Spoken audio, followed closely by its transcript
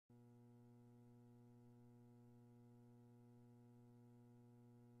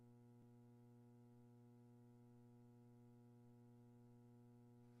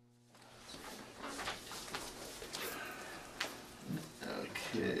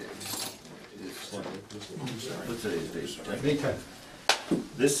What's today's date? May 10th.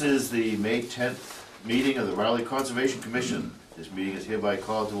 This is the May 10th meeting of the Raleigh Conservation Commission. This meeting is hereby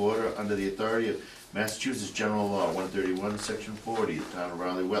called to order under the authority of Massachusetts General Law 131, Section 40, the Town of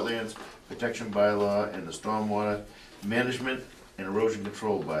Raleigh Wetlands Protection Bylaw and the Stormwater Management and Erosion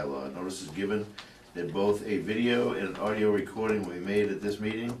Control Bylaw. Notice is given that both a video and an audio recording will be made at this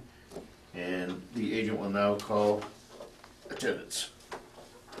meeting, and the agent will now call attendance.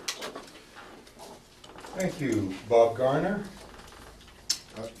 Thank you. Bob Garner.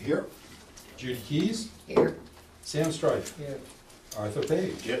 Here. Judy Keys. Here. Sam Strife. Here. Arthur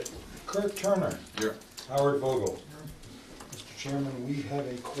Page. Yep. Kirk Turner. Here. Howard Vogel. Mr. Chairman, we have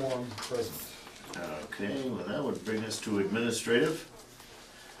a quorum present. Okay, well, that would bring us to administrative,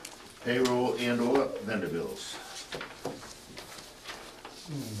 payroll and/or vendor bills.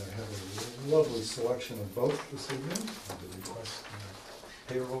 I have a lovely selection of both this evening. I would request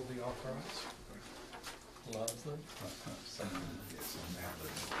payroll be authorized. Loves them. Yes, I'm happy.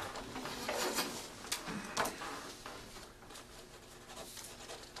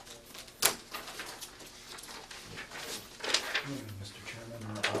 Mr. Chairman,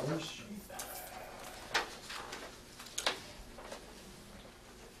 hours.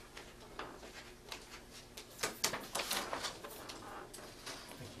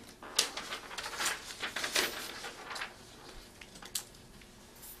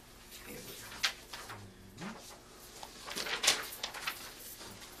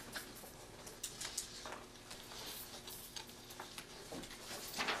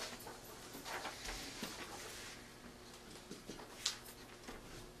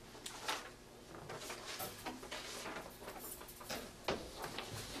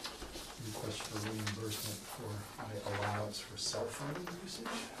 Request for reimbursement for my allowance for cell phone usage.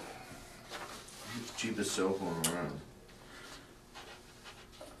 Cheapest cell phone around.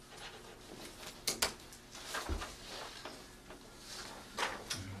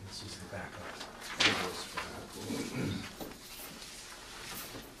 This is the backup invoice for that.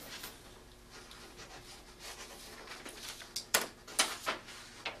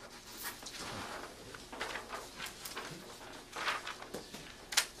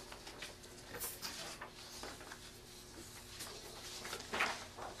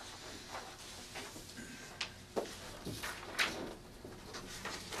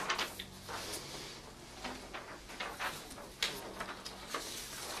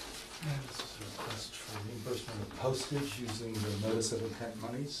 And this is a request for reimbursement of postage using the notice of intent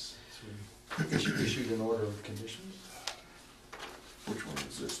monies issued in order of conditions. Which one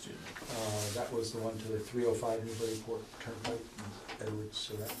is this, Jim? That was the one to 305 Newburyport Turnpike, and Edward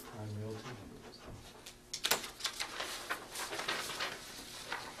Surratt, Prime Realty.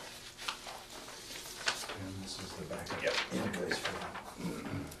 And this is the backup invoice for that.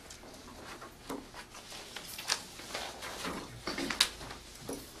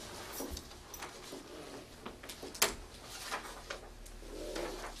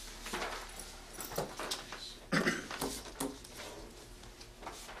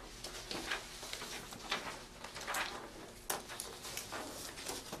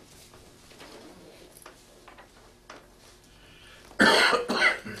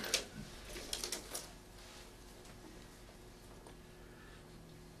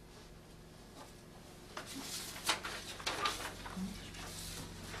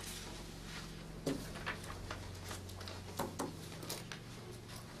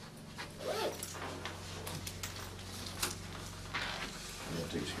 That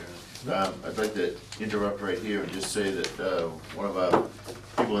takes care of it. I'd like to interrupt right here and just say that one of our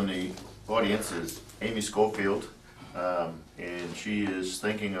people in the audience is Amy Schofield, and she is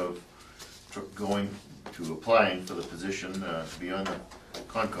thinking of applying for the position to be on the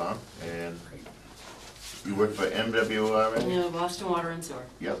Concom, and you work for MWRA? No, Boston Water and Sewer.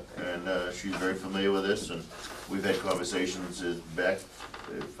 Yep, and she's very familiar with this, and we've had conversations back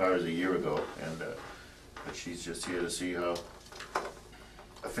as far as a year ago, and but she's just here to see how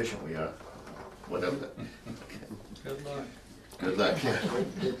efficient we are, whatever. Good luck. Good luck.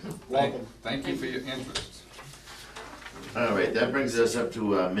 Thank you for your interest. All right, that brings us up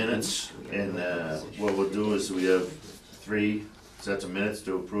to minutes, and what we'll do is we have 3 sets of minutes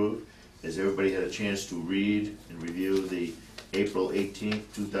to approve. Has everybody had a chance to read and review the April 18th,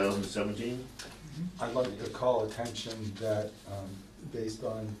 2017? I'd like to call attention that, based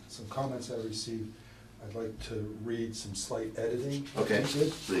on some comments I received, I'd like to read some slight editing. Okay, that we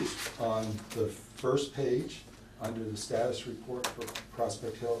did. please. On the first page, under the status report for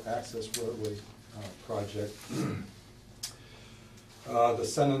Prospect Hill Access Roadway project, the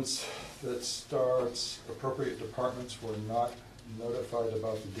sentence that starts, appropriate departments were not notified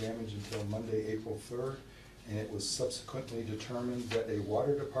about the damage until Monday, April 3rd, and it was subsequently determined that a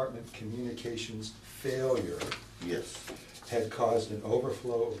water department communications failure Yes. had caused an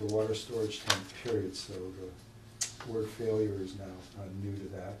overflow of the water storage tank, period. So the word failure is now new to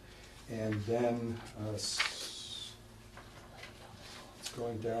that. And then,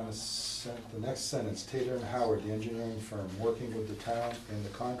 going down the next sentence, Tater and Howard, the engineering firm, working with the town and the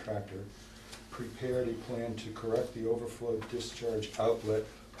contractor, prepared a plan to correct the overflow discharge outlet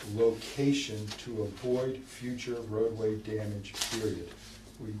location to avoid future roadway damage, period.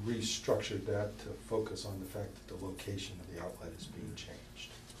 We restructured that to focus on the fact that the location of the outlet is being changed.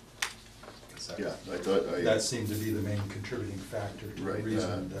 Yeah, I thought That seemed to be the main contributing factor to the Right,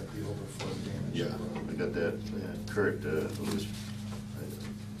 reason that the overflow damage. Yeah, I got that. Kurt, was,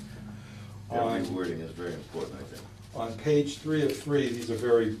 that On- rewording is very important, I think. On page 3 of 3, these are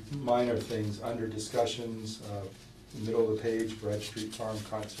very minor things. Under discussions, middle of the page, Brad Street Farm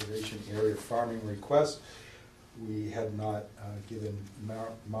Conservation Area Farming Request. We had not given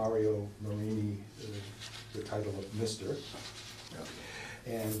Mario Marini the title of Mr.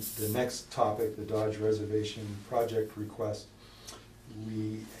 And the next topic, the Dodge Reservation Project Request,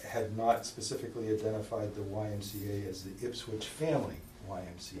 we had not specifically identified the YMCA as the Ipswich Family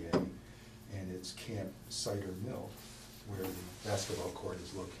YMCA and its Camp Cider Mill, where the basketball court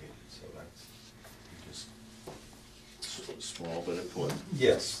is located. So that's just... Small but important.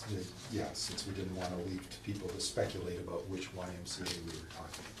 Yes, since we didn't want to leave to people to speculate about which YMCA we were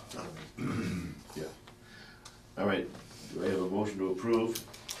talking about. Yeah. All right, do I have a motion to approve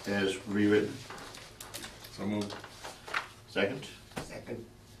as rewritten? So moved. Second? Second.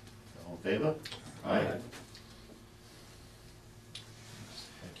 All in favor? Thank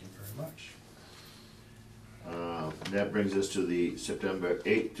you very much. That brings us to the September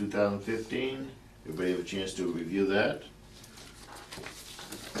 8th, 2015. Everybody have a chance to review that?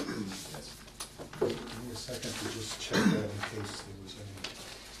 Give me a second to just check that in case there was any.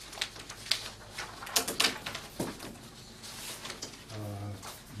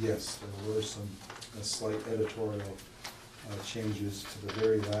 Yes, there were some slight editorial changes to the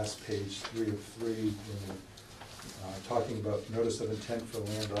very last page, 3 of 3, when talking about notice of intent for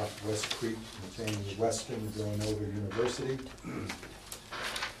land off West Creek containing Western Villanova University.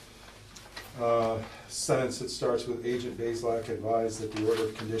 Sentence that starts with Agent Bazelak advised that the order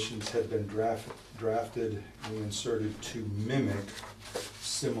of conditions had been drafted and inserted to mimic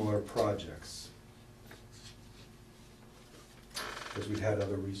similar projects. Because we'd had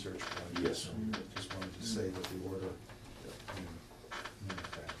other research projects. Yes. So I just wanted to say that the order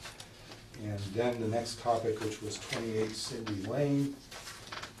mimicked that. And then the next topic, which was 28 Cindy Lane.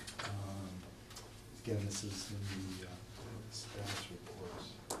 Again, this is in the status reports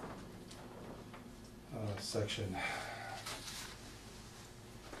section.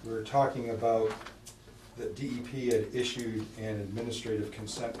 We were talking about that DEP had issued an administrative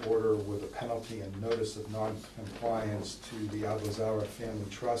consent order with a penalty and notice of non-compliance to the Abuzawa Family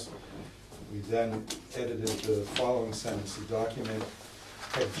Trust. We then edited the following sentence: the document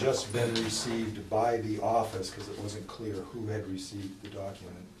had just been received by the office, because it wasn't clear who had received the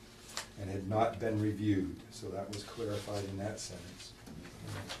document, and had not been reviewed. So that was clarified in that sentence.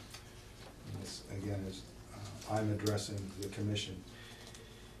 And this, again, is I'm addressing the commission.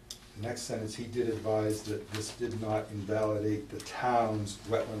 The next sentence, he did advise that this did not invalidate the town's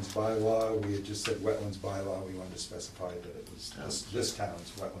wetlands bylaw. We had just said wetlands bylaw. We wanted to specify that it was this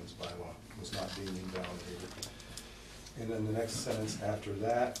town's wetlands bylaw was not being invalidated. And then the next sentence after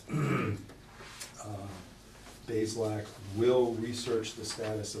that, Bazelak will research the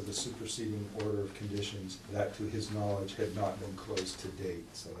status of the superseding order of conditions that, to his knowledge, had not been closed to date.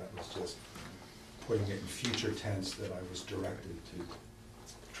 So that was just putting it in future tense that I was directed to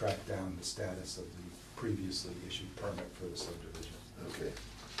track down the status of the previously issued permit for the subdivision. Okay.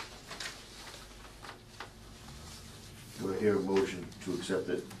 Do I hear a motion to accept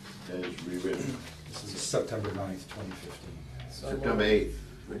it as rewritten? This is September 9th, 2015. So September 8th,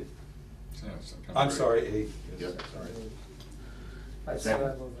 right? Yeah, September I'm 8th. sorry, 8th. Yes, Yep. sorry. I Second.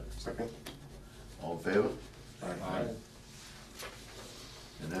 I move it. Second. All in favor? Aye.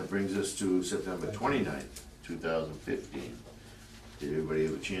 And that brings us to September 29th, 2015. Did everybody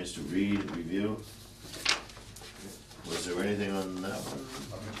have a chance to read and review? Was there anything on that one?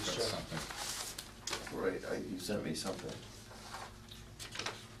 Let me Got just check. something Right, you sent me something.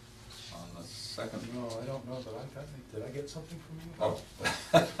 on the second. No, I don't know that I got any. Did I get something from you? Oh.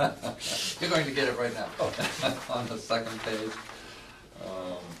 You're going to get it right now. On the second page,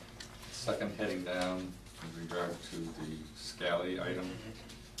 second heading down with regard to the Scally item.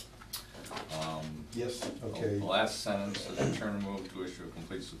 Yes, The okay. last sentence is return move to issue a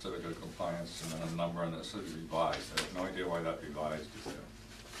complete certificate of compliance and then a number and it says revised. I have no idea why that revised is there.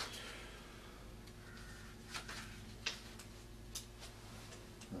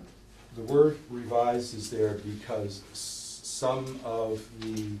 The word revised is there because some of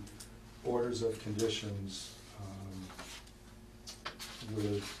the orders of conditions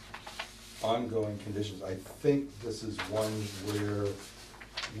with ongoing conditions, I think this is one where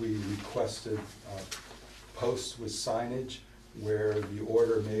we requested posts with signage where the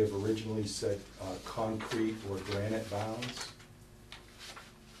order may have originally said concrete or granite bounds.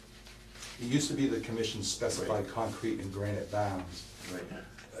 It used to be the commission specified concrete and granite bounds Right.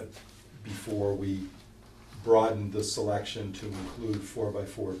 before we broadened the selection to include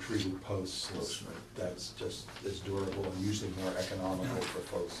 4x4 treated posts. Posts, right. That's just as durable and usually more economical for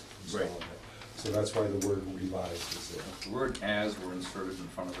folks Right. installing it. So that's why the word revised is there. If the word as were inserted in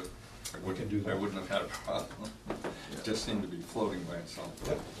front of it, We can do that. I wouldn't have had a problem. It just seemed to be floating by itself.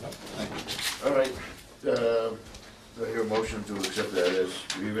 Yep, yep. Thank you. All right, do I hear a motion to accept that as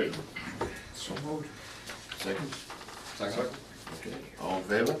rewritten? So moved. Second? Second? Okay, all in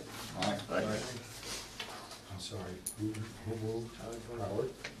favor? Aye. Aye. I'm sorry, who moved? Howard,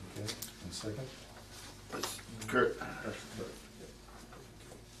 okay, and second? That's Kurt.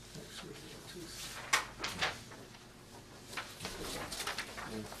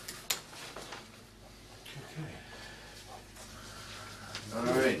 All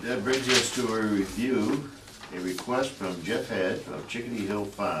right, that brings us to a review, a request from Jeff Head of Chickadee Hill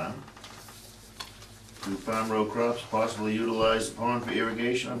Farm to farm row crops, possibly utilize the pond for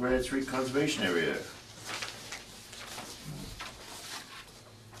irrigation on Brad Street Conservation Area.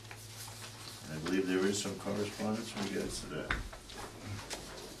 I believe there is some correspondence in regards to that.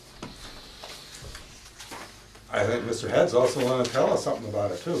 I think Mr. Heads also want to tell us something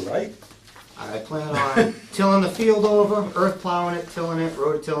about it too, right? I plan on tilling the field over, earth plowing it, tilling it,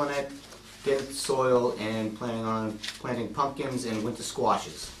 rototilling it, getting soil, and planning on planting pumpkins and winter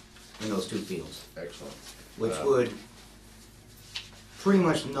squashes in those two fields, Excellent. which would pretty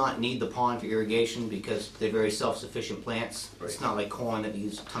much not need the pond for irrigation because they're very self-sufficient plants. It's Right. not like corn that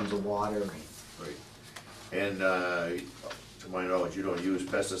needs tons of water. Right. And to my knowledge, you don't use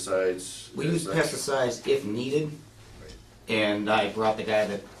pesticides? We use as such? pesticides if needed, Right. and I brought the guy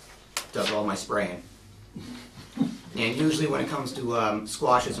that does all my spraying. And usually when it comes to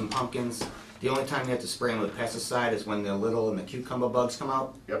squashes and pumpkins, the only time you have to spray them with pesticide is when they're little and the cucumber bugs come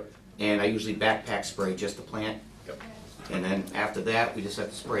out. Yep, And I usually backpack spray just the plant. yep. And then after that, we just have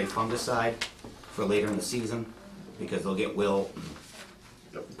to spray fungicide for later in the season because they'll get wilt,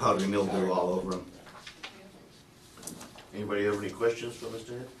 Yep. powdery mildew all over them. Anybody have any questions for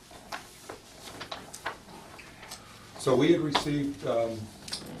Mr. Head? So we had received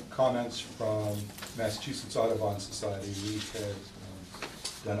comments from Massachusetts Audubon Society. We had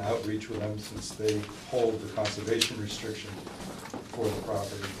done outreach with them since they hold the conservation restriction for the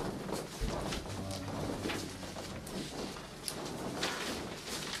property.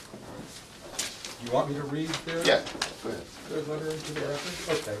 You want me to read their? Yeah, go ahead. Their letter into the record?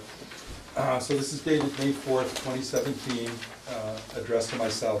 Okay. So this is dated May 4th, 2017, addressed to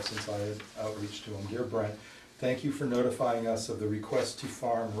myself since I had outreach to him. Dear Brent, thank you for notifying us of the request to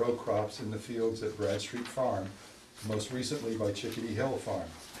farm row crops in the fields at Bradstreet Farm, most recently by Chickadee Hill Farm.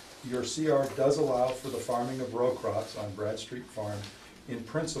 Your CR does allow for the farming of row crops on Bradstreet Farm in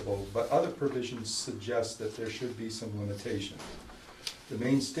principle, but other provisions suggest that there should be some limitations. The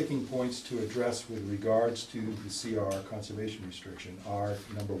main sticking points to address with regards to the CR conservation restriction are,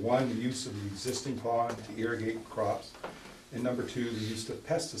 number one, the use of the existing pond to irrigate crops, and number two, the use of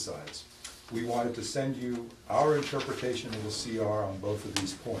pesticides. We wanted to send you our interpretation of the CR on both of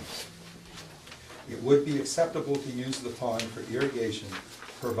these points. It would be acceptable to use the pond for irrigation,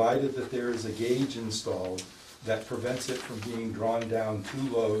 provided that there is a gauge installed that prevents it from being drawn down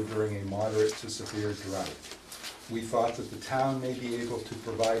too low during a moderate to severe drought. We thought that the town may be able to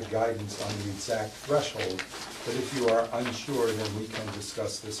provide guidance on the exact threshold, but if you are unsure, then we can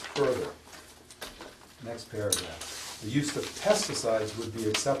discuss this further. Next paragraph. The use of pesticides would be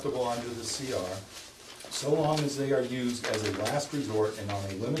acceptable under the CR, so long as they are used as a last resort and on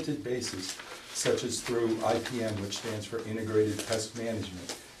a limited basis, such as through IPM, which stands for Integrated Pest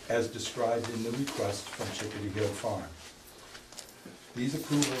Management, as described in the request from Chickadee Hill Farm. These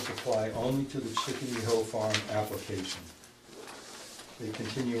approvals apply only to the Chickadee Hill Farm application. They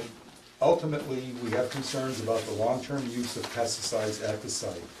continue, ultimately, we have concerns about the long-term use of pesticides at the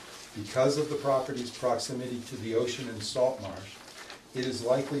site. Because of the property's proximity to the ocean and salt marsh, it is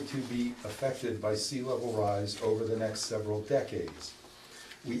likely to be affected by sea level rise over the next several decades.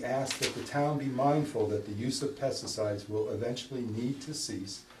 We ask that the town be mindful that the use of pesticides will eventually need to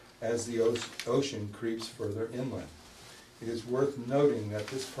cease as the ocean creeps further inland. It is worth noting that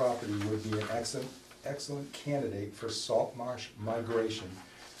this property would be an excellent candidate for salt marsh migration,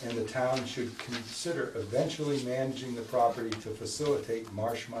 and the town should consider eventually managing the property to facilitate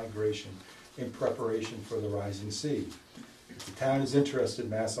marsh migration in preparation for the rising sea. If the town is interested,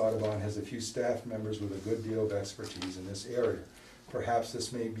 Mass Audubon has a few staff members with a good deal of expertise in this area. Perhaps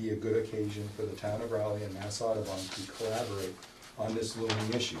this may be a good occasion for the town of Raleigh and Mass Audubon to collaborate on this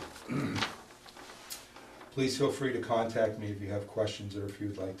looming issue. Please feel free to contact me if you have questions or if you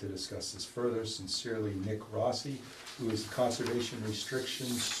would like to discuss this further. Sincerely, Nick Rossi, who is the Conservation Restriction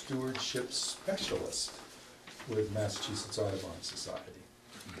Stewardship Specialist with Massachusetts Audubon Society.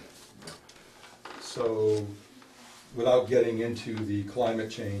 So, without getting into the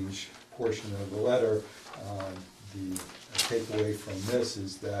climate change portion of the letter, the takeaway from this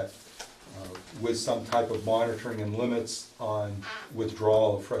is that with some type of monitoring and limits on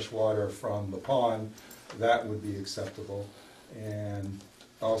withdrawal of fresh water from the pond, that would be acceptable. And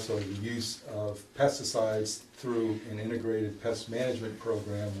also the use of pesticides through an integrated pest management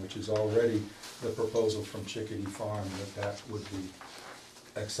program, which is already the proposal from Chickadee Farm, that would be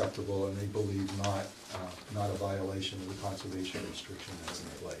acceptable, and they believe not a violation of the conservation restriction that's in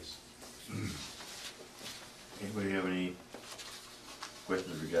place. Anybody have any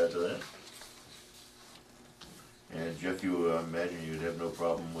questions with regard to that? And Jeff, you imagine you'd have no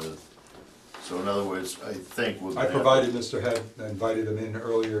problem with, so in other words, I think we're I gonna have provided Mr. Head, I invited him in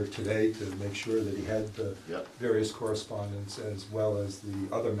earlier today to make sure that he had the Yep. various correspondence as well as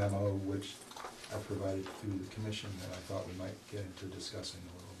the other memo, which I provided through the commission that I thought we might get into discussing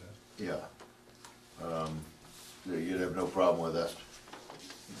a little bit. Yeah. You'd have no problem with us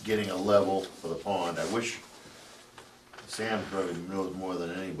getting a level for the pond. I wish, Sam probably knows more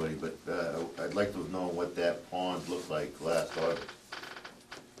than anybody, but I'd like to have known what that pond looked like last August.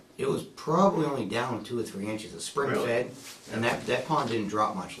 It was probably only down 2 or 3 inches. It's spring Really? fed, and that pond didn't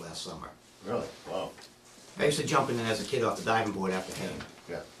drop much last summer. Really? Wow. I used to jump in as a kid off the diving board after haying.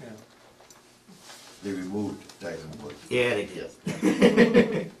 Yeah. Yeah. They removed Dyson Wood. Yeah, they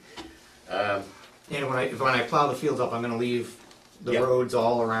did. Yes. And when I plow the fields up, I'm gonna leave the Yep. roads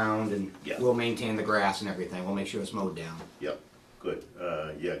all around, and Yeah. we'll maintain the grass and everything. We'll make sure it's mowed down. Yep, good.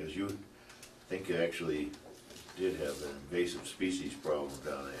 Yeah, because you think you actually did have an invasive species problem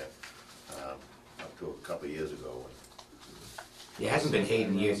down there up to a couple of years ago. It hasn't been hayed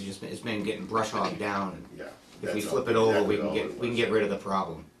in years. It's been getting brush hogged down. And Yeah. if we that's flip all- it over, exactly we can all it get was. rid of the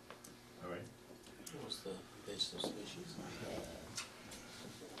problem. All right. What was the invasive species?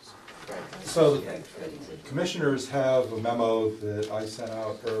 So, the commissioners have a memo that I sent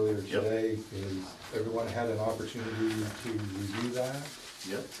out earlier Yep. today. Is everyone had an opportunity to review that?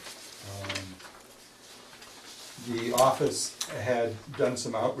 Yep. The office had done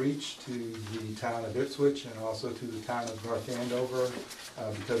some outreach to the town of Ipswich and also to the town of North Andover,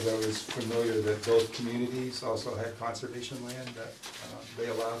 because I was familiar that both communities also had conservation land that they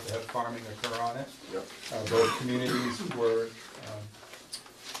allowed to have farming occur on it. Yep. Both communities were,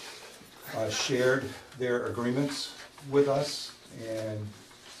 shared their agreements with us, and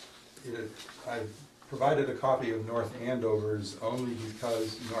I provided a copy of North Andover's only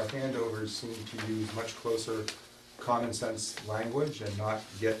because North Andover's seemed to use much closer common sense language and not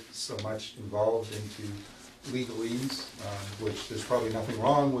get so much involved into legalese, which there's probably nothing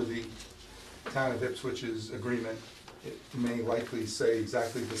wrong with the town of Ipswich's agreement. It may likely say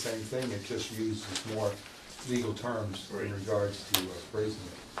exactly the same thing, it just uses more legal terms in regards to phrasing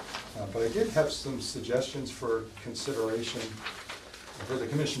it. But I did have some suggestions for consideration, for the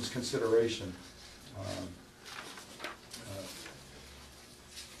commission's consideration.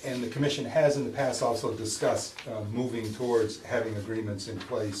 And the commission has in the past also discussed moving towards having agreements in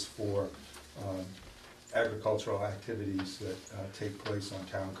place for agricultural activities that take place on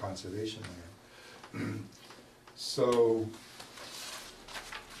town conservation land. So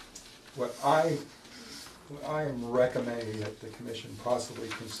what I am recommending that the commission possibly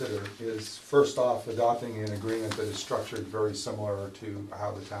consider is, first off, adopting an agreement that is structured very similar to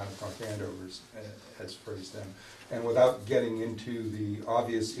how the town of North Andover has phrased them. And without getting into the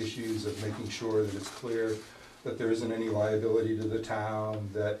obvious issues of making sure that it's clear that there isn't any liability to the town,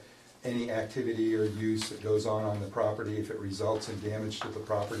 that any activity or use that goes on the property, if it results in damage to the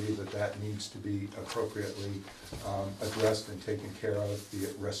property, that needs to be appropriately addressed and taken care of, be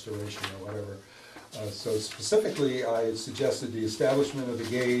it restoration or whatever. So specifically, I had suggested the establishment of the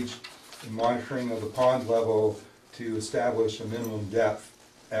gauge and monitoring of the pond level to establish a minimum depth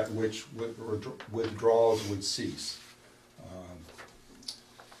at which withdrawals would cease.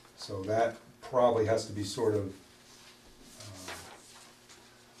 So that probably has to be sort of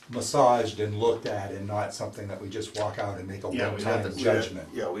massaged and looked at, and not something that we just walk out and make a Yeah, we'd have one-time to, judgment.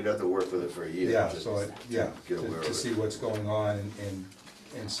 yeah, we'd have to work with it for a year. Yeah, to- so, get aware of to it. see what's going on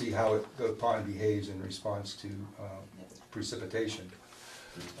and see how the pond behaves in response to precipitation.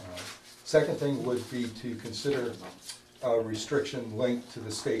 Second thing would be to consider a restriction linked to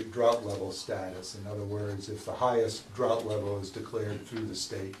the state drought level status. In other words, if the highest drought level is declared through the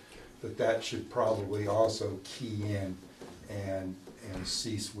state, that should probably also key in and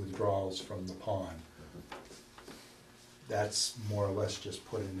cease withdrawals from the pond. That's more or less just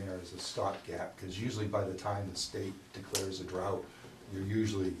put in there as a stopgap, because usually by the time the state declares a drought, you're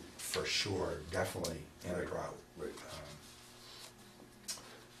usually for sure, definitely in a drought. Right.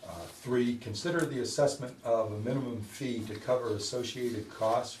 3, consider the assessment of a minimum fee to cover associated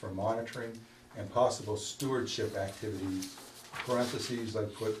costs for monitoring and possible stewardship activities. Parentheses, I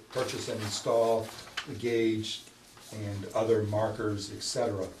put purchase and install the gauge and other markers,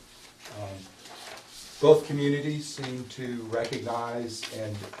 etc. Both communities seem to recognize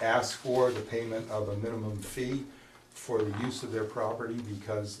and ask for the payment of a minimum fee for the use of their property,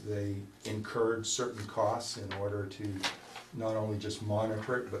 because they incurred certain costs in order to not only just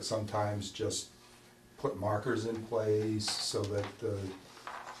monitor it, but sometimes just put markers in place so that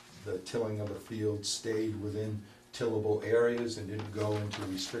the tilling of the field stayed within tillable areas and didn't go into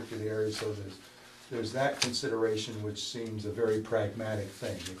restricted areas. So there's that consideration, which seems a very pragmatic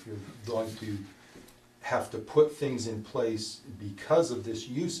thing. If you're going to have to put things in place because of this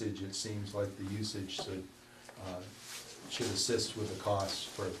usage, it seems like the usage should assist with the costs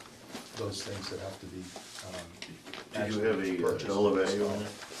for those things that have to be Do you have a purchased. dollar value on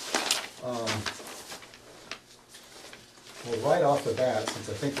it? Well, right off the bat, since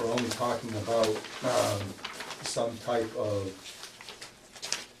I think we're only talking about some type of,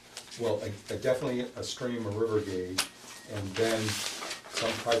 well, definitely a stream or river gauge, and then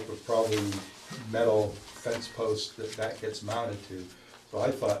some type of probably metal fence post that gets mounted to. So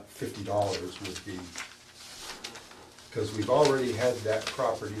I thought $50 would be, because we've already had that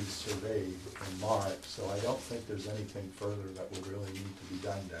property surveyed and marked, so I don't think there's anything further that would really need to be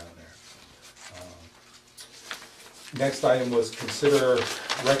done down there. Next item was consider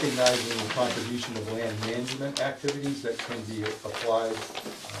recognizing the contribution of land management activities that can be applied,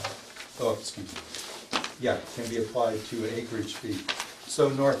 can be applied to an acreage fee. So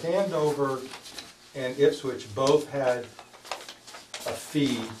North Andover and Ipswich both had a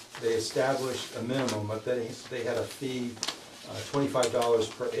fee. They established a minimum, but they had a fee,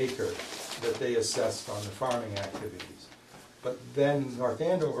 $25 per acre, that they assessed on the farming activities. But then North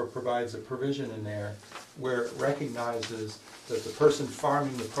Andover provides a provision in there where it recognizes that the person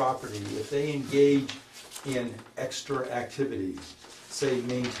farming the property, if they engage in extra activities, say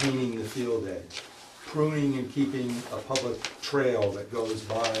maintaining the field edge, pruning and keeping a public trail that goes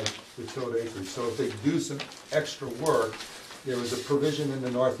by the tilled acreage. So if they do some extra work, there was a provision in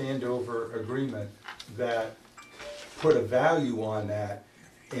the North Andover agreement that put a value on that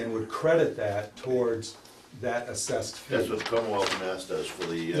and would credit that towards that assessed fee. That's what the Commonwealth of Mass does for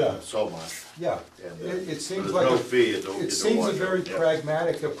the Yeah. salt marsh. Yeah, And, it seems there's like no a- fee, it's a it seems a washout, very yeah.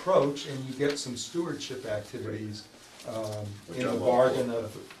 pragmatic approach, and you get some stewardship activities Which in the I'm all bargain for.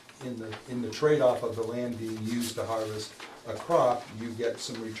 of, in the trade-off of the land being used to harvest a crop, you get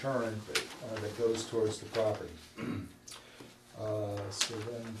some return that goes towards the property. So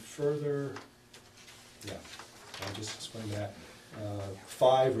then further, yeah, I'll just explain that.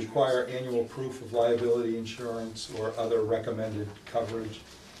 5, require annual proof of liability insurance or other recommended coverage.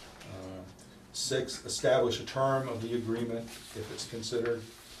 6, establish a term of the agreement if it's considered.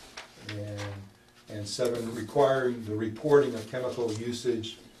 And 7, requiring the reporting of chemical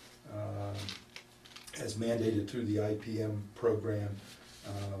usage as mandated through the IPM program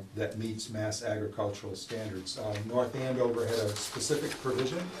that meets Mass agricultural standards. North Andover had a specific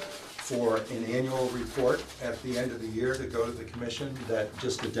provision for an annual report at the end of the year to go to the commission that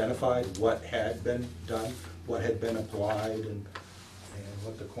just identified what had been done, what had been applied, and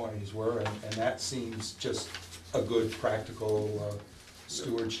what the quantities were, and that seems just a good practical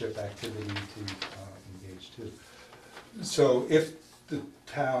stewardship activity to engage to. So if the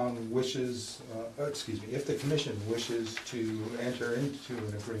town wishes, if the commission wishes to enter into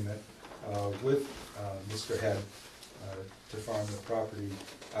an agreement with Mr. Head to farm the property,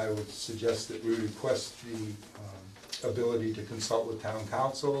 I would suggest that we request the ability to consult with town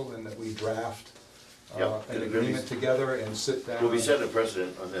council and that we draft Yep, an and agreement together and sit down. We'll be setting a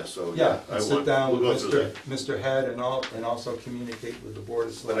precedent on this, so. Yeah, I and sit want- down we'll with go through that. Mr. Head and also communicate with the board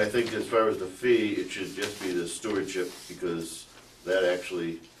of But I selectmen. think as far as the fee, it should just be the stewardship, because that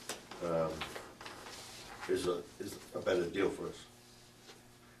actually is a better deal for us.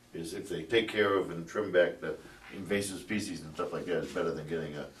 Is if they take care of and trim back the invasive species and stuff like that, it's better than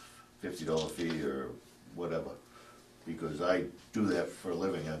getting a $50 fee or whatever. Because I do that for a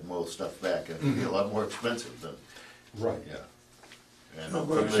living, I mow stuff back, and it'd be a lot more expensive than, Right. yeah. And No,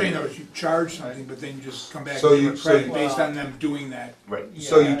 what I'm saying though is you charge something, but then you just come back So and you- give a credit so- based on them doing that. Right.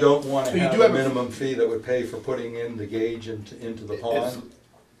 So you don't want So to you have do a have a- minimum fee that would pay for putting in the gauge into the pond?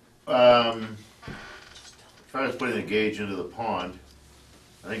 As far as putting the gauge into the pond,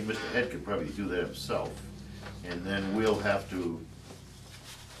 I think Mr. Head could probably do that himself. And then you'll have to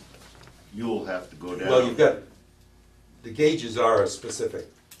go down. Well, you've got, the gauges are a specific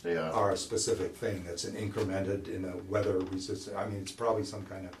They are. a specific thing that's an incremented in a weather resistant, I mean, it's probably some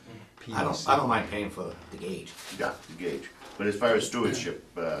kind of PVC. I don't mind paying for the gauge. Yeah, the gauge. But as far as stewardship,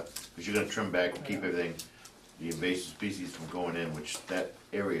 because you're gonna trim back and keep everything, the invasive species from going in, which that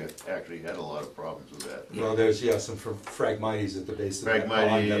area actually had a lot of problems with that. Well, there's, yeah, some Phragmites at the base of that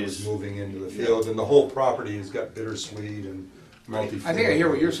pond that was Phragmites. moving into the field, and the whole property has got bittersweet and multi. I think I hear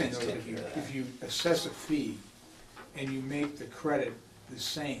what you're saying though, that if you assess a fee and you make the credit the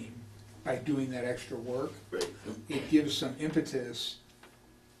same by doing that extra work, Right. it gives some impetus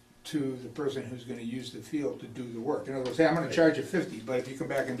to the person who's gonna use the field to do the work. In other words, hey, I'm gonna charge you 50, but if you come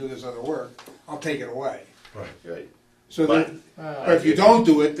back and do this other work, I'll take it away. Right. Right. So But- that, but if you don't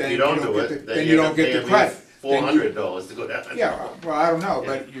do it, then If you you don't don't do get it, the, then then you you end don't up get the paying me credit. $400 to go down. Yeah, well, I don't know,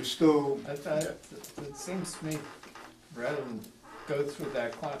 but you're still, It seems to me, rather than go through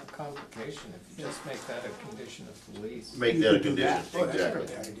that complication, if you just make that a condition of the lease, Make You that a could do condition, that. Oh, that's a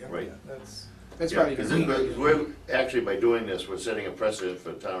exactly. good idea. Right. that's Yeah, probably. because gonna be- we're, actually, by doing this, we're setting a precedent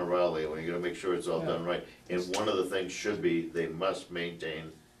for the town of Raleigh, and we're gonna make sure it's all done right. And one of the things should be, they must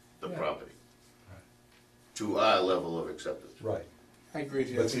maintain the Yeah. property to our level of acceptance. Right. I agree with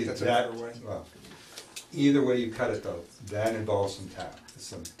you, I But see, think that's a that, fair way. well, either way you cut it though, that involves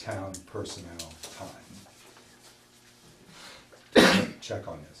some town personnel time. Check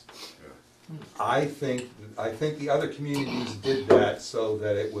on this. I think the other communities did that so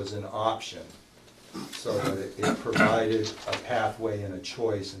that it was an option, so that it provided a pathway and a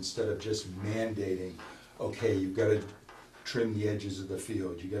choice instead of just mandating, okay, you've gotta trim the edges of the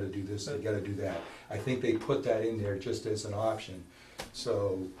field, you gotta do this, you gotta do that. I think they put that in there just as an option,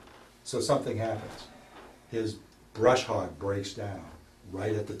 so something happens. His brush hog breaks down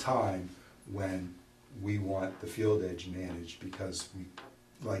right at the time when we want the field edge managed, because we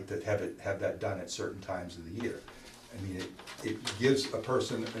like to have that done at certain times of the year. I mean, it gives a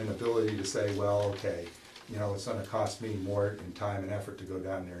person an ability to say, well, okay, you know, it's gonna cost me more in time and effort to go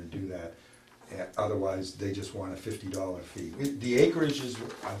down there and do that. Otherwise, they just want a $50 fee. The acreage is,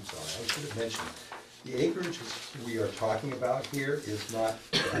 I'm sorry, I should have mentioned, the acreage we are talking about here is not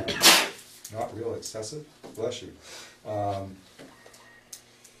real excessive, bless you.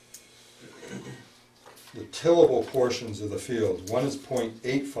 The tillable portions of the field, one is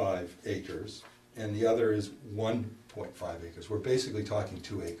 0.85 acres, and the other is 1.5 acres. We're basically talking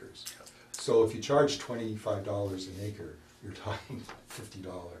 2 acres. So if you charge $25 an acre, you're talking $50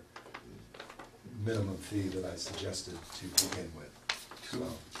 minimum fee that I suggested to begin with. So,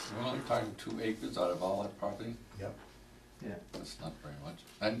 We're only talking 2 acres out of all that property? yep. yeah. That's not very much.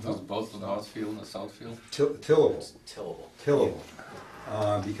 That includes both the north field and the south field? Tillable. Tillable. Tillable.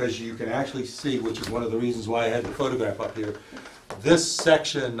 Because you can actually see, which is one of the reasons why I had the photograph up here, this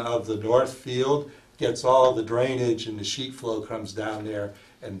section of the north field gets all the drainage and the sheet flow comes down there,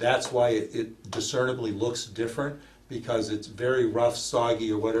 and that's why it discernibly looks different, because it's very rough,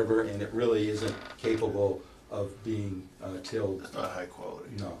 soggy or whatever, and it really isn't capable of being tilled. It's not high quality.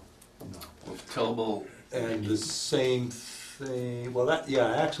 No, no. Well, tillable, And the same thing, well,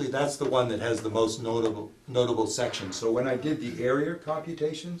 actually, that's the one that has the most notable section. So when I did the area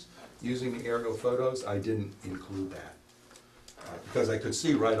computations, using the aerial photos, I didn't include that. Because I could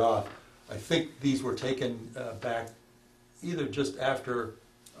see right off, I think these were taken back either just after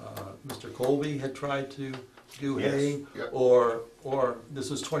Mr. Colby had tried to do Yes, haying, yep. or this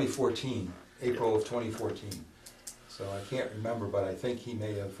was 2014, April of 2014. So I can't remember, but I think he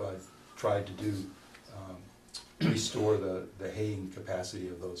may have tried to do, restore the haying capacity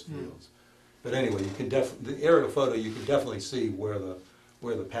of those fields. But anyway, you can the aerial photo, you can definitely see where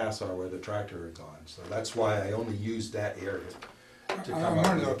the paths are, where the tractor had gone. So that's why I only used that area to I'm come up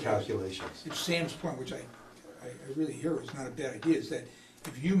wondering with the though, calculations. if Sam's point, which I really hear is not a bad idea, is that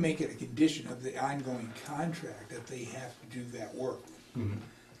if you make it a condition of the ongoing contract that they have to do that work, Mhm.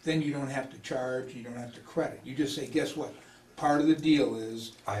 then you don't have to charge, you don't have to credit. You just say, guess what? part of the deal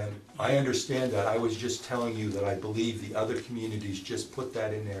is, I understand that, I was just telling you that I believe the other communities just put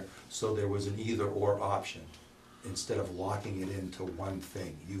that in there so there was an either-or option, instead of locking it into one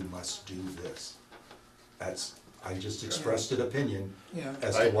thing, you must do this. That's, I just expressed an opinion yeah.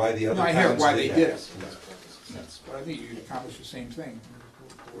 as to why the other No, I towns hear why they that. did it. But I think you accomplished the same thing.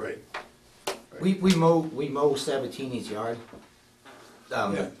 Right. We mow Sabatini's yard.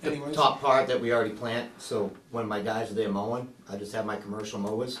 Yeah, The anyways. top part that we already plant, so when my guys are there mowing, I just have my commercial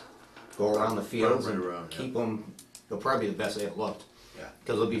mowers go around the fields Run and around, yeah. keep them, they'll probably be the best they ever looked. Yeah.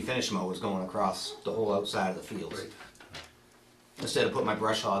 Because there'll be finish mowers going across the whole outside of the fields. Right. Instead of putting my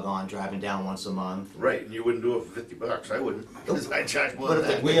brush hog on, driving down once a month. Right, and you wouldn't do it for $50, I wouldn't, because I charge more But than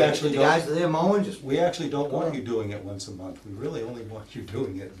if that. the, We actually the don't- guys are there mowing, just, We actually don't want you doing it once a month, we really only want you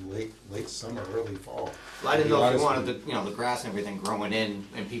doing it in late summer, early fall. I didn't To be know if you honest wanted with the, the grass and everything growing in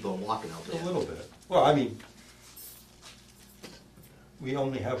and people walking out you. there. A little bit, well, I mean, we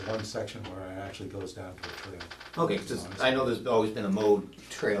only have one section where it actually goes down to a trail. Okay, 'cause I know there's always been a mowed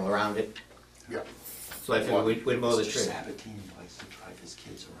trail around it, Yeah. so I figured we'd mow the Mr. trail. Sabatini likes to drive his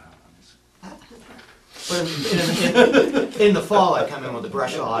kids around on his. But in the fall, I come in with the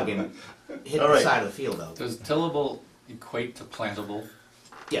brush hog and hit All the right. side of the field out. Does tillable equate to plantable?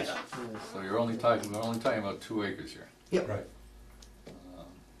 Yes. So we're only talking about 2 acres here. Yep. Right,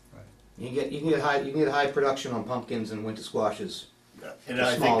 You can get high production on pumpkins and winter squashes. Yeah, and For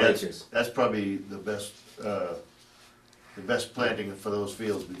I small think acres. that's probably the best planting for those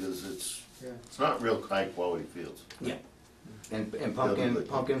fields, because it's not real high quality fields. Yeah. And They'll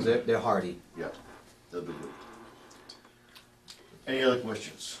pumpkins, they're hardy. Yeah, they'll be good. Any other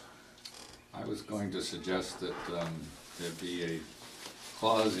questions? I was going to suggest that there be a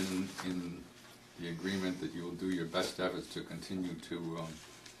clause in the agreement that you will do your best efforts to continue to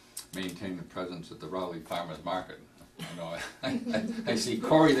maintain the presence at the Raleigh Farmers Market. You know, I see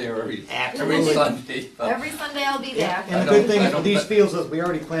Corey there every Absolutely. Sunday. Every Sunday I'll be there. And the good thing is with these fields is we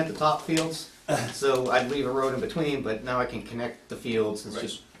already plant the top fields, so I'd leave a road in between, but now I can connect the fields. It Right.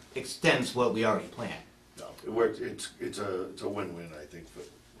 just extends what we already plant. No, it works, it's a win-win, I think,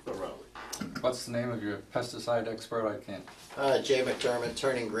 for Raleigh. What's the name of your pesticide expert? I can't. Jay McDermott,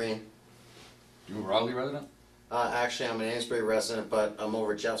 Turning Green. You a Raleigh resident? Actually, I'm an Amesbury resident, but I'm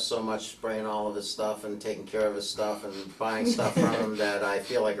over Jeff so much, spraying all of his stuff and taking care of his stuff and buying stuff from him that I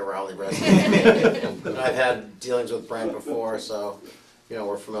feel like a Raleigh resident. I've had dealings with Brent before, so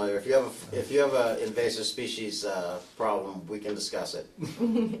we're familiar. If you have a invasive species problem, we can discuss it.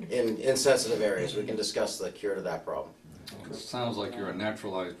 In sensitive areas, we can discuss the cure to that problem. It sounds like you're a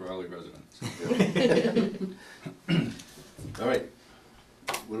naturalized Raleigh resident. All right,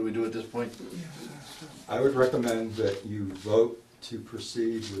 what do we do at this point? I would recommend that you vote to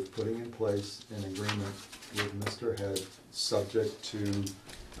proceed with putting in place an agreement with Mr. Head, subject to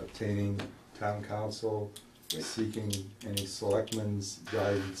obtaining town council, seeking any selectmen's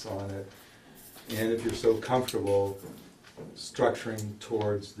guidance on it, and if you're so comfortable, structuring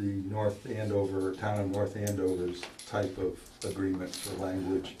towards the North Andover, town of North Andover's type of agreement for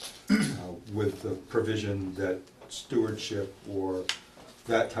language, with the provision that stewardship or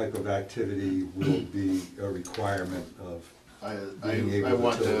that type of activity will be a requirement of being I able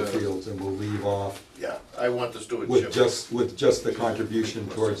want to till the to, fields, and we'll leave off yeah, I want the with stewardship. just the contribution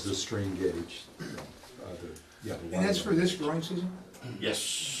towards the stream gauge. Yeah, the And that's one- for this growing season?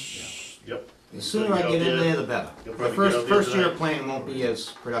 Yes, yep. The sooner I get in there, the better. You'll The probably first, get out there first year of tonight. planting won't be as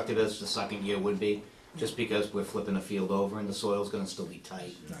productive as the second year would be, just because we're flipping the field over and the soil's gonna still be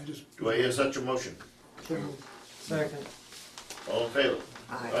tight. I just, Do I hear such a motion? Second. All in favor?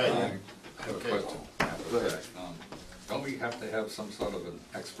 Aye. I have a Okay. question. Go ahead. Don't we have to have some sort of an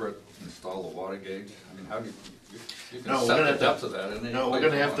expert install a water gauge? I mean, how do you No, can we're set gonna the have to- depth of that in any No, we're place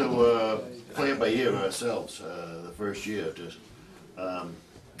gonna you have want. to play it by ear ourselves, the first year, just,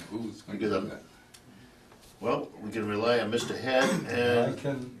 Who's going to because do I'm- that? well, we can rely on Mr. Head I and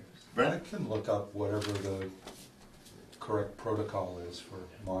can, I Brent. can look up whatever the correct protocol is for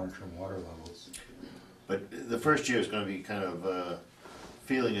monitoring water levels. But the first year is gonna be kind of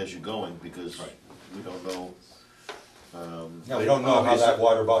feeling as you're going, because we don't know. Now, we don't know how that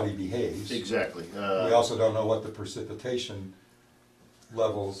water body behaves. Exactly. We also don't know what the precipitation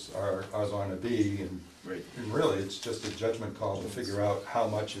levels are going to be, and Right. really, it's just a judgment call to figure out how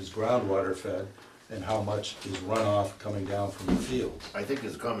much is groundwater fed and how much is runoff coming down from the fields. I think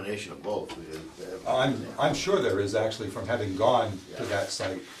it's a combination of both, because, I'm sure there is, actually, from having gone to that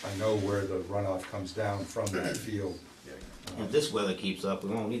site. I know where the runoff comes down from that field. And if this weather keeps up, we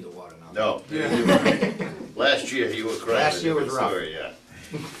won't need the water now. no. Last year you were crying. Last year was Good rough. story, yeah.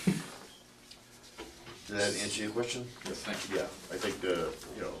 Did that answer your question? Yes, thank you. Yeah, I think,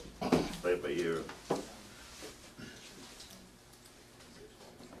 you know, play it by ear.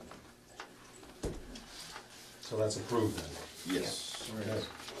 So that's approved then? Yes. Okay,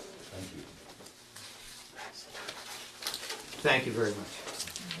 thank you. Thank you very much.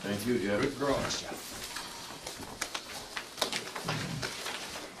 Thank you, Jeff. Good growing.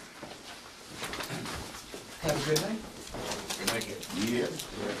 Have a good night. Good night. Yeah.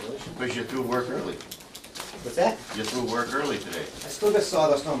 Because you're through work early. What's that? You're through work early today. I still got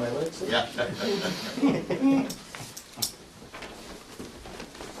sawdust on my legs. Yeah.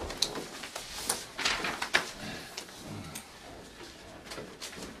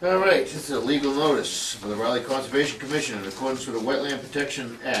 All right, this is a legal notice for the Raleigh Conservation Commission in accordance with the Wetland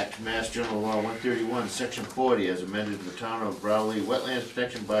Protection Act, Mass General Law 131, Section 40, as amended in the Town of Raleigh Wetlands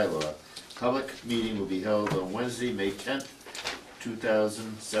Protection Bylaw. Public meeting will be held on Wednesday, May 10th,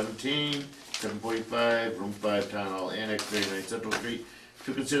 2017, 7:45, Room 5, Town Hall Annex, 39 Central Street,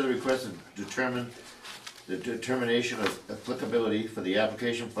 to consider the request and determine the determination of applicability for the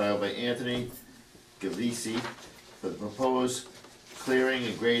application filed by Anthony Gavisi for the proposed clearing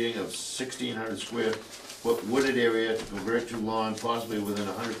and grading of 1,600 square foot wooded area to convert to lawn, possibly within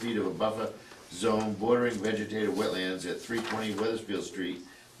 100 feet of a buffer zone bordering vegetated wetlands at 320 Weathersfield Street,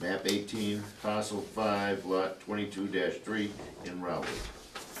 map 18, parcel 5, lot 22-3 in Raleigh.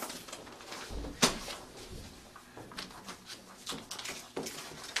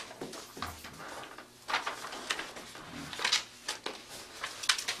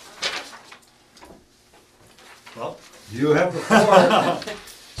 Well, You have the floor.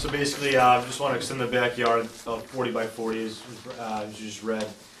 so basically, just want to extend the backyard of 40 by 40 as you just read.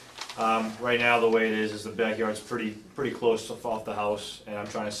 Right now, the way it is the backyard's pretty close off the house, and I'm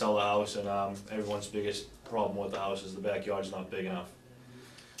trying to sell the house, and everyone's biggest problem with the house is the backyard's not big enough.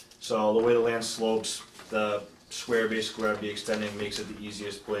 So the way the land slopes, the square basically where I'd be extending makes it the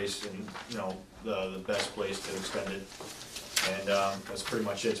easiest place and, you know, the best place to extend it. And that's pretty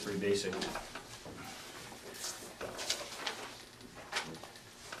much it. It's pretty basic.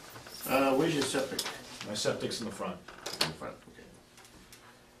 Where's your septic? My septic's in the front. In the front, okay.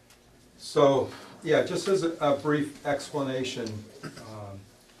 So, yeah, just as a brief explanation,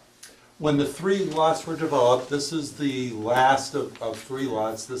 when the 3 lots were developed, this is the last of 3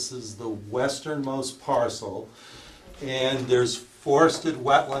 lots. This is the westernmost parcel, and there's forested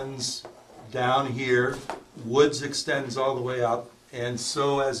wetlands down here. Woods extends all the way up, and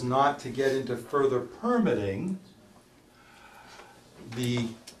so as not to get into further permitting, the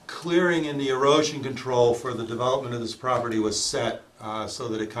clearing and the erosion control for the development of this property was set so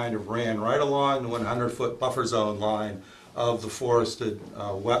that it kind of ran right along the 100-foot buffer zone line of the forested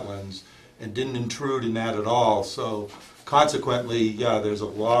wetlands and didn't intrude in that at all. So consequently, yeah, there's a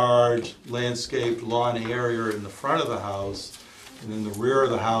large landscaped lawn area in the front of the house, and in the rear of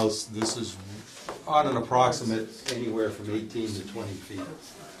the house, this is on an approximate anywhere from 18 to 20 feet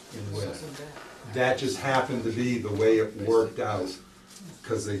in width. That just happened to be the way it worked out,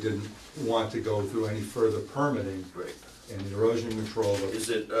 because they didn't want to go through any further permitting Great. and the erosion control. Is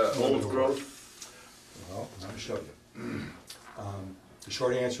it old growth? Well, I'll show you. The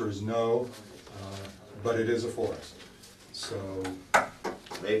short answer is no, but it is a forest. So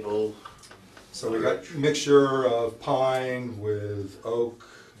Maple? we got a mixture of pine with oak.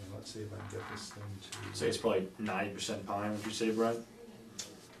 And let's see if I can get this thing to. Say it's probably 90% pine, would you say, Brent?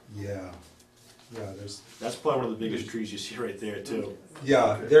 Yeah, there's. That's probably one of the biggest trees you see right there, too.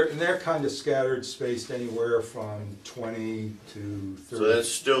 Yeah, they're kind of scattered, spaced anywhere from 20 to 30. So that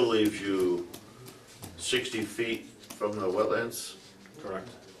still leaves you 60 feet from the wetlands? Correct.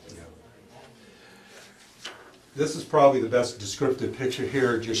 Yeah. This is probably the best descriptive picture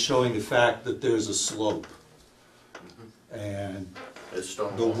here, just showing the fact that there's a slope. And It's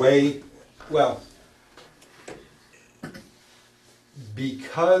stone the wall. way, well,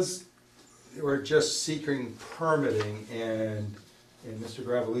 because we're just seeking permitting, and Mr.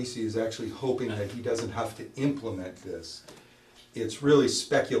 Gravelisi is actually hoping that he doesn't have to implement this, it's really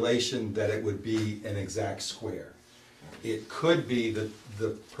speculation that it would be an exact square. It could be that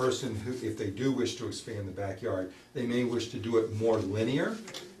the person who, if they do wish to expand the backyard, they may wish to do it more linear.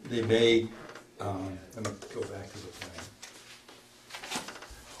 They may, let me go back to the plan.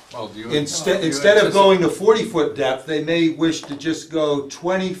 Well, do you? Instead of going to 40-foot depth, they may wish to just go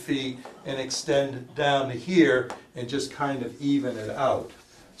 20 feet and extend down to here and just kind of even it out.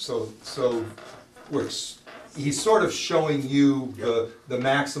 So he's sort of showing you the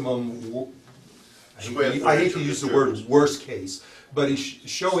maximum, I hate to use the word worst case, but he's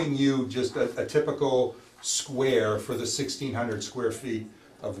showing you just a typical square for the 1,600 square feet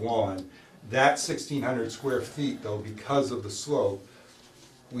of lawn. That 1,600 square feet, though, because of the slope,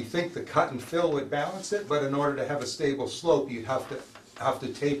 we think the cut and fill would balance it, but in order to have a stable slope, you'd have to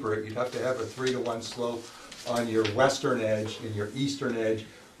taper it. You'd have to have a 3-to-1 slope on your western edge, and your eastern edge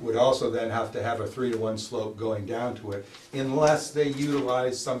would also then have to have a 3-to-1 slope going down to it, unless they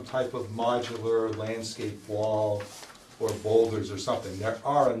utilize some type of modular landscape wall or boulders or something. There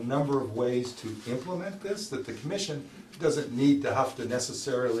are a number of ways to implement this that the commission doesn't need to have to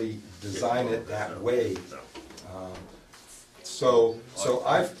necessarily design it that way. So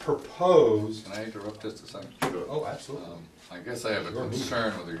I've proposed. Can I interrupt just a second? Oh, absolutely. I guess I have a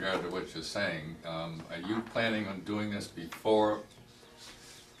concern with regard to what you're saying. Are you planning on doing this before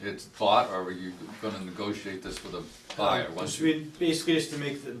it's bought, or are you going to negotiate this with a buyer? Basically, just to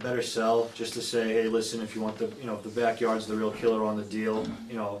make it better sell, just to say, hey, listen, if you want the, if the backyard's the real killer on the deal,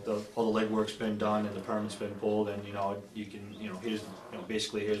 all the legwork's been done and the permit's been pulled, and you can, here's,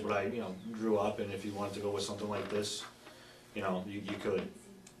 basically here's what I, drew up, and if you wanted to go with something like this, you could.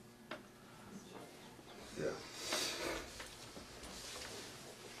 Yeah.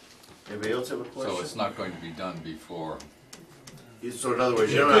 Anybody else have a question? So it's not going to be done before. So in other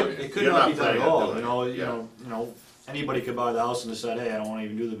words, It could not be done at all, Yeah. Anybody could buy the house and decide, hey, I don't wanna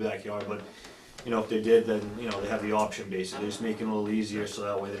even do the backyard, but, if they did, then, they have the option basically, just making it a little easier, so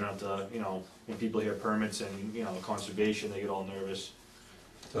that way they don't have to, when people hear permits and, conservation, they get all nervous.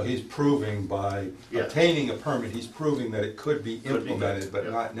 So he's proving by Yeah. obtaining a permit, he's proving that it could be Could be done, implemented, but yeah.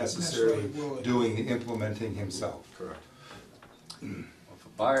 not necessarily Necessarily will. doing the implementing himself. Correct. If a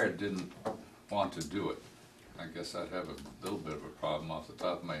buyer didn't want to do it, I guess I'd have a little bit of a problem off the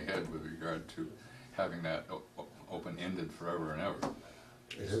top of my head with regard to having that open-ended forever and ever.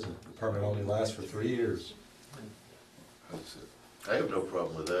 It isn't, the permit only lasts for 3 years. Because I have no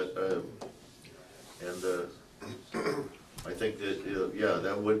problem with that, I think that,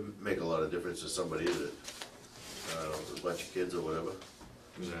 that would make a lot of difference to somebody that, with a bunch of kids or whatever.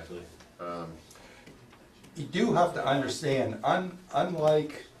 Exactly. You do have to understand,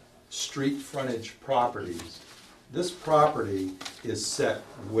 unlike street frontage properties, this property is set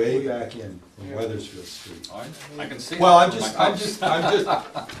way back in Weathersfield Street. I can see. Well, it from my house.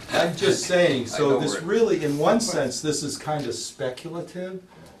 I'm just saying, I so know this where it- really, in one sense, this is kind of speculative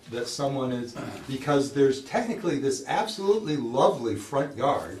that someone is, because there's technically this absolutely lovely front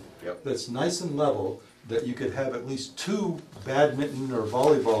yard Yep. that's nice and level, that you could have at least 2 badminton or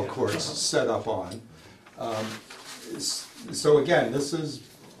volleyball courts set up on. So again, this is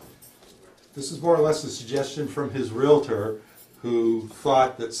more or less a suggestion from his realtor, who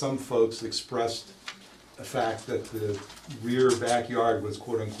thought that some folks expressed the fact that the rear backyard was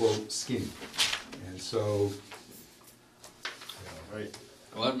quote-unquote skinny. And so, Right.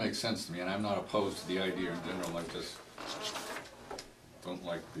 Well, that makes sense to me, and I'm not opposed to the idea in general. I just don't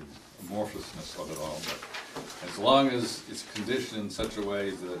like the amorphousness of it all. But as long as it's conditioned in such a way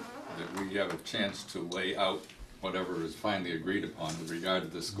that we have a chance to lay out whatever is finally agreed upon with regard to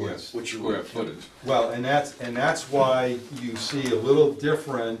the square, Yes. Which you square would. footage. well, and that's why you see a little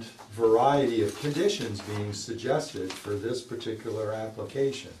different variety of conditions being suggested for this particular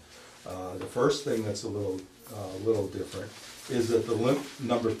application. The first thing that's a little different is that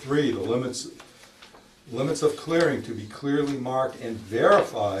number 3, the limits of clearing to be clearly marked and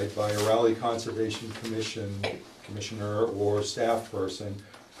verified by a Raleigh Conservation Commissioner or staff person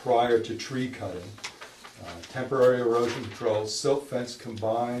prior to tree cutting. Temporary erosion control, silt fence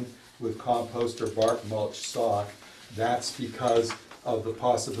combined with compost or bark mulch sock. That's because of the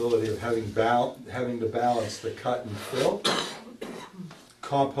possibility of having to balance the cut and fill.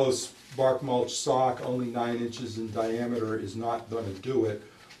 Compost bark mulch sock, only 9 inches in diameter, is not going to do it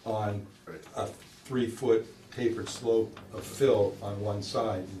on a 3-foot tapered slope of fill on one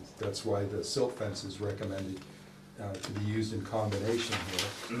side. That's why the silt fence is recommended to be used in combination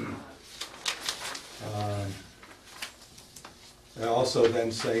here. I also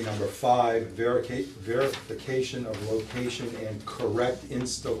then say number 5, verification of location and correct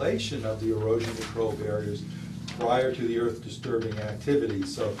installation of the erosion control barriers prior to the earth disturbing activity.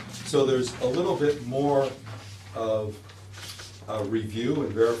 So there's a little bit more of review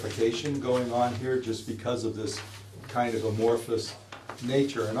and verification going on here just because of this kind of amorphous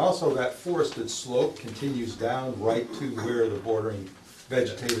nature. And also that forested slope continues down right to where the bordering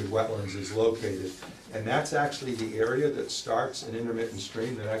vegetated wetlands is located. And that's actually the area that starts an intermittent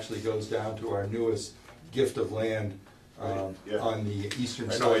stream that actually goes down to our newest gift of land Yeah. on the eastern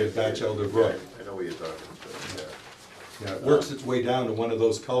I know side what of Batch Elder Brook. I know what you're talking about, Yeah, it works its way down to one of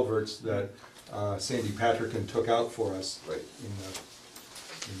those culverts that Sandy Patricken took out for us Right.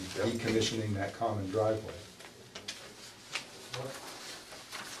 in decommissioning that common driveway.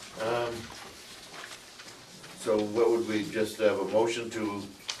 yeah. So what would we, just have a motion to,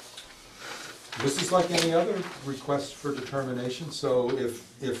 This is like any other request for determination, so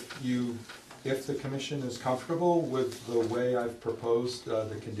if the commission is comfortable with the way I've proposed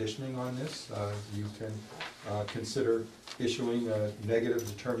the conditioning on this, you can consider issuing a negative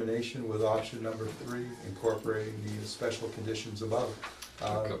determination with option number 3, incorporating the special conditions above. A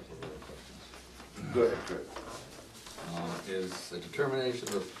couple of other questions. go ahead, Kurt. Is a determination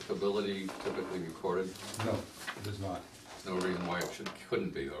of applicability typically recorded? No, it is not. No reason why it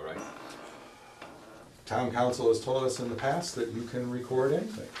couldn't be though, right? Town council has told us in the past that you can record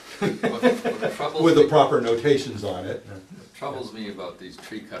anything, What troubles with the me- proper notations on it. What troubles me about these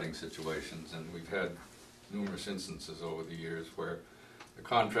tree cutting situations, and we've had numerous instances over the years where the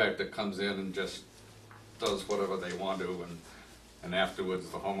contractor comes in and just does whatever they want to, and afterwards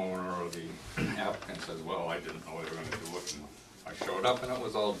the homeowner or the applicant says, well, I didn't know they were gonna do it, and I showed up and it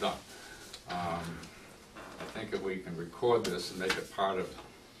was all done. I think if we can record this and make it part of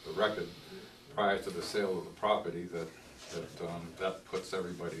the record prior to the sale of the property, that puts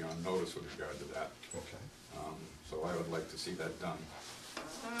everybody on notice with regard to that. Okay. So I would like to see that done,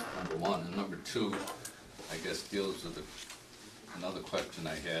 number one. And number two, I guess deals with another question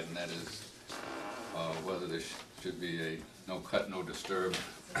I had, and that is whether there should be a no cut, no disturb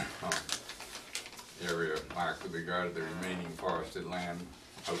area marked with regard to the remaining forested land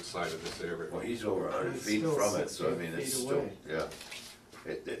outside of this area. Well, he's over 100 It's feet still from it, so I mean, 16 it's feet still, away. yeah.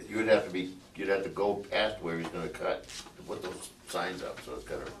 You'd have to go past where he's gonna cut to put those signs up, so it's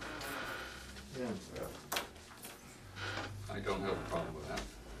kind of, Yeah. yeah. I don't have a problem with that.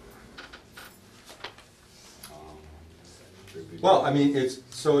 Should be- Well, I mean, it's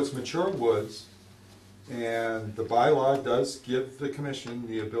mature woods, and the bylaw does give the commission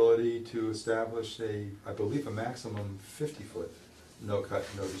the ability to establish I believe a maximum 50-foot no cut,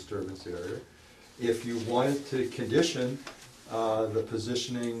 no disturbance area. If you wanted to condition the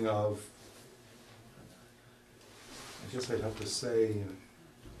positioning of, I guess I'd have to say,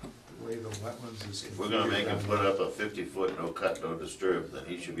 the way the wetlands is configured. If we're gonna make him down put there. up a 50-foot no cut, no disturb, then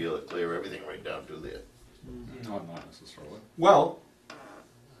he should be able to clear everything right down through there. No, not necessarily. Well,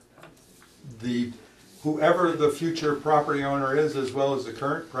 whoever the future property owner is, as well as the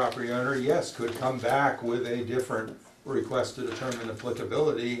current property owner, yes, could come back with a different request to determine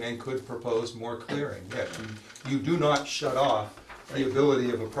applicability and could propose more clearing. Yes, you do not shut off the ability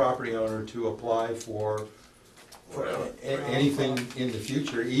of a property owner to apply for Whatever. anything in the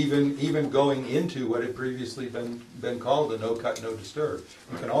future, even going into what had previously been called a no cut, no disturb.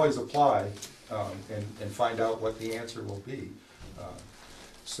 You can always apply and find out what the answer will be.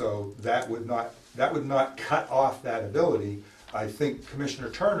 So that would not cut off that ability. I think Commissioner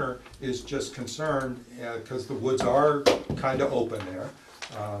Turner is just concerned, because the woods are kind of open there.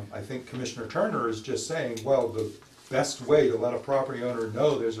 I think Commissioner Turner is just saying, well, the best way to let a property owner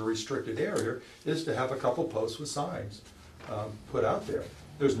know there's a restricted area is to have a couple posts with signs put out there.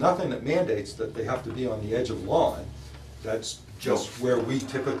 There's nothing that mandates that they have to be on the edge of lawn. That's just where we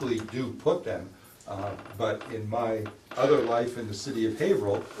typically do put them. But in my other life in the city of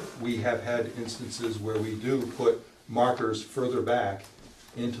Haverhill, we have had instances where we do put markers further back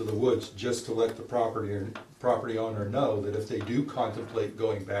into the woods just to let the property owner know that if they do contemplate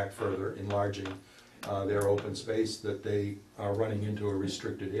going back further, enlarging their open space, that they are running into a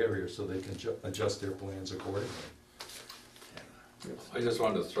restricted area so they can adjust their plans accordingly. I just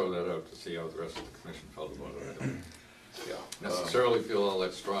wanted to throw that out to see how the rest of the commission felt about it. I don't Yeah. necessarily feel all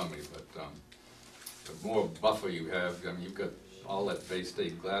that strongly, but the more buffer you have, I mean, you've got all that Bay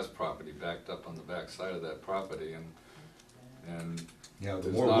State glass property backed up on the back side of that property, and Yeah, the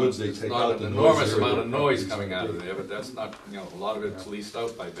there's more not, woods they there's take not out, an the enormous noisier amount the of noise property's coming gonna out of be. there, but that's not, you know, a lot of it's leased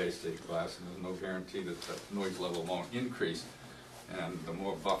out by Bay State glass, and there's no guarantee that that noise level won't increase. And the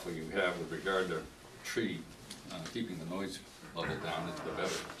more buffer you have with regard to tree, keeping the noise level down, the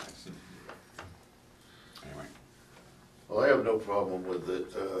better. Anyway. Well, I have no problem with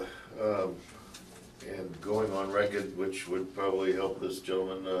it, and going on record, which would probably help this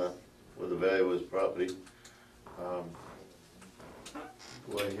gentleman with the value of his property.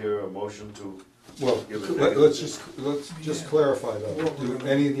 Do I hear a motion to, Well, Give it let's negative. just clarify though. Do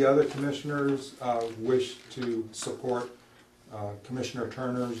any of the other commissioners wish to support Commissioner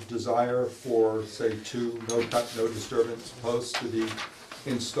Turner's desire for, say, 2 no cut, no disturbance posts to be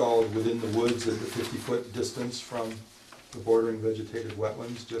installed within the woods at the 50-foot distance from the bordering vegetated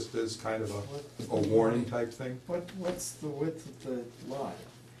wetlands, just as kind of a warning type thing? What's the width of the lot?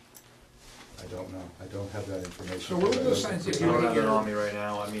 I don't know. I don't have that information. So what are those signs that I don't have it on me right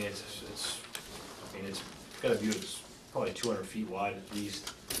now, I mean, it's gotta be, it's probably 200 feet wide at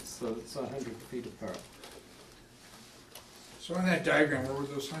least. So it's 100 feet apart. So on that diagram, where would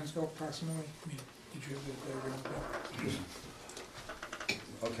those signs go approximately? I mean, did you have the diagram up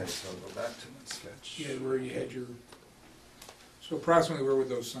Okay, so I'll go back to my sketch. there? Yeah, where you had your, so approximately where would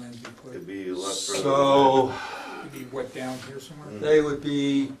those signs be It'd put? be a lot further. So, Would be what, down here somewhere? they would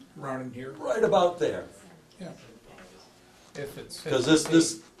be Around in here? right about there. Yeah. If it's 50 Because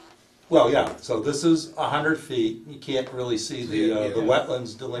this, well, yeah, so this is 100 feet, you can't really see the Yeah.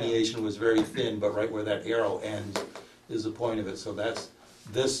 wetlands delineation was very thin, but right where that arrow ends is the point of it, so that's,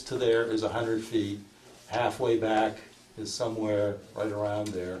 this to there is 100 feet, halfway back is somewhere right around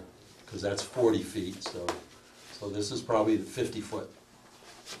there, because that's 40 feet, so this is probably the 50 foot,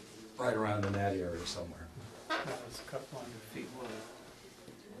 right around in that area somewhere. It's a couple hundred feet wide.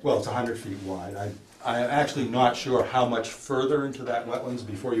 Well, it's 100 feet wide. I'm actually not sure how much further into that wetlands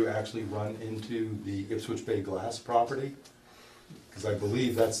before you actually run into the Ipswich Bay Glass property. Because I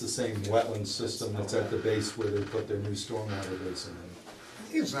believe that's the same wetland system that's at the base where they put their new stormwater basin in. I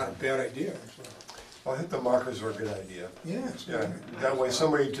think it's not a bad idea, actually. Well, I think the markers are a good idea. Yeah, it's Yeah, good. that way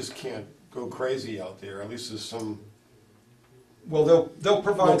somebody just can't go crazy out there, at least there's some, Well, they'll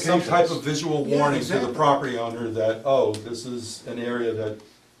provide some type of Locations. visual Yeah, warning to the exactly. property owner that, oh, this is an area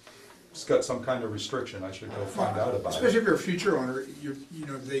that's got some kind of restriction, I should go find out about Especially it. if you're a future owner, you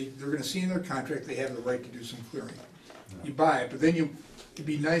know, they're gonna see in their contract, they have the right to do some clearing. You buy it, but then it'd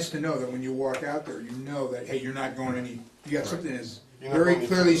be nice to know that when you walk out there, you know that, hey, you're not going any, you got something that's You're not very going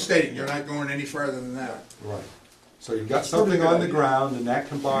clearly any- stating, you're not going any farther than that. Right. So you've got That's probably a something good on the idea. ground, and that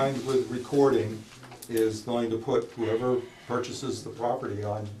combined with recording is going to put whoever purchases the property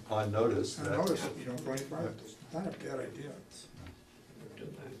on notice. I that- notice that you don't go any farther, it's not a bad idea.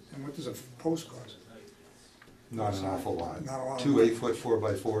 And what does a post cost? Not an awful lot. Not a lot of Two money. 8-foot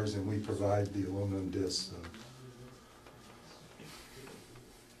 4x4s, and we provide the aluminum discs. So.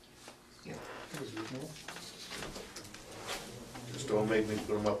 That was reasonable. Just don't make me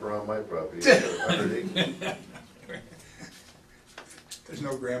put them up around my property. There's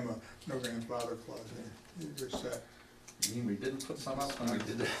no grandfather clause there, you're set. You mean we didn't put some up when we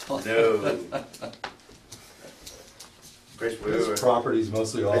did that? No. Chris, we were, This property's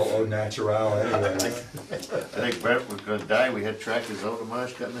mostly all au natural anyway. I think Brent was gonna die, we had tractors out in the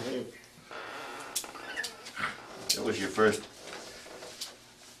marsh cutting the hay. That was your first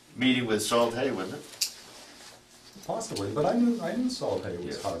meeting with Salt Hay, wasn't it? Possibly, but I knew salt hay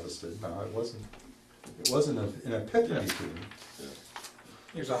was Yeah. harvested. No, it wasn't an epiphany to me.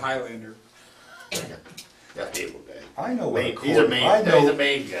 Here's a Highlander. Yeah, Abel guy. I know what a He's a Maine, I he's a know,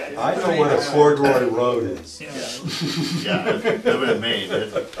 Maine guy. I know what a corduroy road is. Yeah, living in Maine.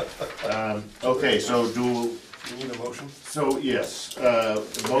 Okay, so you need a motion? yes,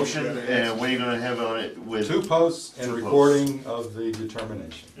 motion, and what are you gonna have on it with? 2 posts and 2 posts. recording of the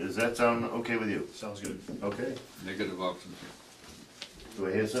determination. Does that sound okay with you? Sounds good. Okay, Negative option. do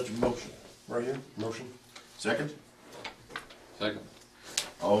I hear such a motion? Right here, motion? Second? Second.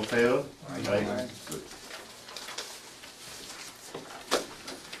 All in favor? Aye. Good.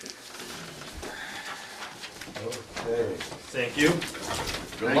 Okay. Thank you.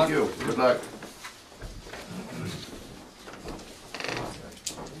 Thank luck. you, good luck.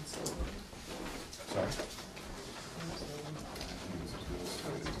 Sorry.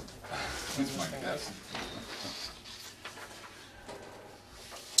 That's my guess.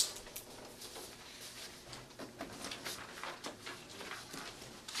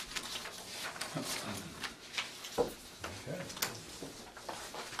 Okay.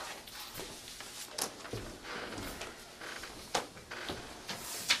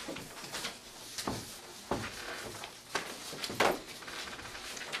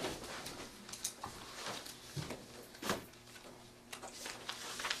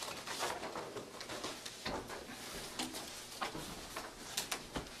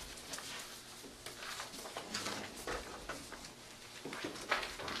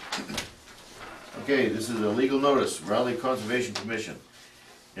 Okay, this is a legal notice, Raleigh Conservation Commission.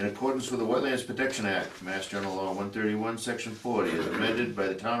 In accordance with the Wetlands Protection Act, Mass General Law 131, Section 40, as amended by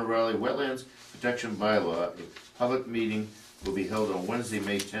the Town of Raleigh Wetlands Protection Bylaw, a public meeting will be held on Wednesday,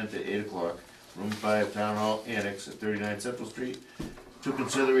 May 10th at 8 o'clock, Room 5, Town Hall Annex at 39 Central Street, to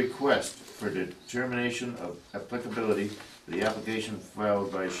consider request for determination of applicability for the application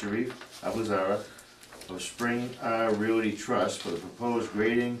filed by Sharif Abuzara of Spring R Realty Trust for the proposed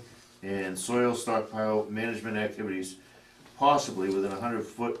grading and soil stockpile management activities, possibly within 100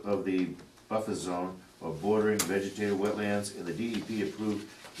 foot of the buffer zone or bordering vegetated wetlands in the DEP-approved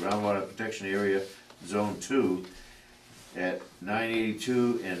groundwater protection area, Zone 2, at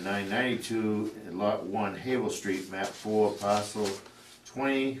 982 and 992 in Lot 1, Havel Street, Map 4, Parcel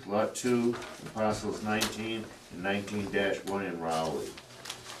 20, lot 2, and parcels 19 and 19-1 in Rowley.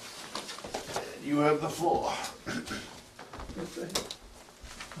 You have the floor.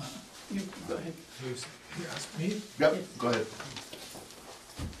 You, go ahead. You asked me? Yep, go ahead.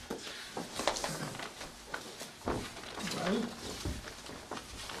 Well,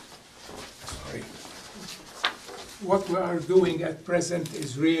 sorry. What we are doing at present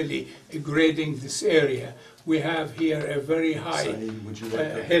is really grading this area. We have here a very high Saeed, would you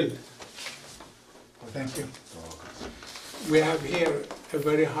like to? hill. Thank you. We have here a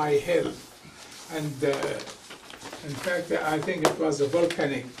very high hill, and in fact, I think it was a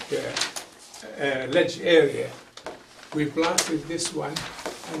volcanic ledge area. We blasted this one,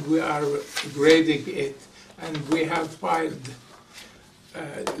 and we are grading it, and we have piled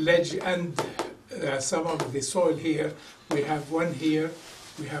ledge and some of the soil here. We have one here,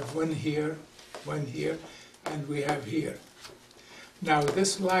 we have one here, one here, and we have here. Now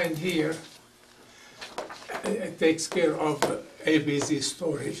this line here takes care of ABZ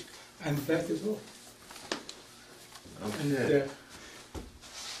storage, and that is all. And Okay.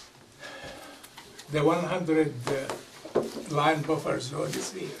 the 100 line buffer zone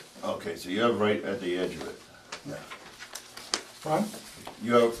is here. Okay, so you're right at the edge of it. One,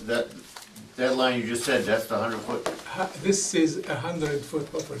 You have, that line you just said, that's the 100-foot? this is a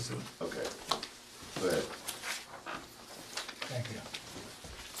 100-foot buffer zone. Okay. Go ahead. Thank you.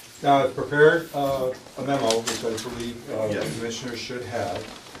 Now, I've prepared a memo, which I believe the Yes. commissioners should have.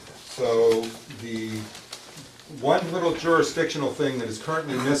 So the one little jurisdictional thing that is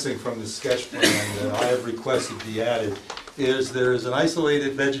currently missing from the sketch plan that I have requested be added is there's an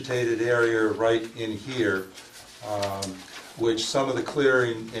isolated vegetated area right in here, which some of the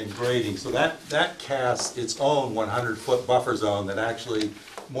clearing and grading, so that casts its own 100-foot buffer zone that actually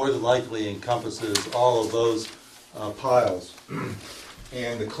more than likely encompasses all of those piles.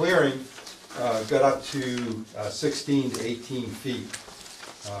 And the clearing got up to 16 to 18 feet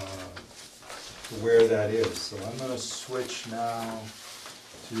to where that is. So I'm going to switch now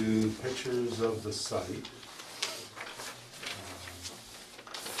to pictures of the site.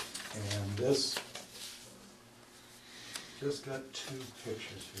 And this just got two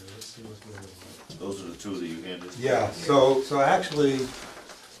pictures here. Let's see what they're like. Those are the two that you handed? Yeah, so actually,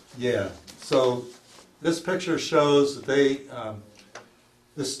 yeah, so this picture shows that they,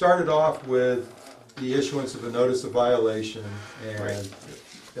 this started off with the issuance of a notice of violation, and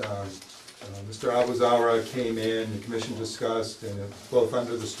Mr. Abuzawa came in, the commission discussed, and both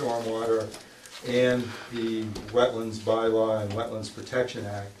under the Stormwater and the Wetlands Bylaw and Wetlands Protection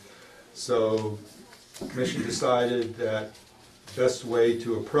Act. So the commission decided that the best way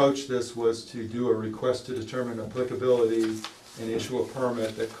to approach this was to do a request to determine applicability and issue a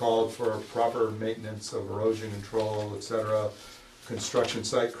permit that called for proper maintenance of erosion control, etc., construction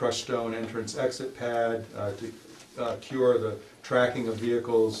site crushed stone entrance exit pad to cure the tracking of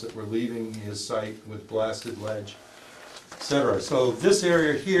vehicles that were leaving his site with blasted ledge, etc. So this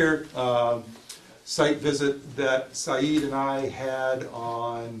area here, site visit that Saeed and I had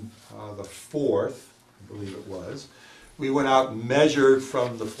on the 4th, I believe it was. We went out and measured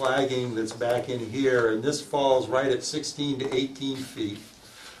from the flagging that's back in here, and this falls right at 16 to 18 feet.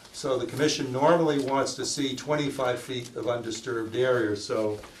 So the commission normally wants to see 25 feet of undisturbed area.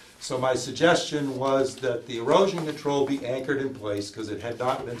 So my suggestion was that the erosion control be anchored in place because it had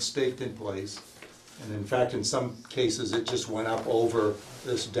not been staked in place. And in fact, in some cases, it just went up over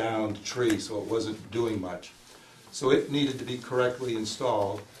this downed tree, so it wasn't doing much. So it needed to be correctly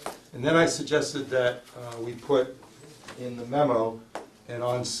installed. And then I suggested that we put in the memo and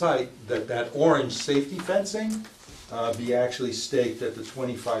on site that orange safety fencing be actually staked at the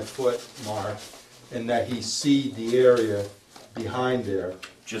 25-foot mark, and that he seed the area behind there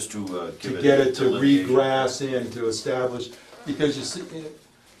Just to give to get it to delineation. regrass in, to establish, because you see,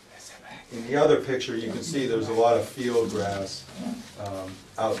 in the other picture, you can see there's a lot of field grass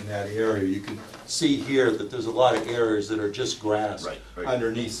out in that area. You can see here that there's a lot of areas that are just grass Right.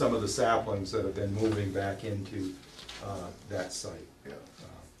 underneath some of the saplings that have been moving back into that site. Yeah.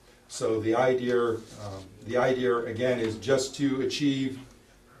 So the idea again is just to achieve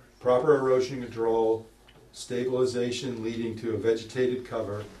proper erosion control, stabilization leading to a vegetated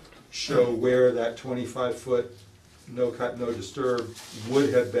cover, show where that 25-foot no cut, no disturb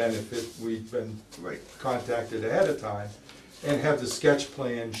would have been if we'd been Right. contacted ahead of time, and have the sketch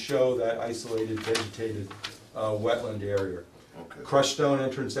plan show that isolated vegetated wetland area. Okay. Crushed stone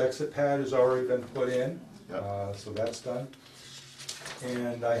entrance exit pad has already been put in, Yep. so that's done.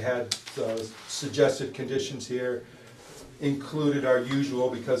 And I had suggested conditions here, included our usual,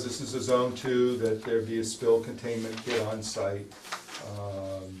 because this is a zone 2, that there be a spill containment kit on site.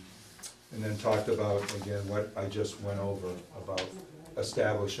 And then talked about, again, what I just went over, about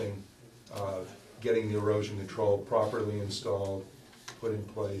establishing, getting the erosion control properly installed, put in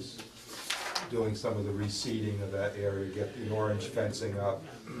place, doing some of the reseeding of that area, get the orange fencing up.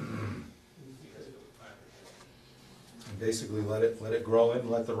 And basically let it grow in,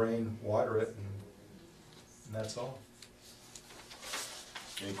 let the rain water it, and that's all.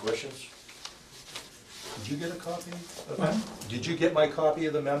 Any questions? Did you get a copy of What? that? Did you get my copy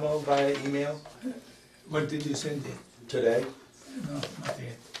of the memo via email What did you send it? today? No, not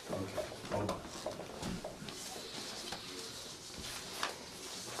yet. Okay, hold on.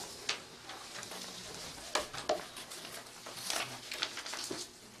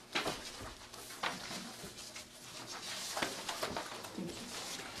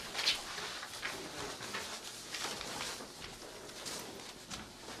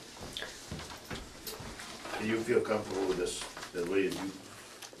 Do you feel comfortable with this, the way you,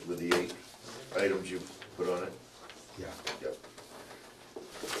 with the 8 items you put on it? Yeah. Yep.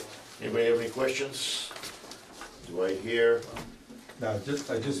 Anybody have any questions? Do I hear? Now, I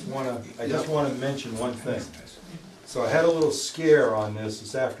just wanna mention one thing. So I had a little scare on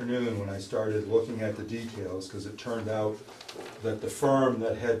this afternoon when I started looking at the details, because it turned out that the firm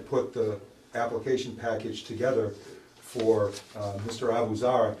that had put the application package together for Mr.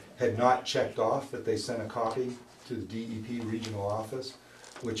 Abuzara had not checked off that they sent a copy to the DEP regional office,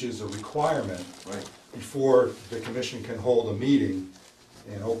 which is a requirement Right. before the commission can hold a meeting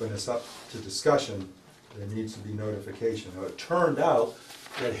and open this up to discussion. There needs to be notification. Now, it turned out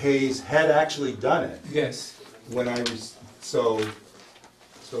that Hayes had actually done it. Yes. When so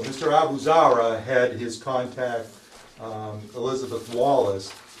Mr. Abuzara had his contact, Elizabeth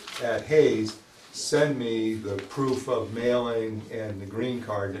Wallace at Hayes, send me the proof of mailing and the green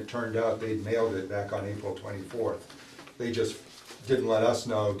card, and it turned out they'd mailed it back on April 24th. They just didn't let us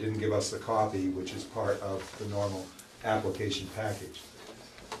know, didn't give us the copy, which is part of the normal application package.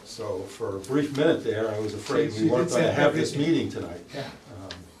 So for a brief minute there, I was afraid we weren't going to have this meeting tonight. Yeah.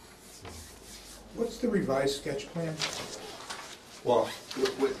 What's the revised sketch plan? Well,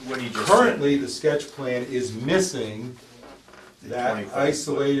 When you just currently, the sketch plan is missing that 25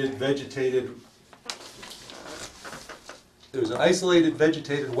 isolated vegetated. There's an isolated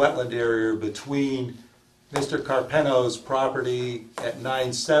vegetated wetland area between Mr. Carpeno's property at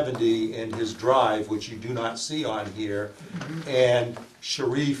 970 and his drive, which you do not see on here, and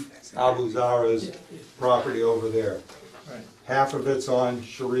Sharif Abuzara's property over there. Right. Half of it's on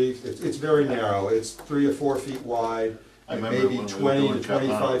Sharif, it's very narrow, it's 3 or 4 feet wide, I and remember maybe when we were 20 doing to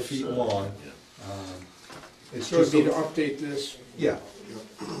 25 Carpano's, feet yeah. long. It's So just, we need to update this. yeah,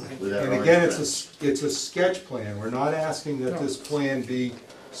 With that and orange again, fence. it's a sketch plan, we're not asking that No. this plan be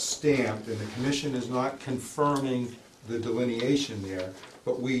stamped, and the commission is not confirming the delineation there,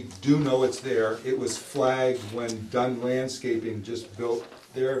 but we do know it's there. It was flagged when Dunn Landscaping just built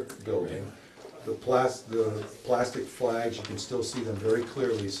their building. The plastic flags, you can still see them very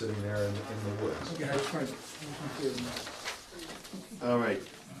clearly sitting there in the woods. Okay, I just wanted to- All right,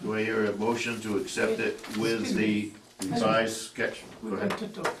 do I hear a motion to accept it with the revised sketch? Go ahead.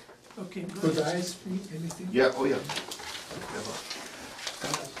 Okay, go Could ahead. I speak anything? Yeah, oh yeah.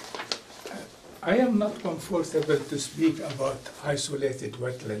 I am not comfortable to speak about isolated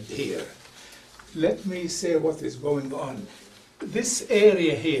wetland here. Let me say what is going on. This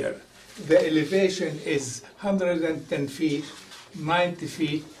area here, the elevation is 110 feet, 90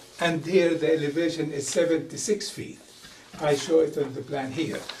 feet, and here the elevation is 76 feet. I show it on the plan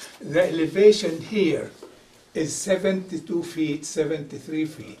here. The elevation here is 72 feet, 73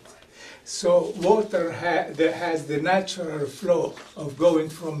 feet. So water that has the natural flow of going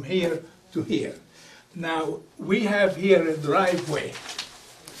from here to here. Now, we have here a driveway.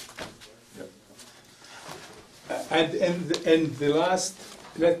 And in the last,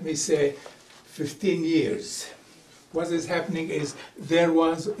 let me say, 15 years, what is happening is there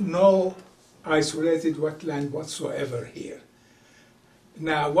was no isolated wetland whatsoever here.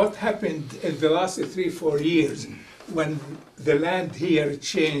 Now, what happened in the last 3-4 years, when the land here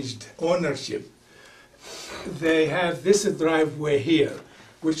changed ownership, they have this driveway here,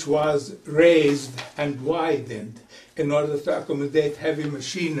 which was raised and widened in order to accommodate heavy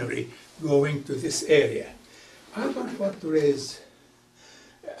machinery going to this area. I don't want to raise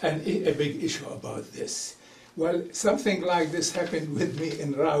a big issue about this. Well, something like this happened with me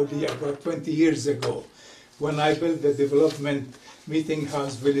in Rowley about 20 years ago, when I built the development Meeting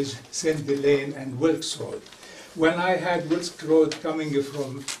House Village, Cindy Lane, and Wilkes Road. When I had Wilkes Road coming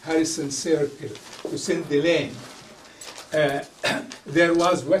from Harrison Circle to Cindy Lane, there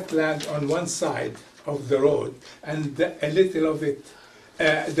was wetland on one side of the road, and a little of it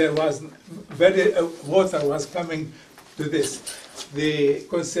there was very, water was coming to this. The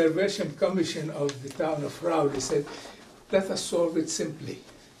Conservation Commission of the town of Rowley said, let us solve it simply.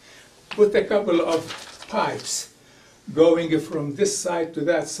 Put a couple of pipes going from this side to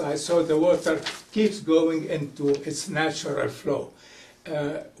that side so the water keeps going into its natural flow.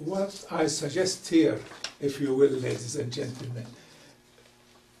 What I suggest here, if you will, ladies and gentlemen,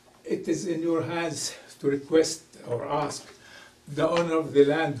 it is in your hands to request or ask the owner of the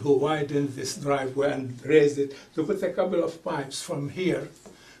land who widened this driveway and raised it to put a couple of pipes from here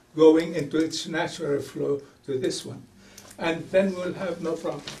going into its natural flow to this one. And then we'll have no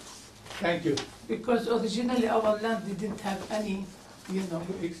problem. Thank you. Because originally our land didn't have any, you know,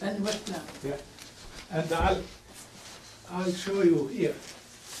 any wetland. Yeah. And I'll show you here.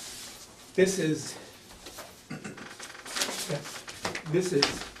 This is, this is,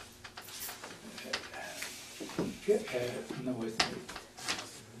 no, wait a minute.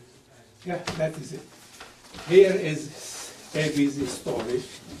 Yeah, that is it. Here is ABC storage.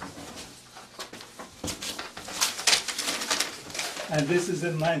 And this is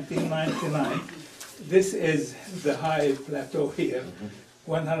in 1999. This is the high plateau here,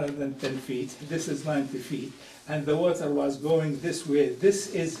 110 feet. This is 90 feet. And the water was going this way. This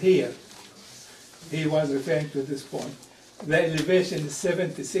is here. He was referring to this point. The elevation is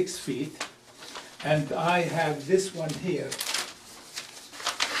 76 feet. And I have this one here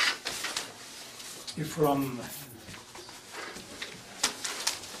from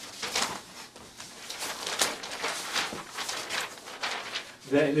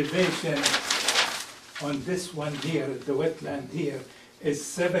the elevation on this one here, the wetland here, is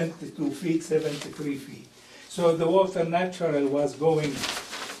 72 feet, 73 feet. So the water natural was going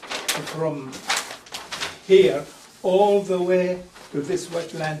from here all the way to this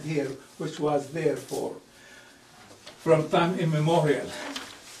wetland here, which was there from time immemorial.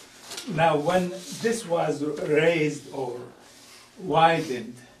 Now, when this was raised or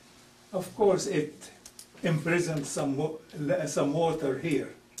widened, of course it imprisoned some water here.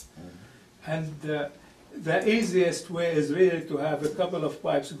 And the easiest way is really to have a couple of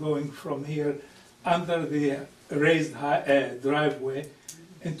pipes going from here under the raised driveway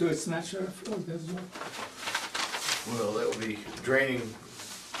into its natural flow. That's all. Well, that would be draining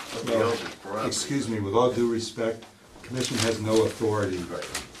somebody No, else's property. excuse me, with all due respect, Commission has no authority Right.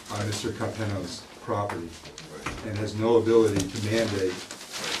 on Mr. Capeno's property and has no ability to mandate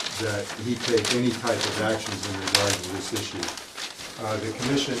that he take any type of actions in regard to this issue. The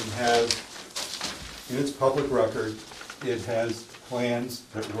Commission has, in its public record, it has plans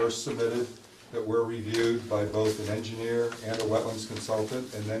that were submitted, that were reviewed by both an engineer and a wetlands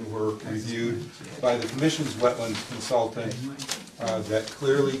consultant, and then were reviewed by the Commission's wetlands consultant that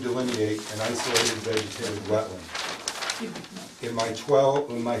clearly delineate an isolated vegetated wetland. In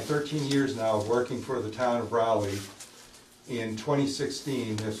my 13 years now of working for the town of Raleigh, in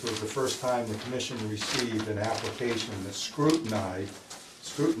 2016, this was the first time the Commission received an application that scrutinized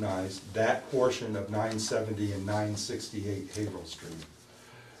that portion of 970 and 968 Haverhill Street.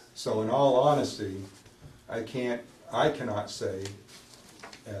 So in all honesty, I cannot say,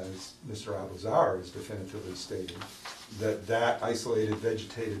 as Mr. Abazar has definitively stated, that isolated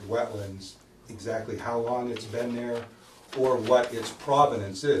vegetated wetlands, exactly how long it's been there, or what its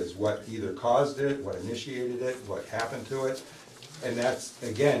provenance is, what either caused it, what initiated it, what happened to it. And that's,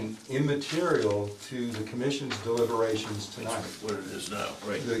 again, immaterial to the Commission's deliberations tonight. What it is now,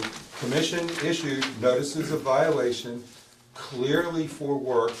 right. The Commission issued notices of violation clearly for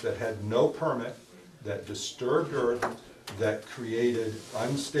work that had no permit, that disturbed earth, that created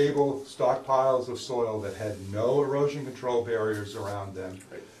unstable stockpiles of soil that had no erosion control barriers around them,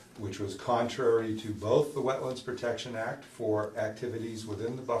 which was contrary to both the Wetlands Protection Act for activities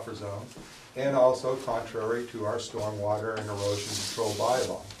within the buffer zone, and also contrary to our stormwater and erosion control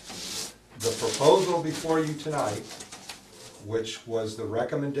bylaw. The proposal before you tonight, which was the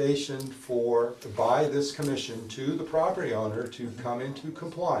recommendation by this commission to the property owner to come into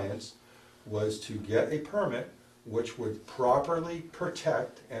compliance, was to get a permit which would properly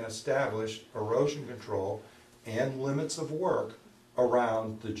protect and establish erosion control and limits of work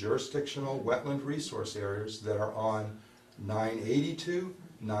around the jurisdictional wetland resource areas that are on 982,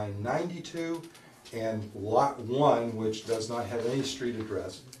 992, and Lot 1, which does not have any street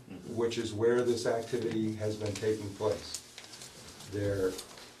address, which is where this activity has been taking place. There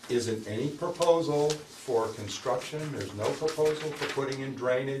isn't any proposal for construction, there's no proposal for putting in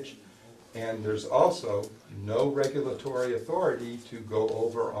drainage, and there's also no regulatory authority to go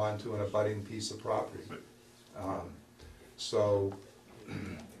over onto an abutting piece of property. So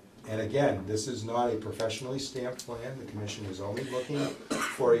And again, this is not a professionally stamped plan, the commission is only looking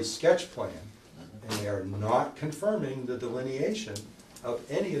for a sketch plan, and they are not confirming the delineation of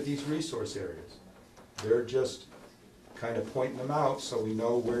any of these resource areas. They're just kind of pointing them out so we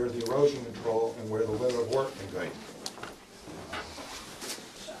know where the erosion control and where the limit of work can go. Right.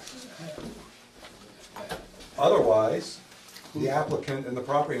 Otherwise, the applicant and the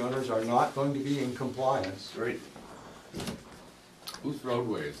property owners are not going to be in compliance. Right. Whose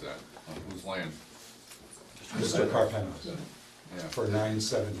roadway is that? On whose land? Mr. Carpenos, Yeah. for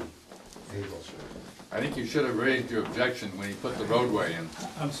 970 Hazel Street. I think you should have raised your objection when he put the roadway in.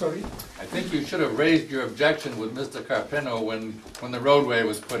 I'm sorry? I think you should have raised your objection with Mr. Carpino when the roadway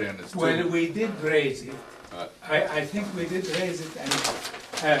was put in. It's Well, too, we did raise it. uh, I think we did raise it, and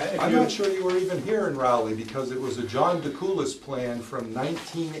if I'm you... not sure you were even here in Rowley, because it was a John DeCoulis plan from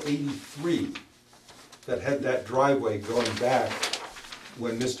 1983 that had that driveway going back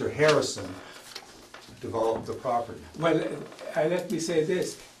when Mr. Harrison developed the property. Well, let me say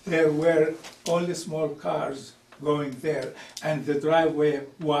this, there were only small cars going there, and the driveway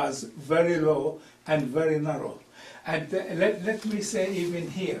was very low and very narrow. And let me say even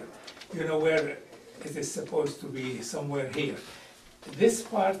here, you know, where it is supposed to be somewhere here. This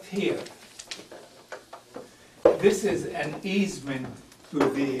part here, this is an easement to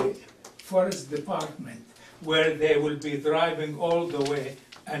the forest department, where they will be driving all the way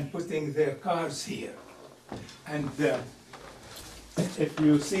and putting their cars here. And if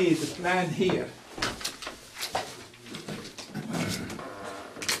you see the plan here,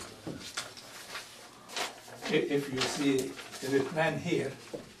 if you see the plan here,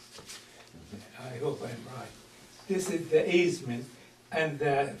 I hope I'm right. This is the easement, and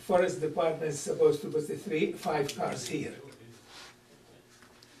the forest department is supposed to put the 5 cars here.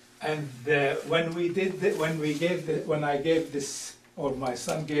 And when I gave this, or my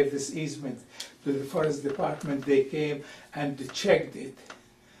son gave this easement to the forest department, they came and checked it.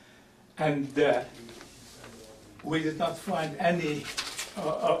 And we did not find any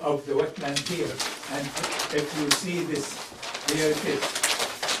of the wetland here. And if you see this, here it is.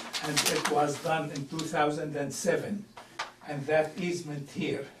 And it was done in 2007. And that easement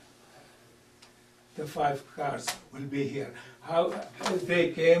here, the 5 cars will be here. How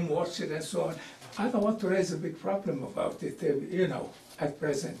they came, watched it, and so on. I don't want to raise a big problem about it, you know, at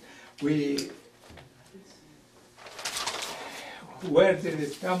present. Where did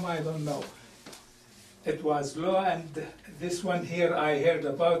it come? I don't know. It was low, and this one here, I heard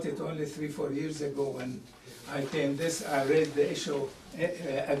about it only 3-4 years ago when I came I raised the issue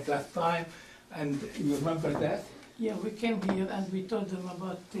at that time, and you remember that? Yeah, we came here and we told them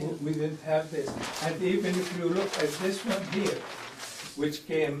about We didn't have this. And even if you look at this one here, which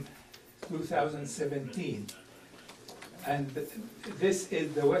came 2017, and this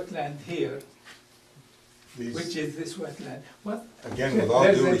is the wetland here, which is this wetland. What? Again, with all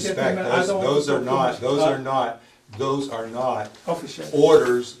due respect, those are not Official.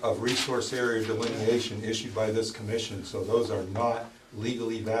 orders of resource area delineation issued by this commission, so those are not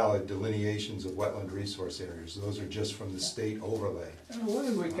legally valid delineations of wetland resource areas. Those are just from the state overlay.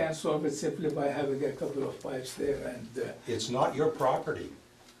 Well, we can solve it simply by having a couple of pipes there, and It's not your property.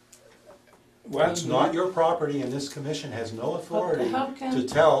 well, It's not your property, and this commission has no authority how can- to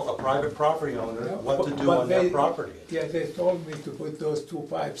tell a private property owner what to do But on their they- property. Yeah, they told me to put those 2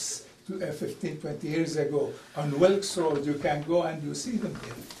 pipes 15, 20 years ago on Wilkes Road. You can go and you see them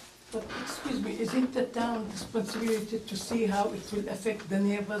there. But excuse me, isn't the town responsibility to see how it will affect the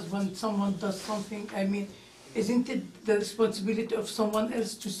neighbors when someone does something? I mean, isn't it the responsibility of someone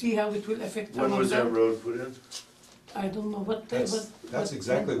else to see how it will affect When our was that land? road put in? I don't know what they, That's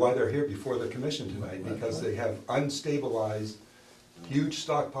exactly why they're here before the commission tonight, because they have unstabilized, huge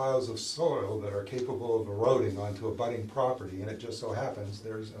stockpiles of soil that are capable of eroding onto a budding property, and it just so happens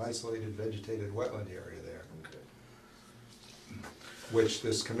there's an isolated vegetated wetland area there, which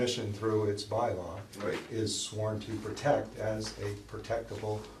this commission, through its bylaw, Right. is sworn to protect as a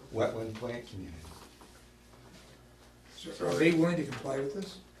protectable wetland plant community. So are they willing to comply with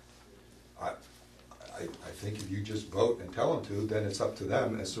this? I think if you just vote and tell them to, then it's up to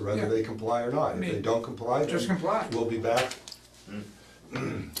them as to whether Yeah. they comply or not. I If they mean, don't comply, just then comply. we'll be back.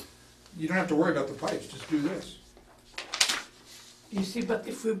 You don't have to worry about the pipes, just do this. You see, but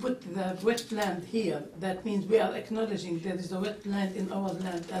if we put the wetland here, that means we are acknowledging there is a wetland in our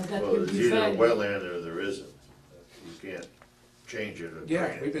land, and that Well, will it's be either a valid. wetland or there isn't. You can't change it or Yeah,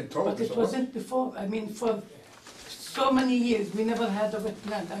 drain we've it. been told But this. it wasn't before, I mean, for so many years, we never had a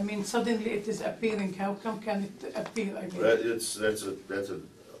wetland. I mean, suddenly it is appearing, how come can it appear? I mean, That's an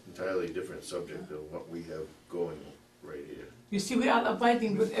entirely different subject of what we have going right here. You see, we are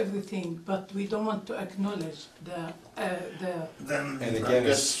abiding with everything, but we don't want to acknowledge the, Then, And I again, a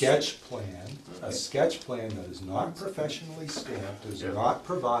guess- sketch plan that is not professionally stamped, does Yeah. not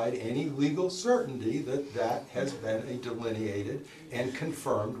provide any legal certainty that that has been a delineated and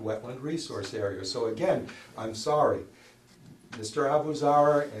confirmed wetland resource area. So again, I'm sorry, Mr.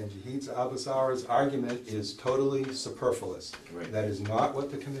 Abuzara and Jahid Abuzara's argument is totally superfluous. Right. That is not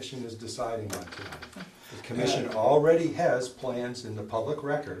what the commission is deciding on tonight. The commission already has plans in the public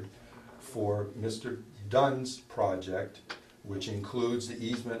record for Mr. Dunn's project, which includes the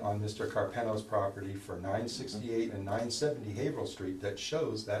easement on Mr. Carpeno's property for 968 and 970 Haverhill Street that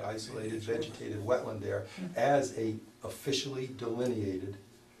shows that isolated vegetated wetland there as a officially delineated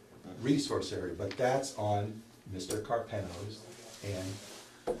resource area. But that's on Mr. Carpeno's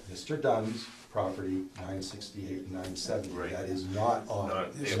and Mr. Dunn's property, 968 and 970. Right. That is not on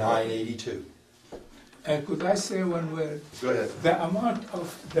Not their 982. Could I say one word? Go ahead. The amount of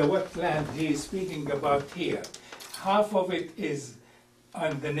the wetland he is speaking about here, half of it is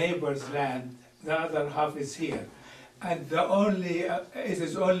on the neighbor's land, the other half is here. And it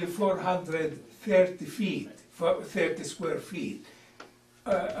is only 430 feet, 30 square feet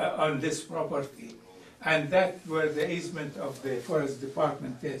on this property. And that's where the easement of the forest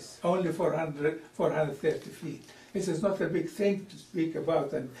department is, only 430 feet. This is not a big thing to speak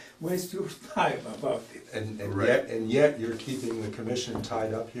about and waste your time about it. And yet you're keeping the commission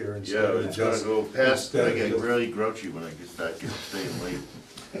tied up here instead Yeah, of it's gonna just. go past, I instead get of- really grouchy when I start staying late.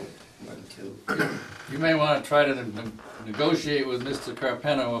 You may want to try to negotiate with Mr.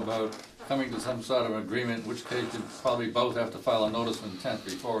 Carpeno about coming to some sort of agreement, in which case you probably both have to file a notice of intent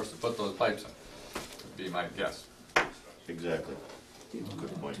before us to put those pipes in, would be my guess. Exactly.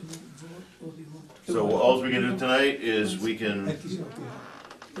 Good point. So So all we can do tonight is we can, let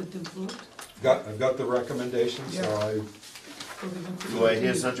them vote. I've got the recommendation, so do I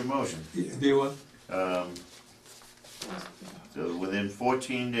hear such a motion? Do you want? So within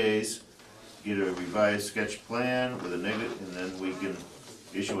 14 days, get a revised sketch plan with a negative, and then we can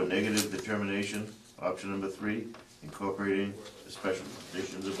issue a negative determination, option number 3, incorporating the special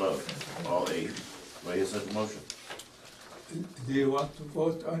conditions above, all 8. Do I hear such a motion? Do you want to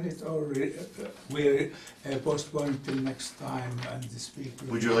vote on it, or we postpone till next time and speak? with-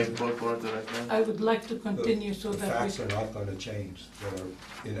 Would you like to postpone it to that time? I would like to continue so the that facts we, are not going to change that are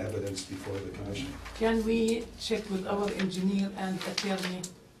in evidence before the commission. can we check with our engineer and attorney?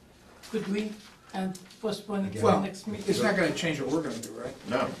 Could we, and postpone it for Well, next meeting? it's not gonna change what we're gonna do, right?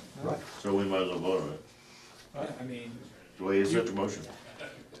 No, Right. so we might as well vote on it. I mean, Do I hear such a motion?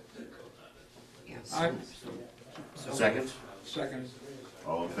 I, Second? second,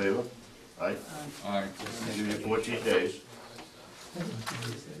 All in favor? Aye? All right. I'll give you 14 days.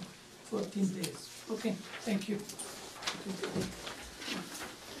 14 days. Okay, thank you.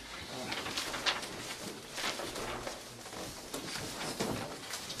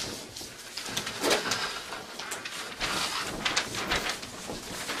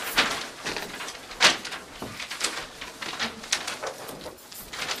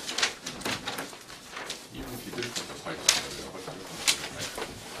 Even if you did put the pipes in, what's the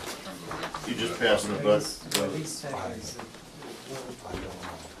difference? You just passed the buck. What he said is that I don't know.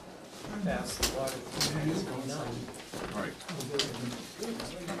 pass the water. All right.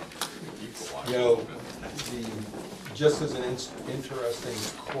 Equalize You a know, little bit. just as an interesting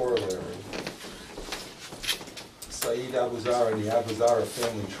corollary, Saeed Abuzara and the Abuzara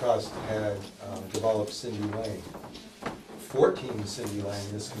Family Trust had developed Cindy Lane. 14 Cindy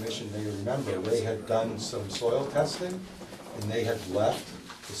Lane, this commission may remember, they had done some soil testing, and they had left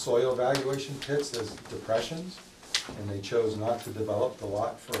the soil evaluation pits as depressions, and they chose not to develop the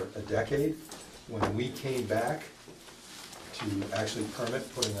lot for a decade. When we came back to actually permit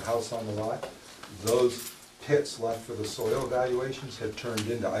putting a house on the lot, those pits left for the soil evaluations had turned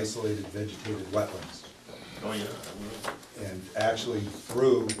into isolated vegetated wetlands. Oh, yeah. And actually,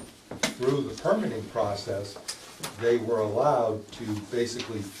 through the permitting process, they were allowed to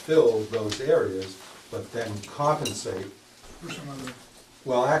basically fill those areas, but then compensate. for some other,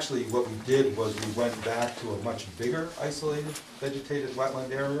 Well, actually, what we did was we went back to a much bigger isolated vegetated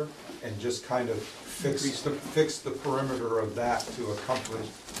wetland area and just kind of fixed the perimeter of that to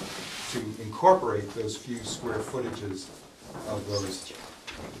incorporate those few square footages of those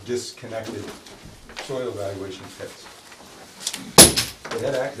disconnected soil evaluation pits. They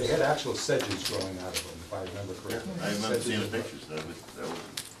had actual sedges growing out of them, if I remember correctly. I remember Sedges seeing the and- pictures, that was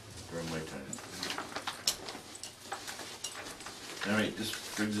during my time. All right, this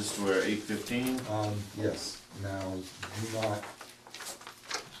brings us to our 8:15. Yes, now, do not,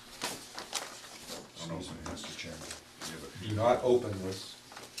 excuse me, Mr. Chairman. do not open this.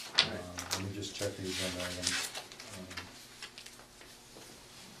 Let me just check the agenda items.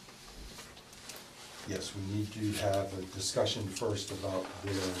 Yes, we need to have a discussion first about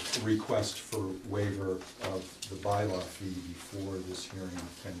their request for waiver of the bylaw fee before this hearing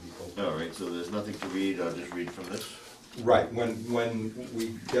can be opened. All right, so there's nothing to read, I'll just read from this. Right, when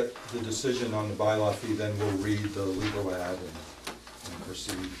we get the decision on the bylaw fee, then we'll read the legal ad and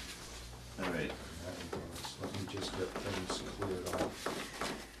proceed. All right. In that regards. Let me just get things cleared off.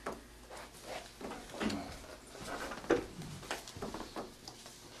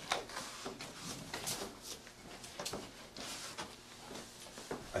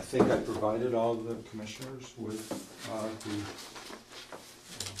 I think I provided all the commissioners with the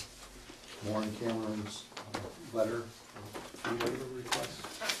Warren Cameron's letter of fee waiver request.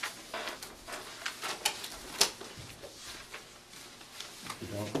 If you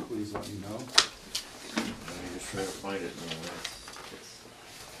don't, please let me know. Let me just try to find it now.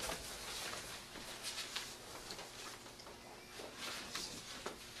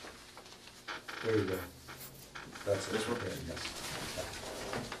 There you go. That's it. This one? Okay, yes.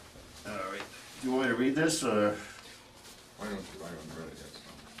 All right. Do you want me to read this, or? I haven't read it yet, so.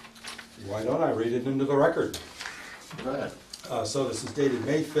 Why don't I read it into the record? Go ahead. So this is dated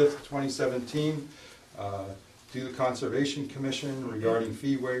May 5th, 2017, to the Conservation Commission regarding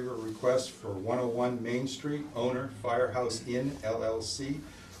fee waiver request for 101 Main Street, owner Firehouse Inn LLC,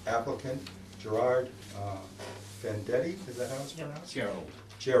 applicant Gerard Fendetti, is that how it's pronounced?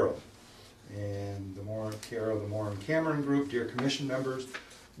 Gerald. And the Moore and Cameron Group, dear commission members,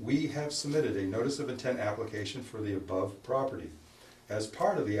 we have submitted a notice of intent application for the above property. As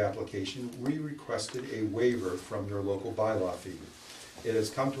part of the application, we requested a waiver from your local bylaw fee. It has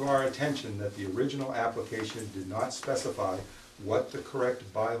come to our attention that the original application did not specify what the correct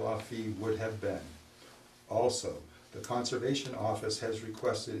bylaw fee would have been. Also, the Conservation Office has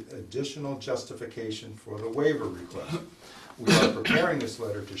requested additional justification for the waiver request. We are preparing this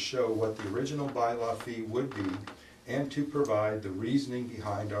letter to show what the original bylaw fee would be and to provide the reasoning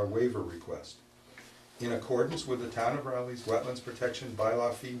behind our waiver request. In accordance with the Town of Raleigh's Wetlands Protection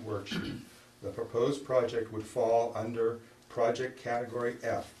Bylaw Fee Worksheet, the proposed project would fall under Project Category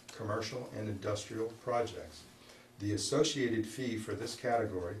F, Commercial and Industrial Projects. The associated fee for this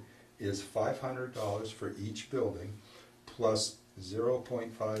category is $500 for each building, plus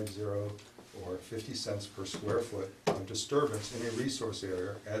 0.50 or 50 cents per square foot of disturbance in a resource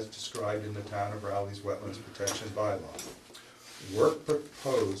area as described in the Town of Raleigh's Wetlands Protection Bylaw. Work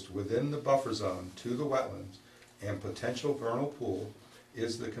proposed within the buffer zone to the wetlands and potential vernal pool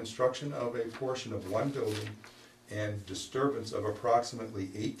is the construction of a portion of one building and disturbance of approximately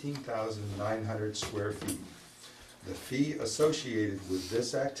 18,900 square feet. The fee associated with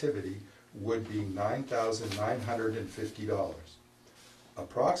this activity would be $9,950.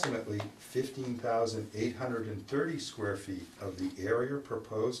 Approximately 15,830 square feet of the area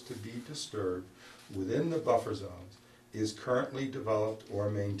proposed to be disturbed within the buffer zones is currently developed or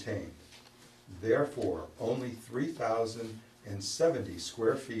maintained. Therefore, only 3,070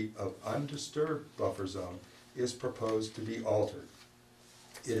 square feet of undisturbed buffer zone is proposed to be altered.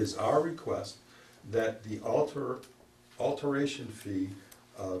 It is our request that the alteration fee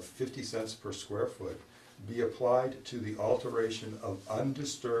of 50 cents per square foot be applied to the alteration of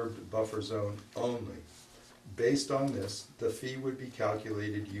undisturbed buffer zone only. Based on this, the fee would be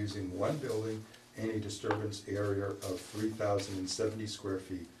calculated using one building and a disturbance area of 3,070 square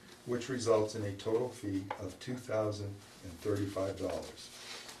feet, which results in a total fee of $2,035.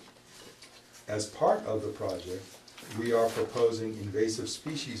 As part of the project, we are proposing invasive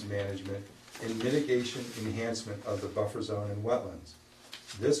species management and mitigation enhancement of the buffer zone and wetlands.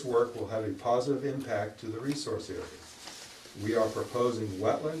 This work will have a positive impact to the resource area. We are proposing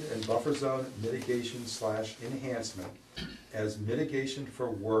wetland and buffer zone mitigation/enhancement as mitigation for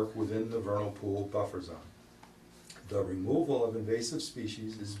work within the vernal pool buffer zone. The removal of invasive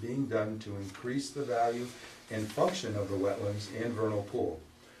species is being done to increase the value and function of the wetlands and vernal pool.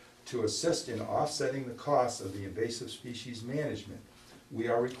 To assist in offsetting the costs of the invasive species management, we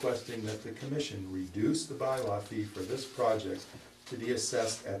are requesting that the Commission reduce the bylaw fee for this project to be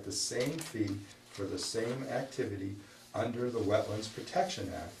assessed at the same fee for the same activity under the Wetlands Protection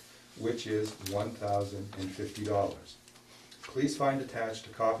Act, which is $1,050. Please find attached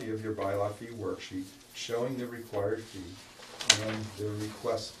a copy of your bylaw fee worksheet showing the required fee and the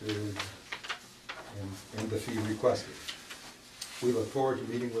requested and the fee requested. We look forward to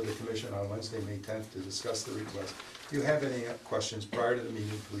meeting with the Commission on Wednesday, May 10th to discuss the request. If you have any questions prior to the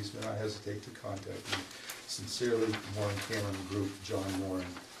meeting, please do not hesitate to contact me. Sincerely, Warren Cameron Group, John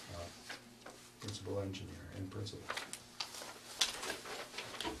Warren, Principal Engineer and Principal.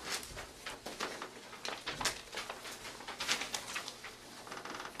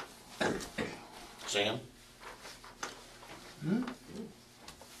 Sam?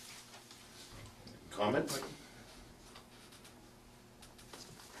 Comment?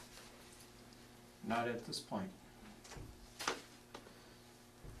 Not at this point.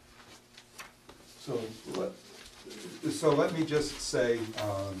 So let me just say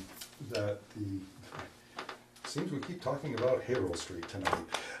that seems we keep talking about Haverhill Street tonight.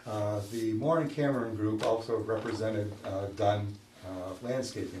 The Moore and Cameron Group also represented Dunn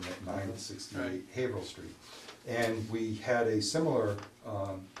Landscaping at 968 Haverhill Street. And we had a similar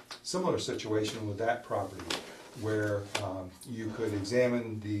situation with that property, where you could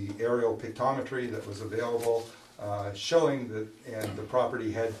examine the aerial pictometry that was available, showing that, and the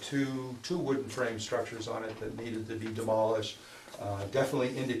property had two wooden frame structures on it that needed to be demolished,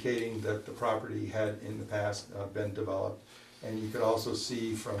 definitely indicating that the property had in the past been developed. And you could also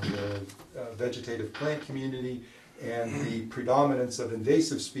see from the vegetative plant community and the predominance of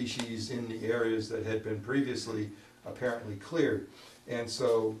invasive species in the areas that had been previously apparently cleared. And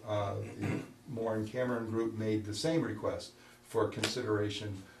so the Moore and Cameron Group made the same request for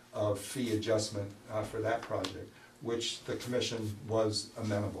consideration of fee adjustment for that project, which the commission was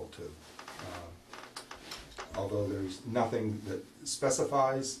amenable to. Although there's nothing that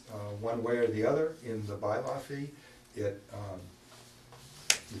specifies one way or the other in the bylaw fee, the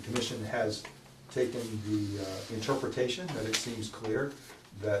commission has taken the interpretation that it seems clear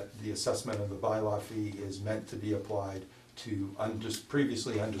that the assessment of the bylaw fee is meant to be applied to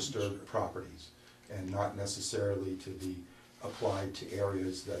previously undisturbed properties, and not necessarily to be applied to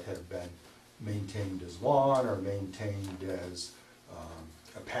areas that have been maintained as lawn or maintained as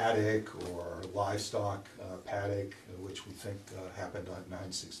a paddock or livestock paddock, which we think happened on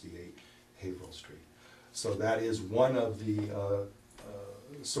 968 Haverhill Street. So that is one of the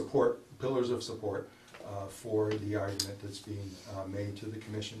pillars of support for the argument that's being made to the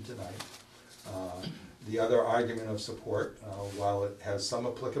commission tonight. The other argument of support, while it has some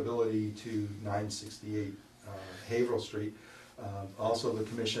applicability to 968 Haverhill Street, also the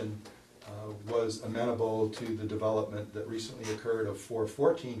commission was amenable to the development that recently occurred of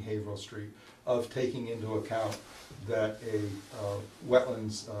 414 Haverhill Street, of taking into account that a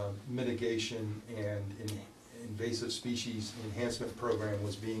wetlands mitigation and invasive species enhancement program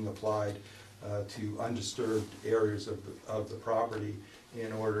was being applied to undisturbed areas of the property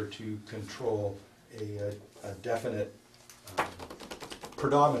in order to control a definite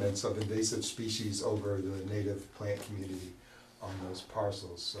predominance of invasive species over the native plant community on those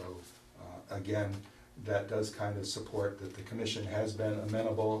parcels. So again, that does kind of support that the commission has been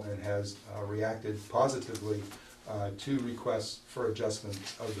amenable and has reacted positively to requests for adjustment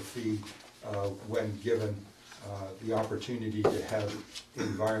of the fee when given the opportunity to have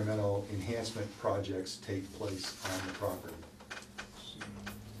environmental enhancement projects take place on the property.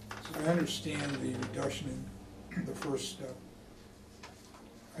 So I understand the reduction in the first step.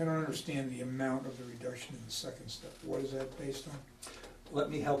 I don't understand the amount of the reduction in the second step. What is that based on? Let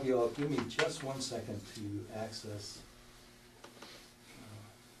me help you out. Give me just 1 second to access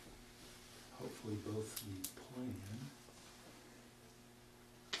hopefully both the plan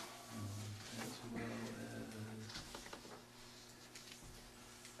as well as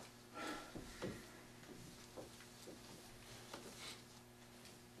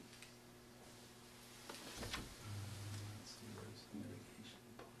let's see, where's the mitigation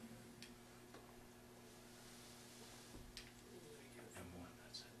plan? M1,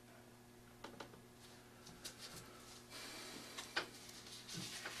 that's it.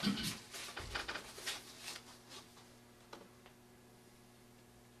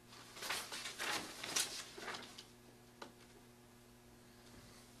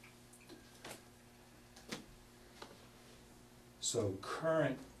 So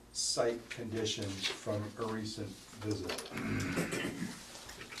current site conditions from a recent visit.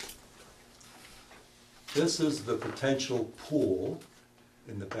 This is the potential pool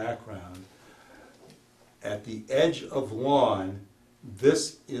in the background. At the edge of lawn,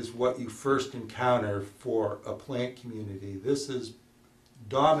 this is what you first encounter for a plant community. This is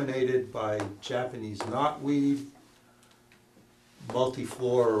dominated by Japanese knotweed,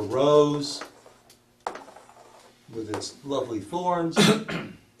 multiflora rose with its lovely thorns,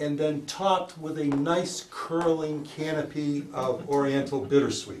 and then topped with a nice curling canopy of oriental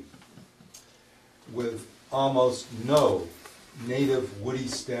bittersweet with almost no native woody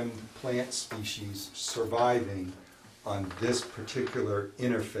stemmed plant species surviving on this particular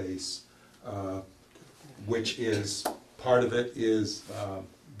interface, which is, part of it is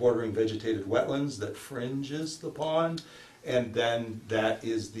bordering vegetated wetlands that fringes the pond, and then that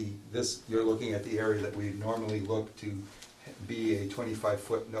is you're looking at the area that we normally look to be a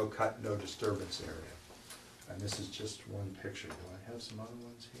 25-foot no-cut, no disturbance area. And this is just one picture. Do I have some other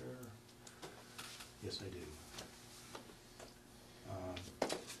ones here? Yes, I do.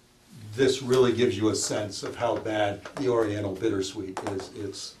 This really gives you a sense of how bad the Oriental bittersweet is.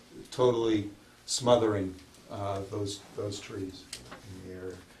 It's totally smothering those trees in the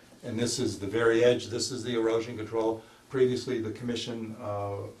area. And this is the very edge. This is the erosion control. Previously, the commission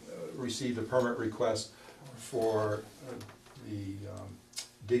received a permit request for the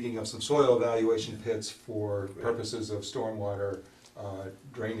digging of some soil evaluation pits for purposes of stormwater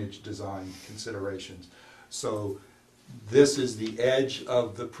drainage design considerations. So this is the edge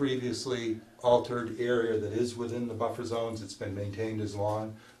of the previously altered area that is within the buffer zones. It's been maintained as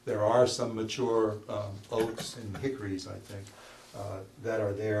lawn. There are some mature oaks and hickories, I think, that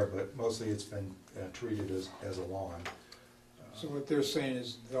are there, but mostly it's been treated as a lawn. So what they're saying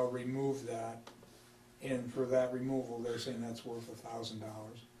is they'll remove that, and for that removal, they're saying that's worth $1,000.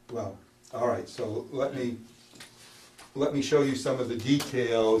 Well, all right, so let me show you some of the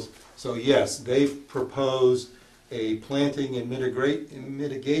details. So yes, they've proposed a planting and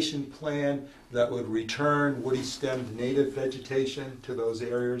mitigation plan that would return woody stemmed native vegetation to those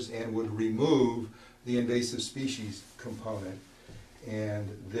areas and would remove the invasive species component. And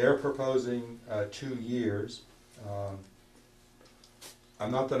they're proposing 2 years.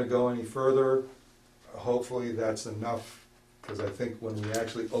 I'm not going to go any further. Hopefully that's enough, because I think when we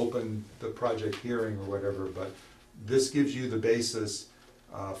actually open the project hearing or whatever, but this gives you the basis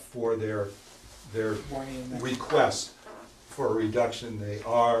for their request for a reduction. They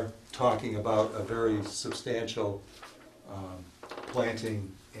are talking about a very substantial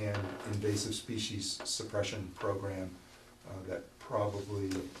planting and invasive species suppression program that probably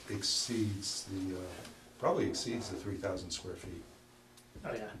exceeds the 3,000 square feet. Oh,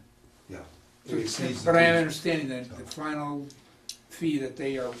 yeah. Yeah. It exceeds But the I am three- understanding that the final fee that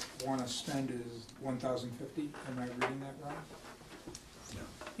they want to spend is $1,050. Am I reading that right?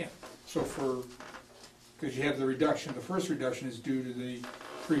 Yeah. So because you have the reduction, the first reduction is due to the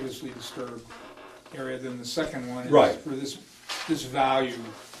previously disturbed area, then the second one is Right. for this value,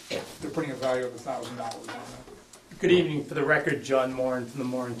 they're putting a value of $1,000 on it. Good evening. For the record, John Moran from the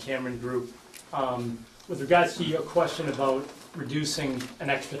Moran Cameron Group. With regards to your question about reducing an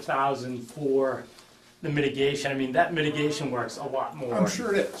extra $1,000 for the mitigation, I mean, that mitigation works a lot more I'm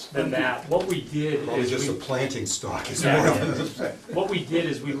sure it is. than that. What we did Probably is just a we, planting stock is Yeah. more than what we did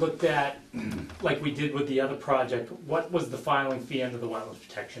is we looked at, like we did with the other project, what was the filing fee under the Wetlands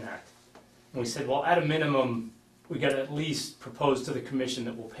Protection Act? And we said, well, at a minimum, we got to at least propose to the commission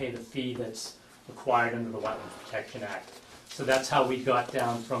that we'll pay the fee that's required under the Wetlands Protection Act. So that's how we got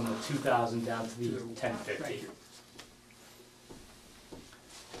down from the 2,000 down to the 1050.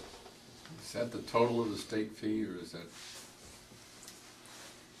 Is that the total of the state fee, or is that?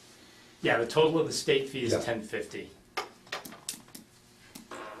 Yeah, the total of the state fee is Yeah. 1050.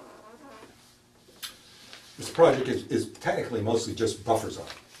 This project is technically mostly just buffer zone.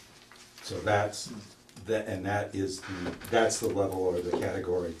 So that's the level or the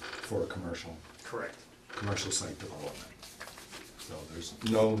category for a commercial Correct. site development. So there's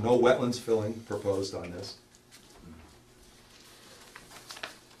no wetlands filling proposed on this.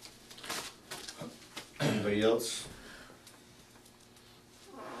 Anybody else?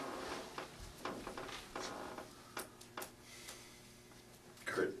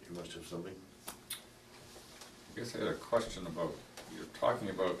 Kurt, you must have something. I guess I had a question about, you're talking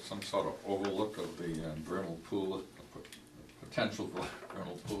about some sort of overlook of the vernal pool, potential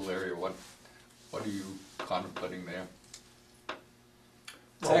vernal pool area. What are you contemplating there?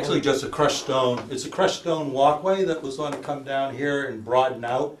 It's actually just a crushed stone. It's a crushed stone walkway that was going to come down here and broaden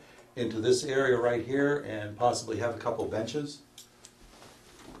out into this area right here and possibly have a couple benches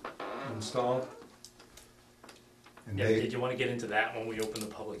installed. And Yeah, they, did you want to get into that when we open the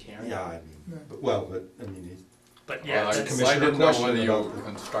public hearing? yeah, I mean, But yeah, Well, I that's- didn't know question whether you about were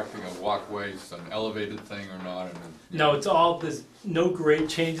constructing a walkway, an elevated thing or not. And no, it's all, there's no grade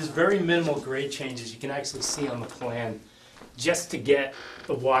changes, very minimal grade changes. You can actually see on the plan, just to get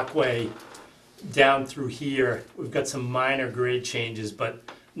the walkway down through here, we've got some minor grade changes, but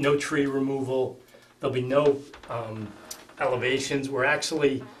no tree removal. There'll be no elevations. We're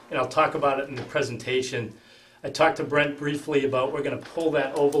actually, and I'll talk about it in the presentation, I talked to Brent briefly about we're going to pull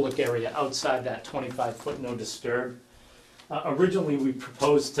that overlook area outside that 25-foot no disturb. Originally, we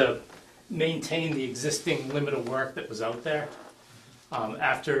proposed to maintain the existing limit of work that was out there.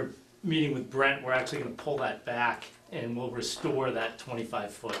 After meeting with Brent, we're actually going to pull that back and we'll restore that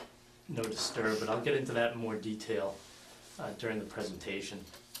 25-foot no disturb. But I'll get into that in more detail during the presentation.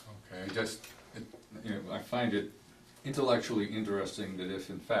 Okay, I find it intellectually interesting that if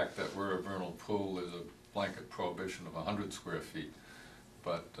in fact that were a vernal pool, there's a blanket prohibition of 100 square feet.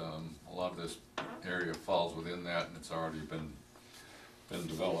 But a lot of this area falls within that, and it's already been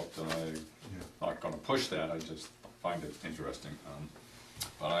developed, and I'm not going to push that, I just find it interesting.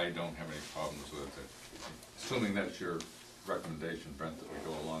 But I don't have any problems with it. Assuming that's your recommendation, Brent, that we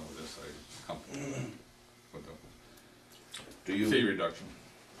go along with this, I'm comfortable with the fee reduction.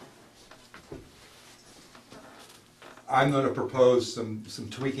 I'm going to propose some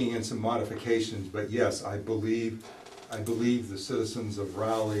tweaking and some modifications, but yes, I believe the citizens of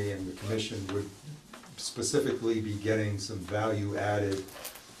Raleigh and the commission would specifically be getting some value-added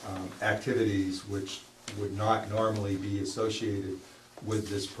activities which would not normally be associated with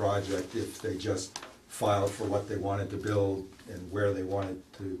this project if they just filed for what they wanted to build and where they wanted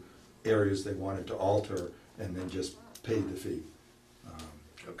to, areas they wanted to alter, and then just paid the fee.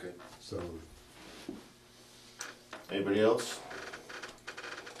 Okay. So, Anybody else?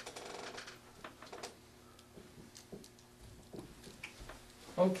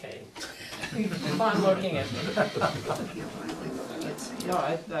 Okay. If I'm looking at, no,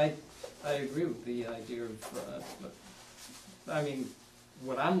 I agree with the idea of, I mean,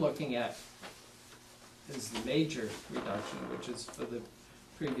 what I'm looking at is the major reduction, which is for the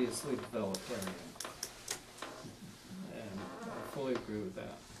previously developed area. And I fully agree with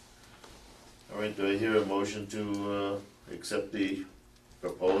that. All right, do I hear a motion to accept the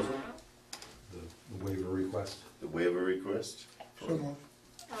proposal, the waiver request. the waiver request? So moved.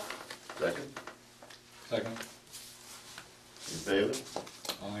 Second? Second. In favor?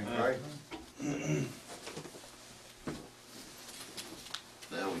 Aye.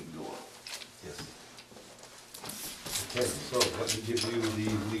 Now we can go on. Yes. Okay, so let me give you the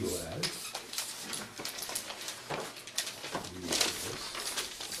legal ad.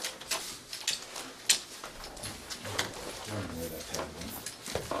 Where that tab went.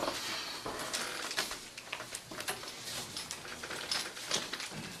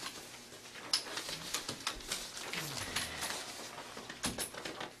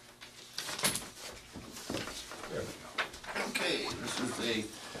 There we go. Okay, this is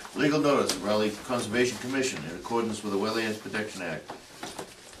a legal notice of Raleigh Conservation Commission in accordance with the Wetlands Protection Act.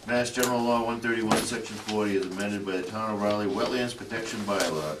 Mass General Law 131, Section 40 is amended by the Town of Raleigh Wetlands Protection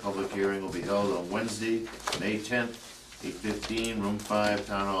Bylaw. A public hearing will be held on Wednesday, May 10th, 8:15, Room 5,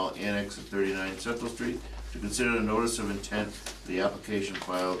 Town Hall Annex at 39 Central Street, to consider the notice of intent for the application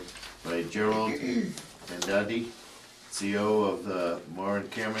filed by Gerald Vandadi, CO of the Moran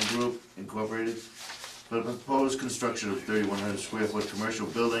Cameron Group Incorporated, for the proposed construction of 3,100 square foot commercial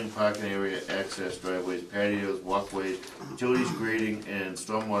building, parking area, access, driveways, patios, walkways, utilities, grading, and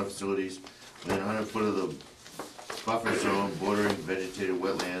stormwater facilities within 100 foot of the buffer zone bordering vegetated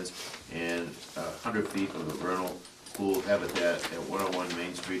wetlands and 100 feet of the vernal pool habitat at 101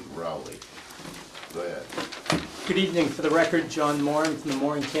 Main Street, Raleigh. Go ahead. Good evening. For the record, John Moran from the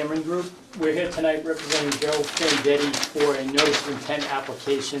Moran Cameron Group. We're here tonight representing Gerald Fandetti for a notice of intent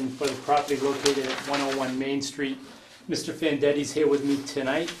application for the property located at 101 Main Street. Mr. Fandetti's here with me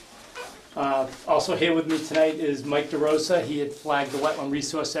tonight. Also here with me tonight is Mike DeRosa. He had flagged the wetland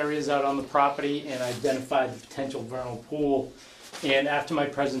resource areas out on the property and identified the potential vernal pool. And after my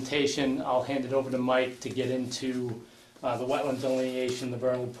presentation, I'll hand it over to Mike to get into the wetland delineation, the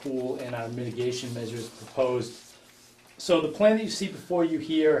vernal pool, and our mitigation measures proposed. So the plan that you see before you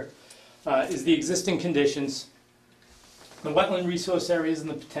here is the existing conditions. The wetland resource areas and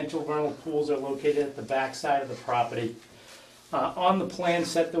the potential vernal pools are located at the back side of the property. On the plan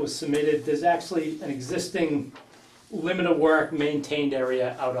set that was submitted, there's actually an existing limit of work maintained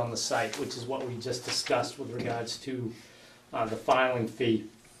area out on the site, which is what we just discussed with regards to the filing fee.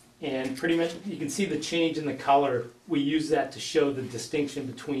 And pretty much you can see the change in the color. We use that to show the distinction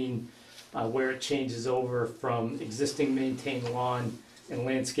between where it changes over from existing maintained lawn and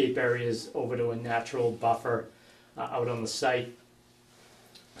landscape areas over to a natural buffer out on the site.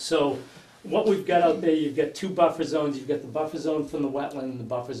 So what we've got out there, you've got two buffer zones. You've got the buffer zone from the wetland and the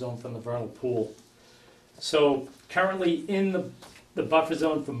buffer zone from the vernal pool. So currently in the buffer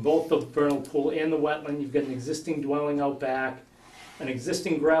zone from both the vernal pool and the wetland, you've got an existing dwelling out back, an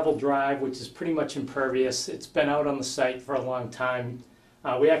existing gravel drive, which is pretty much impervious. It's been out on the site for a long time.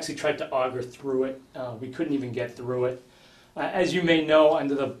 We actually tried to auger through it. We couldn't even get through it. As you may know,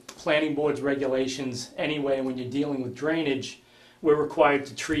 under the planning board's regulations, anyway, when you're dealing with drainage, we're required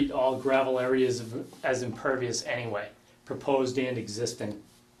to treat all gravel areas as impervious anyway, proposed and existing.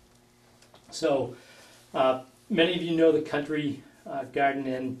 So many of you know the Country Garden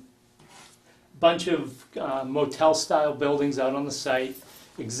Inn. Bunch of motel-style buildings out on the site,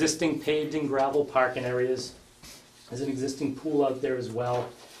 existing paved and gravel parking areas. There's an existing pool out there as well.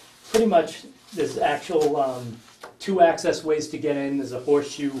 Pretty much, there's actual 2 access ways to get in. There's a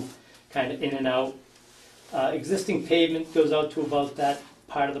horseshoe kind of in and out. Existing pavement goes out to about that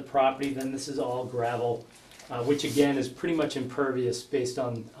part of the property. Then this is all gravel, which again is pretty much impervious based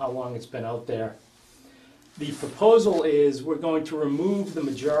on how long it's been out there. The proposal is we're going to remove the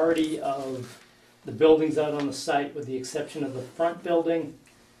majority of the buildings out on the site with the exception of the front building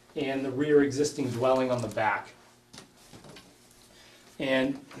and the rear existing dwelling on the back.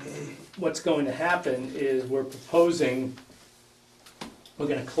 And what's going to happen is we're proposing, we're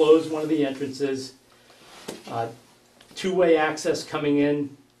going to close one of the entrances, 2-way access coming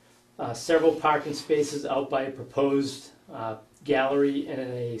in, several parking spaces out by a proposed gallery and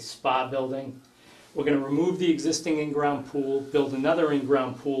a spa building. We're going to remove the existing in-ground pool, build another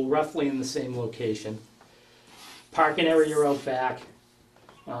in-ground pool roughly in the same location. Parking area out back.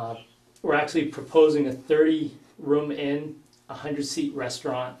 We're actually proposing a 30-room inn, 100-seat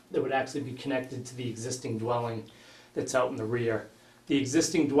restaurant that would actually be connected to the existing dwelling that's out in the rear. The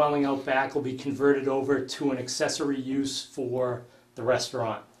existing dwelling out back will be converted over to an accessory use for the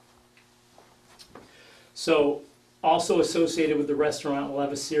restaurant. So also associated with the restaurant, we'll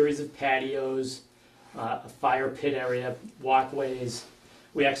have a series of patios, a fire pit area, walkways.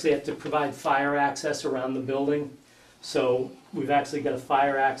 We actually have to provide fire access around the building. So we've actually got a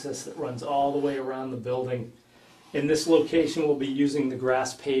fire access that runs all the way around the building. In this location, we'll be using the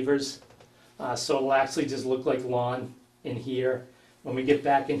grass pavers. So it'll actually just look like lawn in here. When we get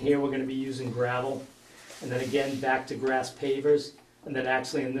back in here, we're going to be using gravel. And then again, back to grass pavers. And then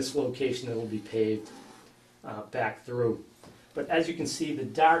actually in this location, it'll be paved back through. But as you can see, the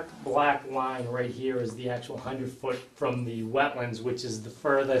dark black line right here is the actual 100-foot from the wetlands, which is the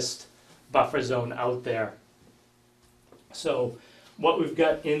furthest buffer zone out there. So what we've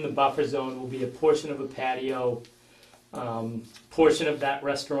got in the buffer zone will be a portion of a patio, portion of that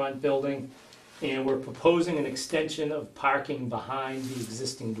restaurant building, and we're proposing an extension of parking behind the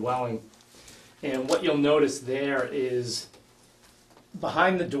existing dwelling. And what you'll notice there is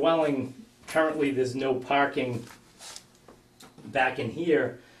behind the dwelling, currently there's no parking back in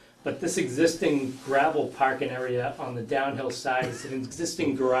here, but this existing gravel parking area on the downhill side is an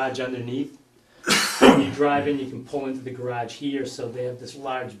existing garage underneath. When you drive in, you can pull into the garage here, so they have this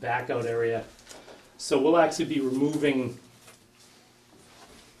large back out area. So we'll actually be removing,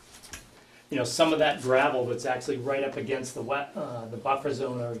 some of that gravel that's actually right up against the buffer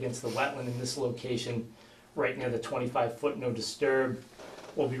zone or against the wetland in this location, right near the 25-foot no disturb.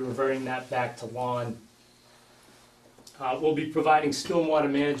 We'll be reverting that back to lawn. We'll be providing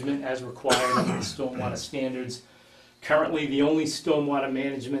stormwater management as required under the stormwater standards. Currently, the only stormwater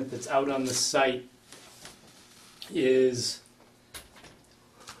management that's out on the site is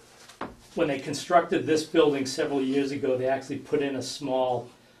when they constructed this building several years ago, they actually put in a small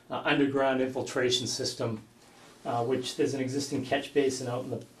underground infiltration system, which there's an existing catch basin out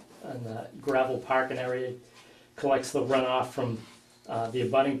in the gravel parking area, collects the runoff from the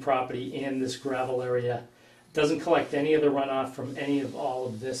abutting property and this gravel area. Doesn't collect any of the runoff from any of all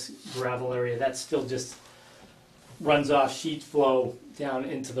of this gravel area. That still just runs off sheet flow down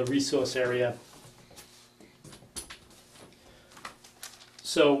into the resource area.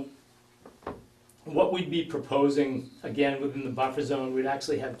 So what we'd be proposing, again, within the buffer zone, we'd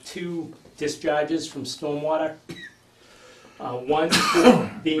actually have 2 discharges from stormwater. One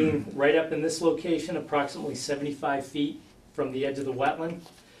being right up in this location, approximately 75 feet from the edge of the wetland.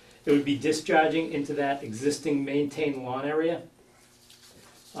 It would be discharging into that existing maintained lawn area.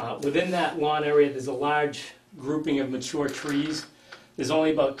 Within that lawn area, there's a large grouping of mature trees. There's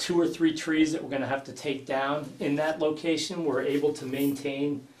only about 2 or 3 trees that we're going to have to take down in that location. We're able to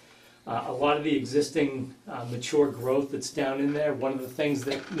maintain a lot of the existing mature growth that's down in there. One of the things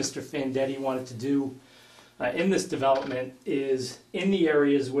that Mr. Fandetti wanted to do in this development is in the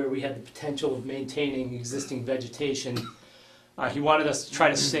areas where we had the potential of maintaining existing vegetation, he wanted us to try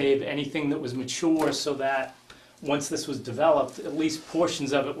to save anything that was mature so that once this was developed, at least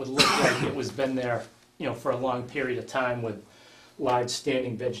portions of it would look like it was been there, for a long period of time with large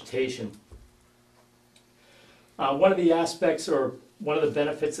standing vegetation. One of the aspects or one of the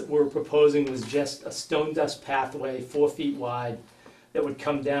benefits that we were proposing was just a stone dust pathway 4 feet wide that would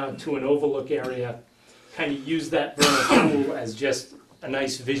come down to an overlook area, kind of use that vernal pool as just a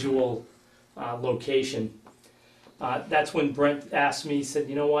nice visual location. That's when Brent asked me, he said,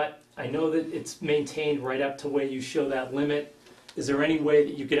 you know what, I know that it's maintained right up to where you show that limit. Is there any way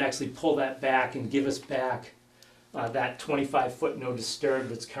that you could actually pull that back and give us back that 25-foot no disturb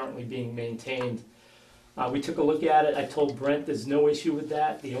that's currently being maintained? We took a look at it. I told Brent there's no issue with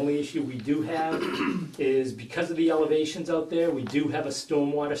that. The only issue we do have is because of the elevations out there, we do have a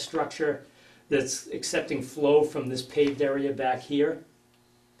stormwater structure that's accepting flow from this paved area back here.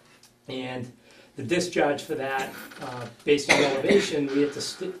 And the discharge for that, based on elevation, we have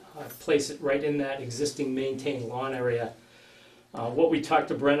to place it right in that existing maintained lawn area. What we talked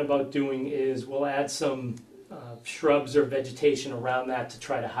to Brent about doing is we'll add some shrubs or vegetation around that to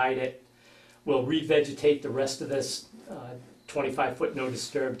try to hide it. We'll revegetate the rest of this 25-foot no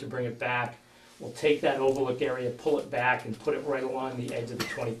disturb to bring it back. We'll take that overlook area, pull it back, and put it right along the edge of the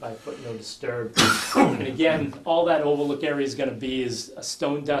 25-foot no disturb. And again, all that overlook area is going to be is a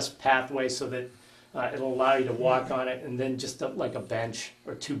stone dust pathway so that it'll allow you to walk on it, and then just like a bench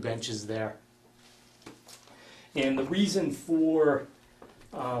or 2 benches there. And the reason for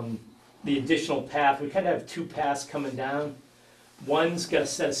the additional path, we kind of have 2 paths coming down. One's got a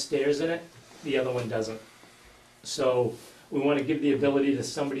set of stairs in it, the other one doesn't. So we want to give the ability to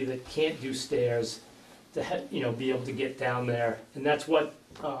somebody that can't do stairs to be able to get down there. And that's what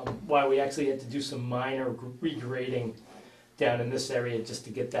why we actually had to do some minor regrading down in this area just to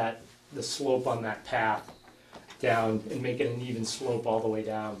get the slope on that path down and make it an even slope all the way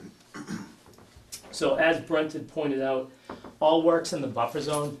down. So as Brent had pointed out, all work's in the buffer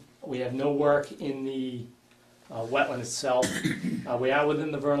zone. We have no work in the wetland itself. We are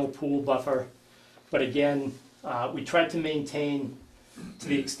within the vernal pool buffer, but again, we tried to maintain, to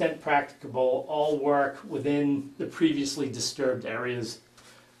the extent practicable, all work within the previously disturbed areas.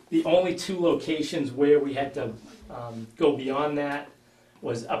 The only 2 locations where we had to go beyond that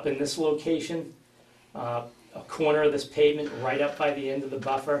was up in this location, a corner of this pavement right up by the end of the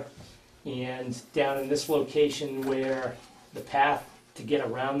buffer, and down in this location where the path to get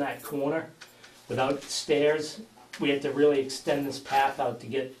around that corner without stairs, we had to really extend this path out to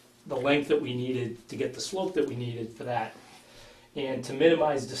get the length that we needed, to get the slope that we needed for that. And to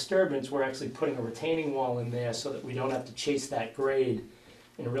minimize disturbance, we're actually putting a retaining wall in there so that we don't have to chase that grade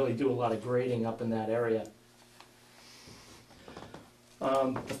and really do a lot of grading up in that area.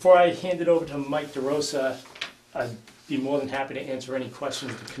 Before I hand it over to Mike DeRosa, I'd be more than happy to answer any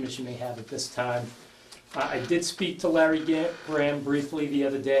questions the commission may have at this time. I did speak to Larry Graham briefly the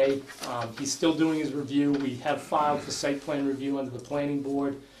other day. He's still doing his review. We have filed for site plan review under the planning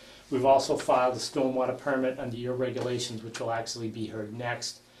board. We've also filed a stormwater permit under your regulations, which will actually be heard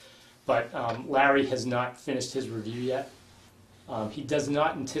next. But Larry has not finished his review yet. He does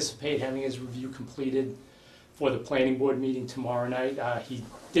not anticipate having his review completed for the planning board meeting tomorrow night. He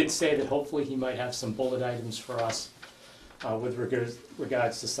did say that hopefully he might have some bullet items for us with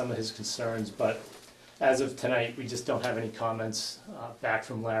regards to some of his concerns, but as of tonight, we just don't have any comments back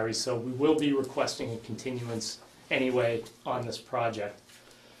from Larry, so we will be requesting a continuance anyway on this project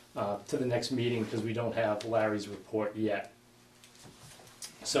to the next meeting because we don't have Larry's report yet.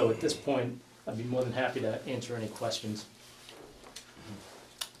 So at this point, I'd be more than happy to answer any questions.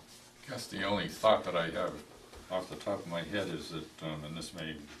 I guess the only thought that I have off the top of my head is that, and this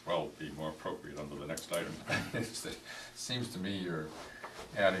may well be more appropriate under the next item, is that it seems to me you're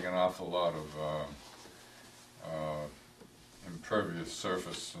adding an awful lot of impervious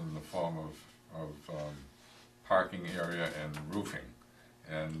surface in the form of parking area and roofing,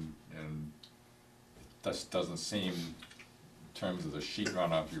 and this doesn't seem, in terms of the sheet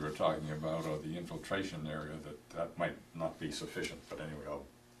runoff you were talking about or the infiltration area, that might not be sufficient. But anyway,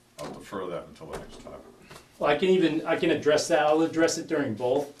 I'll defer that until the next time. Well, I can address that. I'll address it during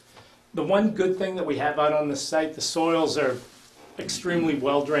both. The one good thing that we have out on the site, the soils are extremely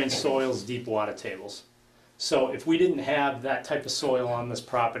well-drained soils, deep water tables. So if we didn't have that type of soil on this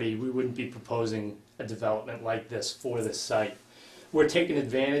property, we wouldn't be proposing a development like this for this site. We're taking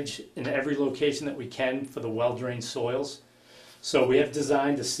advantage in every location that we can for the well-drained soils. So we have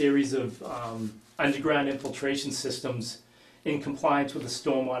designed a series of underground infiltration systems in compliance with the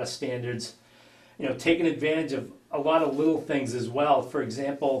stormwater standards. You know, taking advantage of a lot of little things as well. For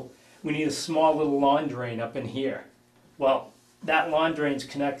example, we need a small little lawn drain up in here. Well, that lawn drain's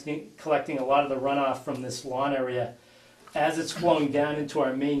collecting a lot of the runoff from this lawn area. As it's flowing down into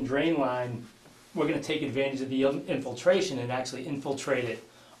our main drain line, we're going to take advantage of the infiltration and actually infiltrate it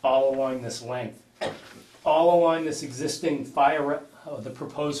all along this length. All along this existing the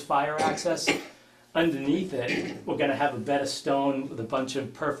proposed fire access, underneath it, we're going to have a bed of stone with a bunch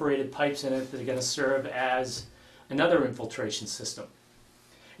of perforated pipes in it that are going to serve as another infiltration system.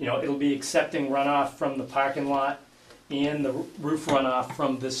 You know, it'll be accepting runoff from the parking lot and the roof runoff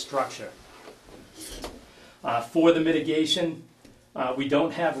from this structure. For the mitigation, we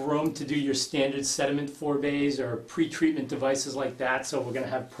don't have room to do your standard sediment forebays or pre-treatment devices like that, so we're going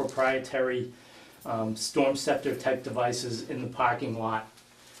to have proprietary storm scepter type devices in the parking lot,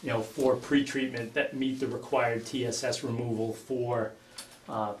 you know, for pretreatment that meet the required TSS removal for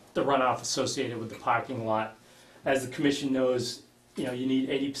the runoff associated with the parking lot. As the commission knows, you know, you need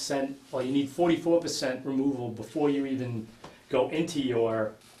 80%, well, you need 44% removal before you even go into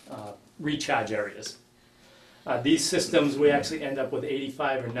your recharge areas. These systems, we actually end up with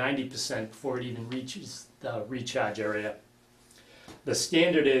 85 or 90% before it even reaches the recharge area. The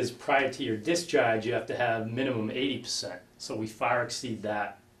standard is prior to your discharge, you have to have minimum 80%, so we far exceed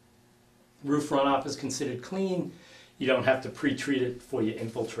that. Roof runoff is considered clean. You don't have to pre-treat it before you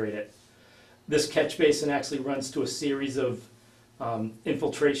infiltrate it. This catch basin actually runs to a series of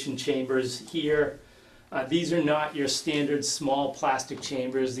infiltration chambers here. These are not your standard small plastic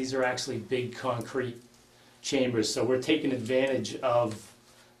chambers. These are actually big concrete chambers. So we're taking advantage of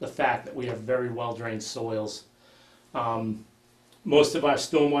the fact that we have very well-drained soils. Most of our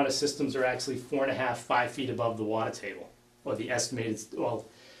stormwater systems are actually 4.5, 5 feet above the water table, or the estimated, well,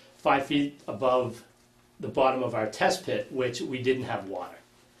 5 feet above the bottom of our test pit, which we didn't have water.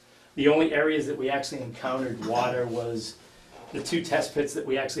 The only areas that we actually encountered water was the 2 test pits that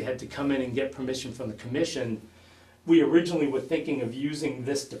we actually had to come in and get permission from the commission. We originally were thinking of using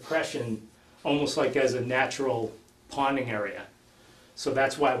this depression almost like as a natural ponding area. So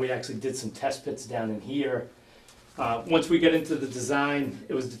that's why we actually did some test pits down in here. Once we got into the design,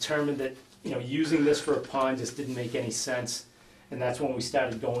 it was determined that, you know, using this for a pond just didn't make any sense. And that's when we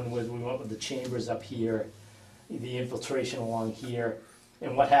started going with, we went with the chambers up here, the infiltration along here.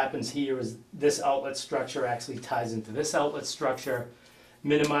 And what happens here is this outlet structure actually ties into this outlet structure,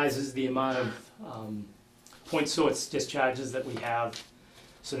 minimizes the amount of point source discharges that we have.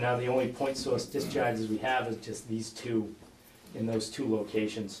 So now the only point source discharges we have is just these 2 in those 2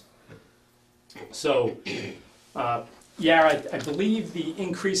 locations. So, yeah, I believe the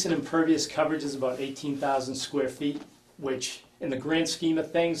increase in impervious coverage is about 18,000 square feet, which in the grand scheme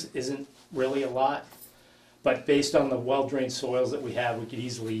of things isn't really a lot. But based on the well-drained soils that we have, we could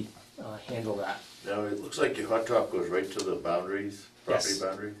easily handle that. Now, it looks like your hot top goes right to the boundaries, property Yes.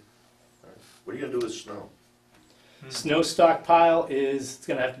 boundary. What are you gonna do with snow? Snow stockpile is, it's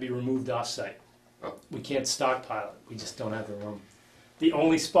gonna have to be removed off-site. Oh. We can't stockpile it, we just don't have the room. The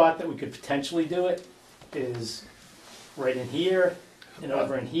only spot that we could potentially do it is right in here and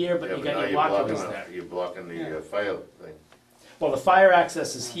over in here, but Yeah, you now got your you're walkways blocking there. You're blocking the fire thing. Well, the fire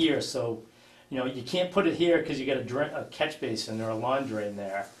access is here, so, you know, you can't put it here because you got a catch basin or a lawn drain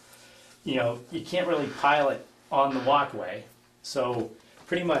there. You know, you can't really pile it on the walkway, so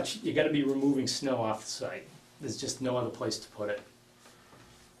pretty much you got to be removing snow off the site. There's just no other place to put it.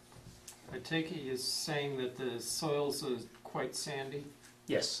 I take it you're saying that the soils are quite sandy?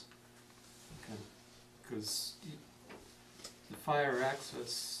 Yes. Because the fire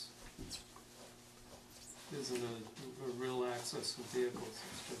access isn't a real access for vehicles,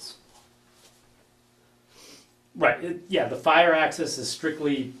 it's just... Right, yeah, the fire access is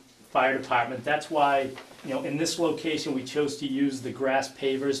strictly fire department. That's why, you know, in this location, we chose to use the grass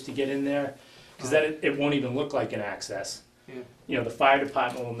pavers to get in there, because then it won't even look like an access. Yeah. You know, the fire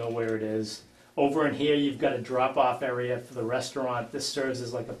department will know where it is. Over in here, you've got a drop-off area for the restaurant. This serves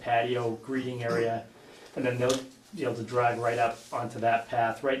as like a patio greeting area, and then they'll be able to drive right up onto that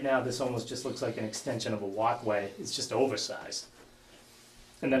path. Right now, this almost just looks like an extension of a walkway. It's just oversized.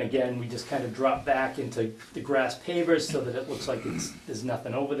 And then again, we just kind of drop back into the grass pavers so that it looks like there's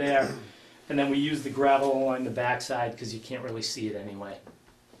nothing over there. And then we use the gravel along the backside because you can't really see it anyway.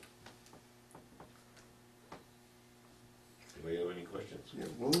 Anybody have any questions? Yeah,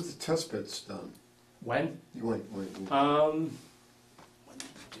 when was the test pits done? When? When? When did we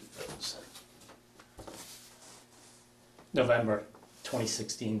do those? November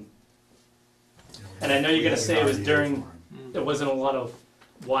 2016. And I know you're gonna say it was during, there wasn't a lot of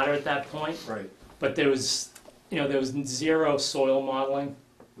water at that point, Right. but there was, you know, there was zero soil modeling,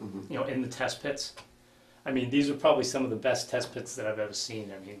 Mhm. you know, in the test pits. I mean, these are probably some of the best test pits that I've ever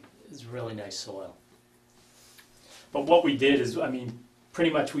seen. I mean, it's really nice soil. But what we did is, I mean, pretty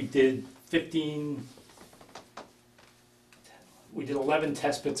much we did 11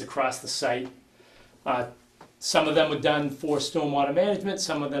 test pits across the site. Some of them were done for stormwater management,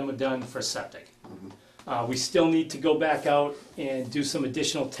 some of them were done for septic. We still need to go back out and do some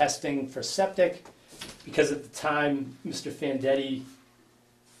additional testing for septic, because at the time, Mr. Fandetti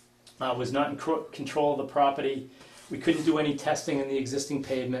was not in control of the property. We couldn't do any testing in the existing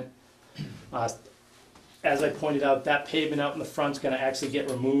pavement. As I pointed out, that pavement out in the front is going to actually get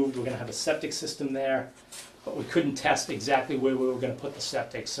removed. We're going to have a septic system there, but we couldn't test exactly where we were going to put the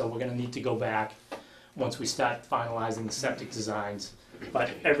septic, so we're going to need to go back once we start finalizing the septic designs.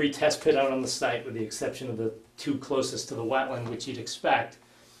 But every test pit out on the site, with the exception of the two closest to the wetland, which you'd expect,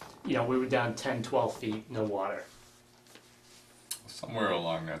 we were down 10, 12 feet, no water. Somewhere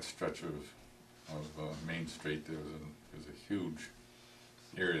along that stretch of Main Street, there's a huge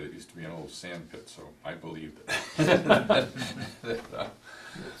area that used to be an old sand pit, so I believe that.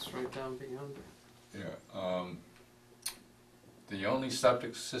 It's right down beyond it. Yeah. The only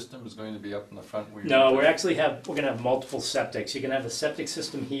septic system is going to be up in the front where No, we're going to have multiple septics. You're going to have a septic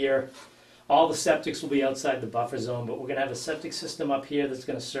system here. All the septics will be outside the buffer zone, but we're going to have a septic system up here that's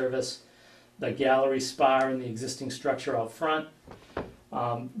going to service the gallery spa and the existing structure out front.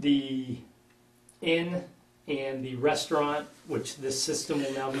 The inn and the restaurant, which this system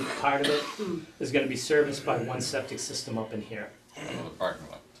will now be part of it, is going to be serviced by one septic system up in here. the parking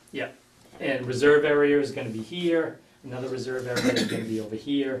lot. Yeah. And reserve area is going to be here. Another reserve area is going to be over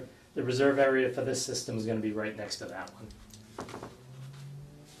here. The reserve area for this system is going to be right next to that one.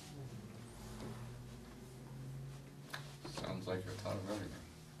 Sounds like a ton of everything.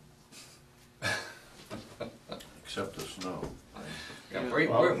 Except the snow. Yeah,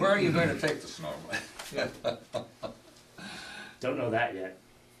 where are you going to take the snow? Don't know that yet.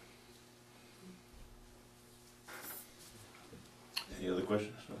 Any other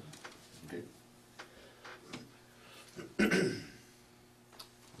questions? No? Okay.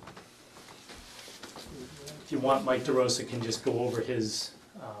 If you want, Mike DeRosa can just go over his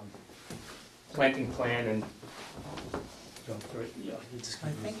planting plan and go through it. Yeah, he just I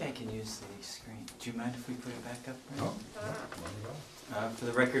think I can use the screen. Do you mind if we put it back up? No? For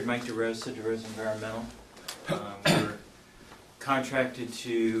the record, Mike DeRosa, DeRosa Environmental. We're contracted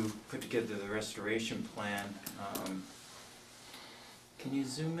to put together the restoration plan. Can you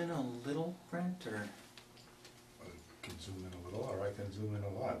zoom in a little, Brent, or? I can zoom in a little, or I can zoom in a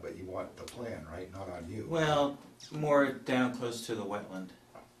lot, but you want the plan, right? Not on you. Well, more down close to the wetland.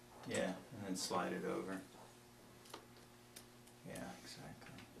 Yeah, and then slide it over. Yeah,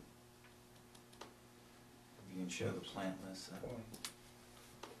 exactly. You can show the plant list. There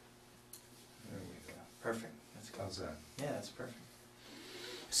we go. Perfect. That's good. How's that? Yeah, that's perfect.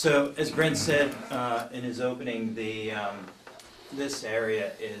 So, as Brent said in his opening, this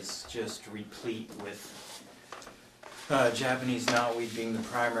area is just replete with Japanese knotweed being the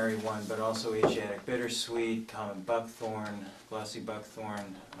primary one, but also Asiatic bittersweet, common buckthorn, glossy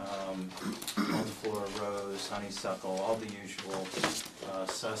buckthorn, multiflora rose, honeysuckle, all the usual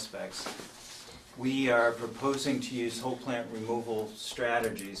suspects. We are proposing to use whole plant removal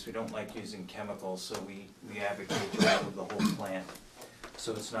strategies. We don't like using chemicals, so we advocate to remove the whole plant.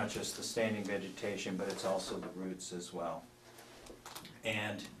 So it's not just the standing vegetation, but it's also the roots as well.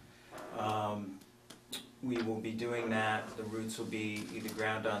 And we will be doing that. The roots will be either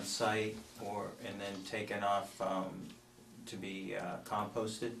ground on site and then taken off to be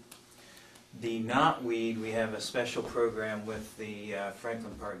composted. The knotweed, we have a special program with the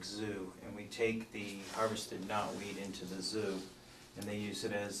Franklin Park Zoo, and we take the harvested knotweed into the zoo, and they use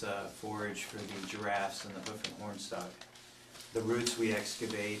it as forage for the giraffes and the hoof and horn stock. The roots we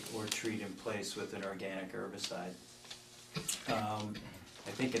excavate or treat in place with an organic herbicide. I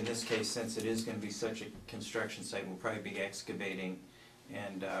think in this case, since it is going to be such a construction site, we'll probably be excavating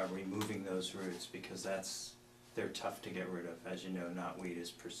and removing those roots, because they're tough to get rid of. As you know, knotweed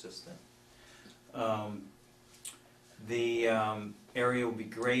is persistent. The area will be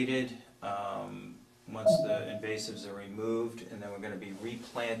graded once the invasives are removed, and then we're going to be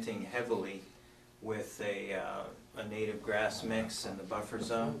replanting heavily with a native grass mix in the buffer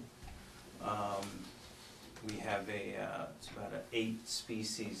zone. We have it's about an 8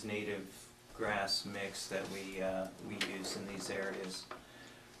 species native grass mix that we use in these areas.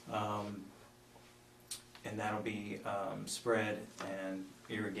 And that'll be spread and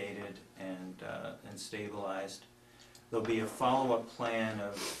irrigated and stabilized. There'll be a follow-up plan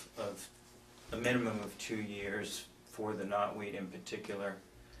of a minimum of 2 years for the knotweed in particular,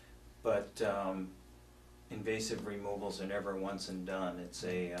 but invasive removals are never once and done. It's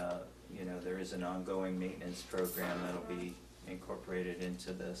there is an ongoing maintenance program that'll be incorporated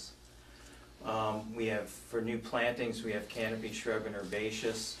into this. We have, for new plantings, we have canopy shrub and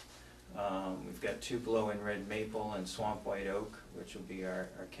herbaceous. We've got Tupelo and red maple and swamp white oak, which will be our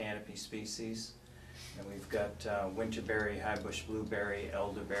canopy species. And we've got winterberry, high bush blueberry,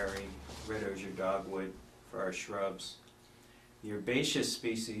 elderberry, red osier dogwood for our shrubs. The herbaceous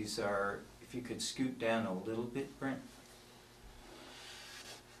species are, if you could scoot down a little bit, Brent.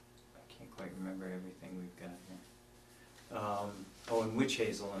 I can't quite remember everything we've got here. And witch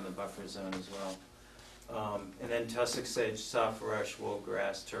hazel in the buffer zone as well. And then tussock sedge, soft rush,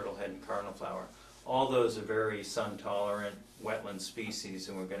 woolgrass, turtlehead, and cardinal flower. All those are very sun tolerant wetland species,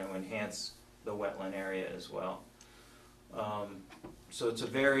 and we're going to enhance the wetland area as well. So it's a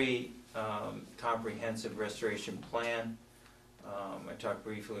very comprehensive restoration plan. I talked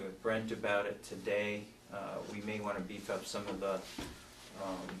briefly with Brent about it today. We may want to beef up some of the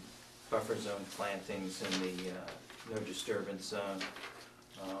buffer zone plantings in the no disturbance zone,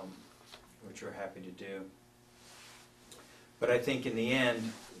 which we're happy to do. But I think in the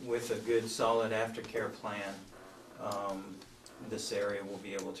end, with a good solid aftercare plan, this area will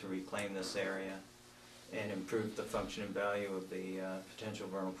be able to reclaim this area and improve the function and value of the potential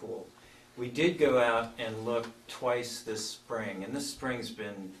vernal pool. We did go out and look twice this spring, and this spring's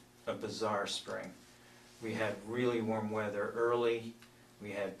been a bizarre spring. We had really warm weather early,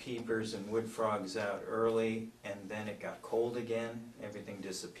 we had peepers and wood frogs out early, and then it got cold again, everything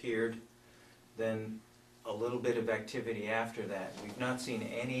disappeared. Then a little bit of activity after that. We've not seen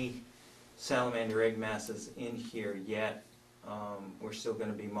any salamander egg masses in here yet. We're still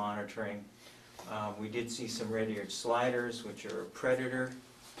going to be monitoring. We did see some red-eared sliders, which are a predator,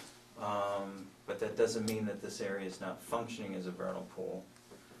 but that doesn't mean that this area is not functioning as a vernal pool.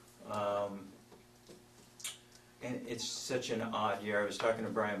 And it's such an odd year. I was talking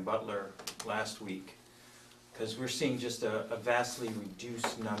to Brian Butler last week, because we're seeing just a vastly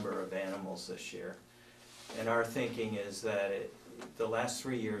reduced number of animals this year. And our thinking is that the last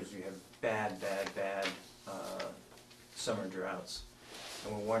 3 years we have bad summer droughts.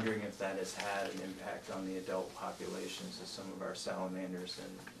 And we're wondering if that has had an impact on the adult populations of some of our salamanders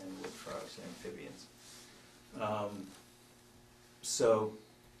and wood frogs and amphibians. So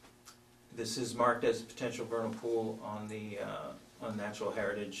this is marked as a potential vernal pool on the on natural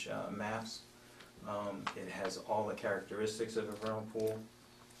heritage maps. It has all the characteristics of a vernal pool.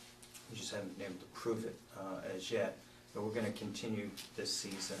 We just haven't been able to prove it as yet, but we're going to continue this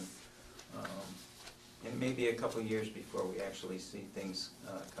season. And maybe a couple of years before we actually see things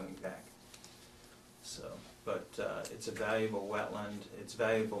coming back. So, but it's a valuable wetland. It's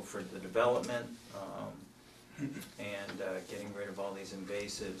valuable for the development and getting rid of all these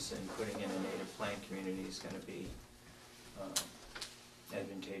invasives and putting in a native plant community is going to be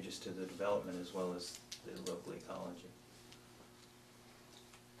advantageous to the development as well as the local ecology.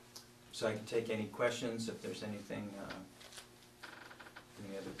 So I can take any questions if there's anything,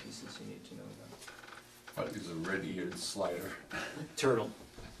 any other pieces you need to know about. What is a red-eared slider? Turtle.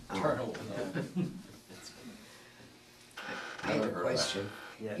 Turtle. Yeah. I have a question.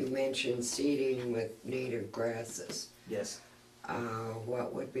 Yeah. You mentioned seeding with native grasses. Yes.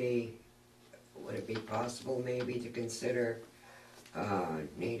 What would it be possible maybe to consider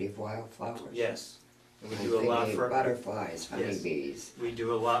native wildflowers? Yes. We I'm do a lot thinking for butterflies, honeybees. We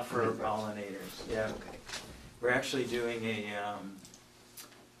do a lot for our pollinators. Yeah. Okay. We're actually doing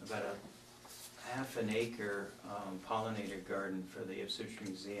about a half an acre pollinator garden for the Ipswich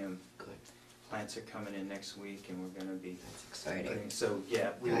Museum. Good. Plants are coming in next week, and we're going to be. That's exciting. So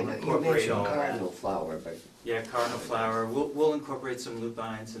yeah, we I will know you incorporate mentioned all cardinal that. flower, but Yeah, cardinal flower. We'll incorporate some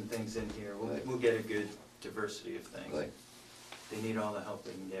lupines and things in here. Good. We'll get a good diversity of things. good. They need all the help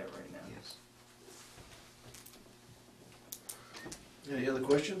they can get right now. Yes. Any other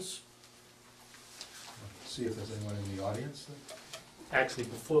questions? See if there's anyone in the audience. Actually,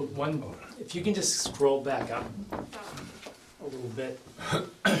 before one, if you can just scroll back up a little bit.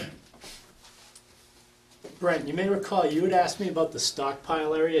 Brent, you may recall you had asked me about the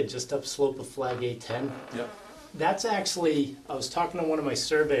stockpile area just upslope of Flag A10. Yep. That's actually, I was talking to one of my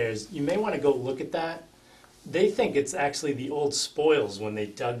surveyors, you may want to go look at that. They think it's actually the old spoils when they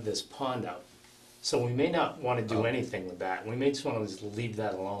dug this pond out. So we may not want to do anything with that. We may just want to just leave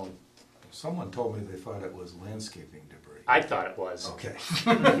that alone. Someone told me they thought it was landscaping debris. I thought it was. Okay.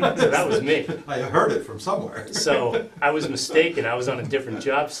 So that was me. I heard it from somewhere. So I was mistaken. I was on a different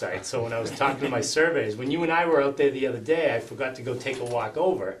job site. So when I was talking to my surveyors, when you and I were out there the other day, I forgot to go take a walk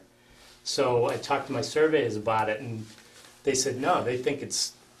over. So I talked to my surveyors about it, and they said no, they think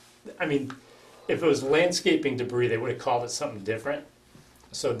it's, I mean, if it was landscaping debris, they would have called it something different.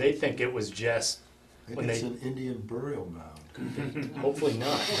 So they think it was just, Maybe it's an Indian burial mound. hopefully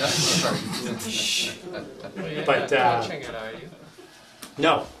not. Well, you're But, not watching it, are you?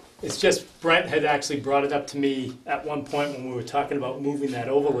 No, it's just Brent had actually brought it up to me at one point when we were talking about moving that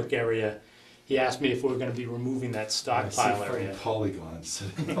overlook area. He asked me if we were going to be removing that stockpile area. Polygons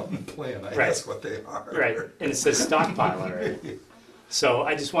sitting on the plan. I Right. asked what they are. Right, and it says stockpile area. So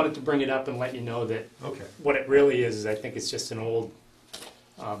I just wanted to bring it up and let you know that Okay. what it really is I think it's just an old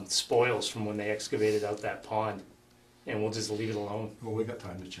spoils from when they excavated out that pond, and we'll just leave it alone. Well, we got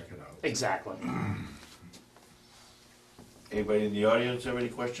time to check it out. Exactly. Anybody in the audience have any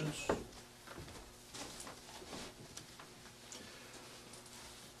questions?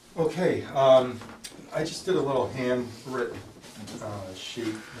 Okay, I just did a little handwritten sheet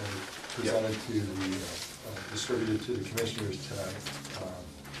that I presented to the, distributed to the commissioners tonight.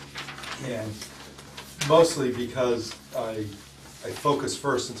 And mostly because I focused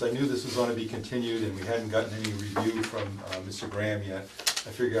first, since I knew this was going to be continued and we hadn't gotten any review from Mr. Graham yet,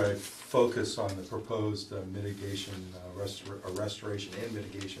 I figured I'd focus on the proposed mitigation, restoration and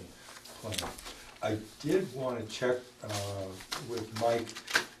mitigation plan. I did want to check with Mike.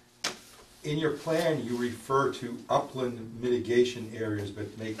 In your plan, you refer to upland mitigation areas,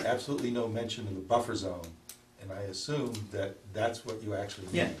 but make absolutely no mention of the buffer zone. And I assume that that's what you actually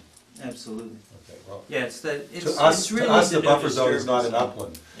mean. Yeah, absolutely. Okay, well, Yeah, it's the, to us, the buffer zone is not an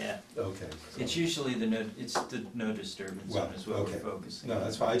upland. Yeah. Okay. so- It's usually the no disturbance Well, zone is what okay. we're focusing No, on.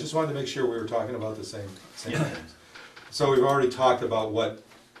 that's fine. I just wanted to make sure we were talking about the same Yeah. things. So we've already talked about what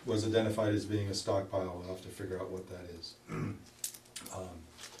was identified as being a stockpile. We'll have to figure out what that is.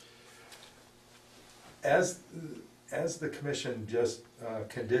 As the commission just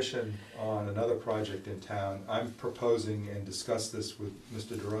conditioned on another project in town, I'm proposing, and discussed this with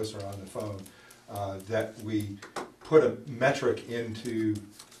Mr. DeRosa on the phone, that we put a metric into,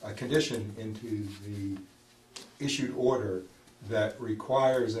 a condition into the issued order that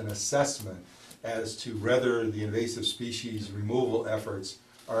requires an assessment as to whether the invasive species removal efforts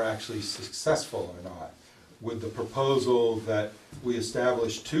are actually successful or not, with the proposal that we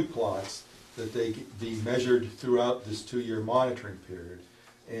establish 2 plots, that they be measured throughout this 2-year monitoring period,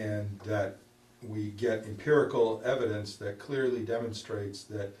 and that we get empirical evidence that clearly demonstrates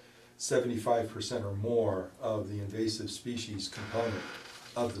that 75% or more of the invasive species component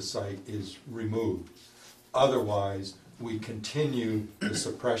of the site is removed. Otherwise, we continue the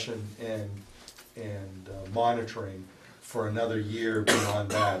suppression and monitoring for another year beyond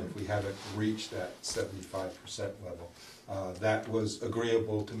that if we haven't reached that 75% level. That was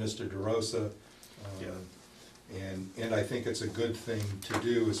agreeable to Mr. DeRosa, and I think it's a good thing to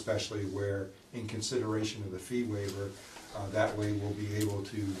do, especially where, in consideration of the fee waiver, that way we'll be able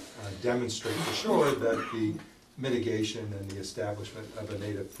to demonstrate for sure that the mitigation and the establishment of a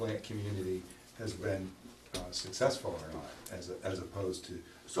native plant community has been successful or not, as opposed to.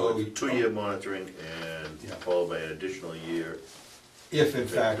 So it's 2-year monitoring and followed by an additional year. If in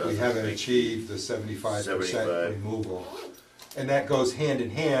fact we haven't achieved the 75% removal. And that goes hand in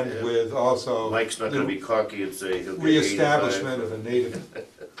hand with also. Mike's not gonna be cocky and say he'll get 85. Reestablishment of a native.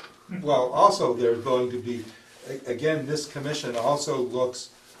 Well, also there's going to be, again, this commission also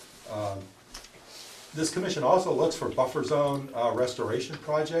looks for buffer zone restoration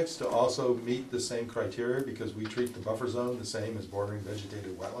projects to also meet the same criteria, because we treat the buffer zone the same as bordering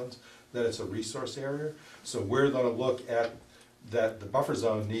vegetated wetlands, that it's a resource area. So we're gonna look at that the buffer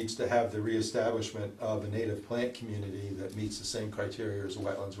zone needs to have the reestablishment of a native plant community that meets the same criteria as a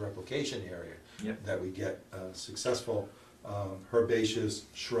wetlands replication area. Yep. That we get successful herbaceous,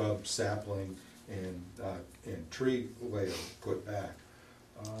 shrub, sapling, and tree layer put back.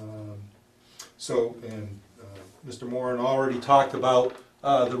 Mr. Moran already talked about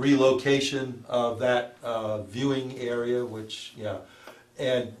the relocation of that viewing area, which,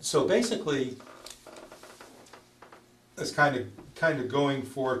 and so basically, it's kind of going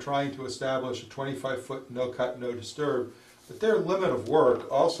for trying to establish a 25-foot no-cut, no-disturb, but their limit of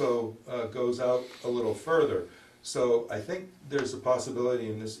work also goes out a little further. So I think there's a possibility,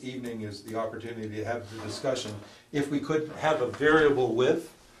 and this evening is the opportunity to have the discussion, if we could have a variable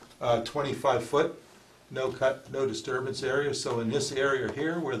width, 25-foot, no-cut, no-disturbance area. So in this area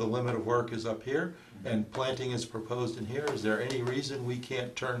here, where the limit of work is up here, and planting is proposed in here, is there any reason we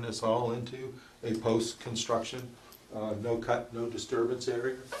can't turn this all into a post-construction no-cut, no-disturbance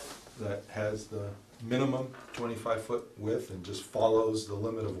area that has the minimum 25-foot width and just follows the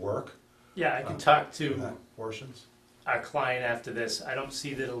limit of work? Yeah, I can talk to portions. Our client after this. I don't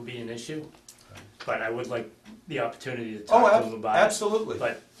see that it'll be an issue, but I would like the opportunity to talk to him about it. Absolutely.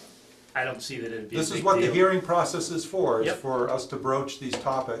 But I don't see that it'd be a big This is what deal. the hearing process is for, Yep. for us to broach these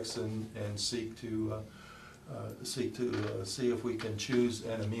topics and seek to see if we can choose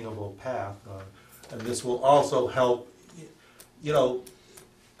an amenable path. And this will also help,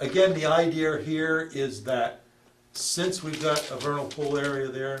 again, the idea here is that since we've got a vernal pool area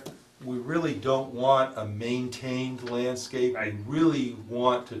there, we really don't want a maintained landscape. Right. We really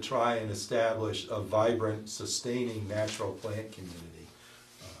want to try and establish a vibrant, sustaining natural plant community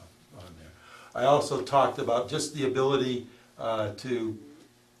on there. I also talked about just the ability to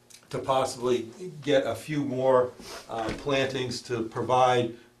possibly get a few more plantings to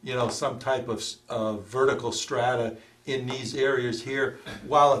provide, some type of vertical strata in these areas here,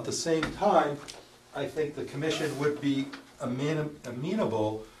 while at the same time, I think the commission would be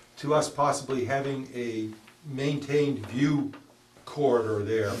amenable to us possibly having a maintained view corridor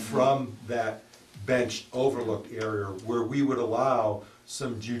there from that benched overlooked area where we would allow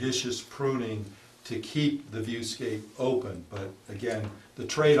some judicious pruning to keep the viewscape open. But again, the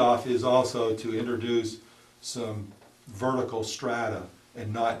trade-off is also to introduce some vertical strata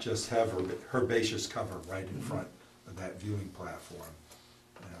and not just have herbaceous cover right in front of that viewing platform.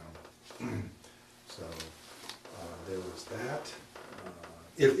 So there was that,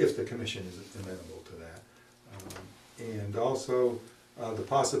 if the commission is amenable to that. And also the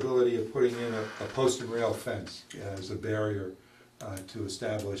possibility of putting in a post and rail fence as a barrier to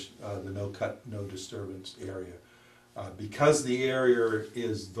establish the no cut, no disturbance area. Because the area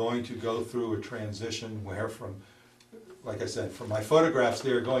is going to go through a transition where from, like I said, from my photographs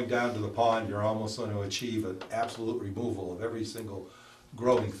there going down to the pond, you're almost going to achieve an absolute removal of every single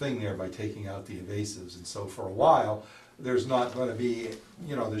growing thing there by taking out the invasives. And so for a while, there's not going to be,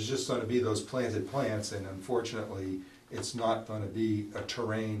 there's just going to be those planted plants, and unfortunately, it's not going to be a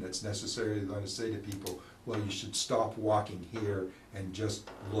terrain that's necessarily going to say to people, well, you should stop walking here and just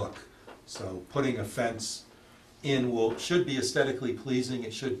look. So putting a fence in should be aesthetically pleasing.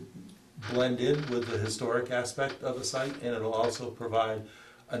 It should blend in with the historic aspect of the site, and it'll also provide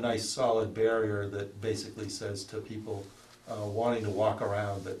a nice solid barrier that basically says to people wanting to walk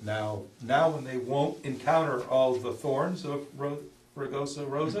around that now when they won't encounter all the thorns of Rugosa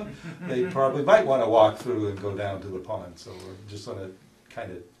rosa, they probably might want to walk through and go down to the pond. So we're just on a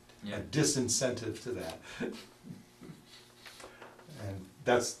kind of a disincentive to that. And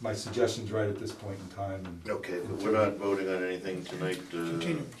that's my suggestions right at this point in time. Okay, but we're not voting on anything tonight.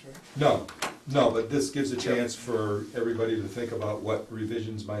 Continuance, right? No, but this gives a chance for everybody to think about what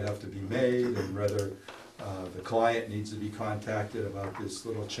revisions might have to be made and whether the client needs to be contacted about this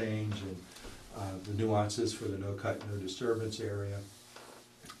little change and the nuances for the no cut, no disturbance area.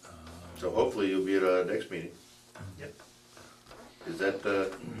 So hopefully you'll be at our next meeting. Yep. Is that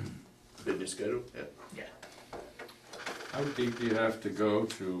been your schedule? Yeah. Yeah. How deep do you have to go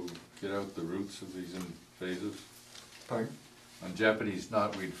to get out the roots of these invasives? Pardon? On Japanese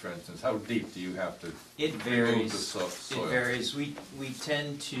knotweed, for instance, how deep do you have to It remove the varies. soil? It varies. We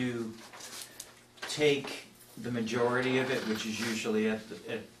tend to take the majority of it, which is usually at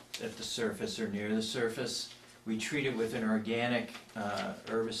the surface or near the surface. We treat it with an organic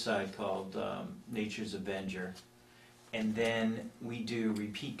herbicide called Nature's Avenger, and then we do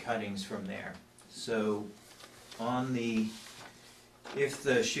repeat cuttings from there. So if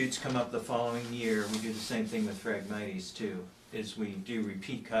the shoots come up the following year, we do the same thing with Phragmites too, is we do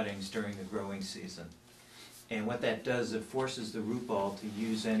repeat cuttings during the growing season. And what that does, it forces the root ball to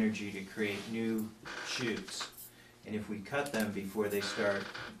use energy to create new shoots. And if we cut them before they start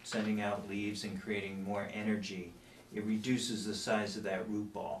sending out leaves and creating more energy, it reduces the size of that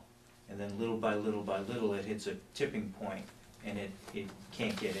root ball. And then little by little by little, it hits a tipping point, and it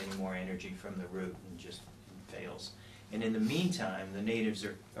can't get any more energy from the root and just fails. And in the meantime, the natives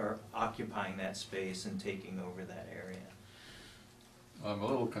are occupying that space and taking over that area. I'm a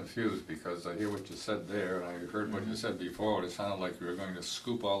little confused because I hear what you said there, and I heard what you said before. It sounded like you were going to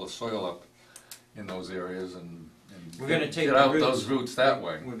scoop all the soil up in those areas and We're going to take get the out roots. those roots that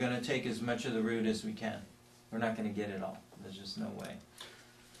way. We're going to take as much of the root as we can. We're not going to get it all. There's just no way.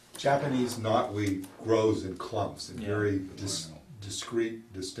 Japanese knotweed grows in clumps, in Yeah. very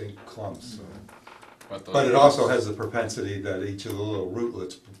discrete, distinct clumps. So. But it also has the propensity that each of the little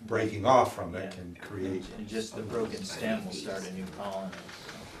rootlets breaking off from it can create. And just the broken stem will start a new colony.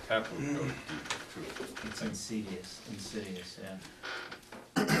 Taproot goes deep, too. It's insidious,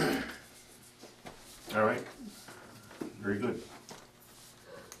 yeah. All right. Very good.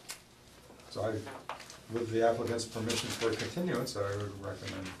 So with the applicant's permission for a continuance, I would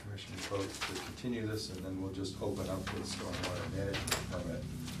recommend the commission vote to continue this, and then we'll just open up the stormwater management permit.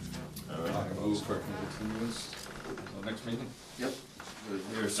 All right. Talk about Move for continuance till next meeting? Yep. Is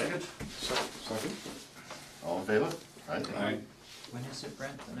there a second? Second? All in favor? Aye. Aye. When is it,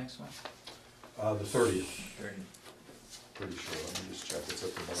 Brent, the next one? The 30th, 30. pretty sure. Let me just check. It's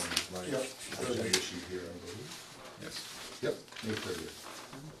at the bottom of my Yep. agenda sheet here, I believe. Yes. Yep, May 30th.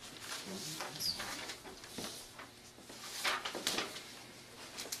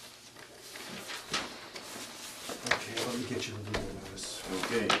 Okay, let me get you the legal notice.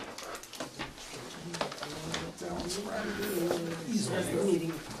 Okay.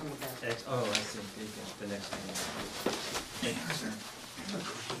 Oh, I see. The next meeting.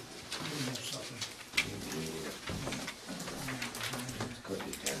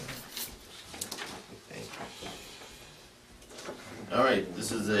 All right,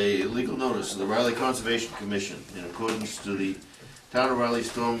 this is a legal notice of the Riley Conservation Commission in accordance to the Town of Raleigh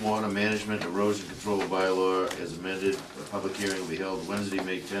Stormwater Management Erosion Control Bylaw as amended. A public hearing will be held Wednesday,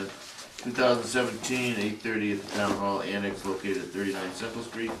 May 10th, 2017, 8:30 at the Town Hall Annex located at 39 Central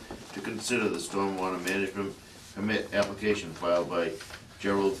Street to consider the stormwater management permit application filed by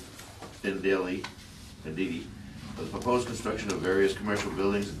Gerald Findeli, for the proposed construction of various commercial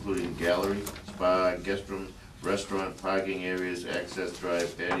buildings, including gallery, spa, guest room, restaurant, parking areas, access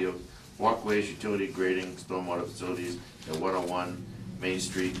drive, patio, walkways, utility grading, stormwater facilities at 101 Main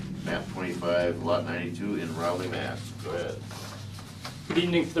Street, map 25, lot 92 in Raleigh, Mass. Go ahead. Good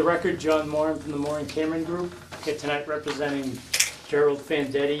evening. For the record, John Moran from the Moran Cameron Group, here tonight representing Gerald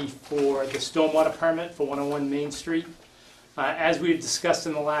Fandetti for the stormwater permit for 101 Main Street. As we've discussed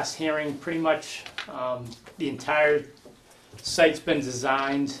in the last hearing, pretty much the entire site's been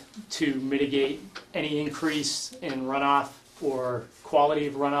designed to mitigate any increase in runoff or quality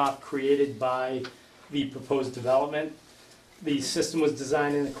of runoff created by the proposed development. The system was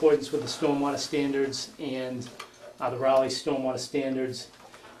designed in accordance with the stormwater standards and the Raleigh stormwater standards.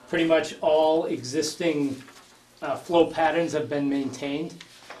 Pretty much all existing flow patterns have been maintained.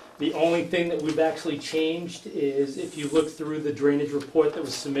 The only thing that we've actually changed is, if you look through the drainage report that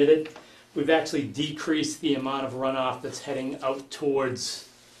was submitted, we've actually decreased the amount of runoff that's heading out towards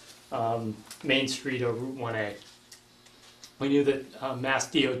Main Street or Route 1A. We knew that Mass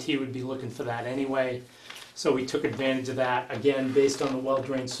DOT would be looking for that anyway, so we took advantage of that. Again, based on the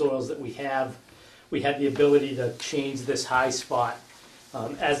well-drained soils that we had the ability to change this high spot.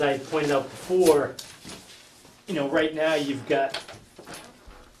 As I pointed out before, right now you've got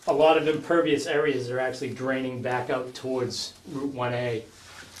a lot of impervious areas that are actually draining back out towards Route 1A.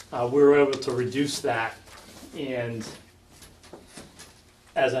 We were able to reduce that and,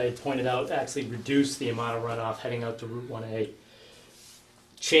 as I pointed out, actually reduce the amount of runoff heading out to Route 1A.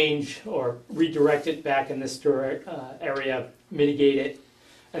 Change or redirect it back in this area, mitigate it,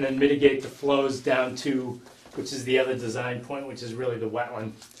 and then mitigate the flows down to, which is the other design point, which is really the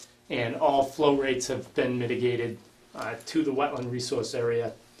wetland. And all flow rates have been mitigated to the wetland resource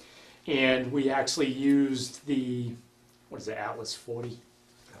area. And we actually used the, Atlas 40?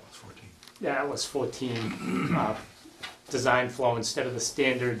 Atlas 14. Yeah, Atlas 14 design flow instead of the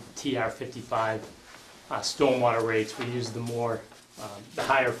standard TR55 stormwater rates. We used the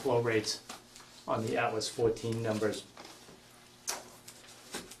higher flow rates on the Atlas 14 numbers.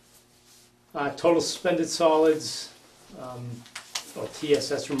 Total suspended solids, or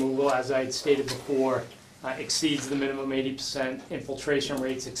TSS removal, as I had stated before, exceeds the minimum 80%. Infiltration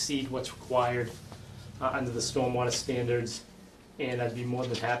rates exceed what's required under the stormwater standards, and I'd be more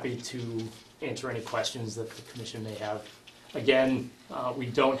than happy to answer any questions that the commission may have. Again, we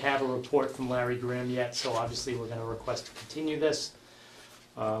don't have a report from Larry Graham yet, so obviously we're going to request to continue this.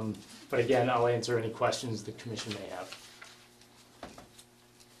 But again, I'll answer any questions the commission may have.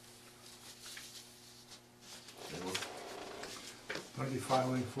 Are you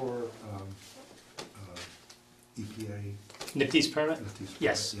filing for EPA? NIPD's permit? NIPD's permit?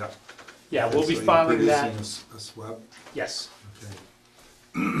 Yes. Yeah. Yeah, Okay, we'll be so you're filing that. producing a SWEP? Yes. Okay.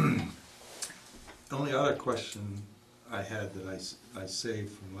 The only other question I had that I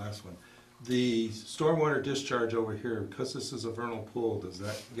saved from the last one, the stormwater discharge over here, because this is a vernal pool, does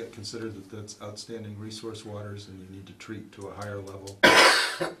that get considered that that's outstanding resource waters and you need to treat to a higher level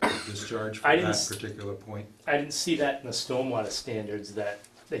of discharge for that particular point? I didn't see that in the stormwater standards, that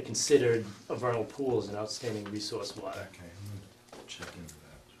they considered a vernal pool as an outstanding resource water. Okay, I'm gonna check into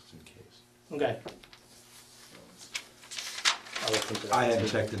that just in case. Okay. I'll look into that. I hadn't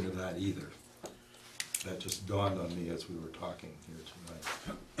checked into that either. That just dawned on me as we were talking here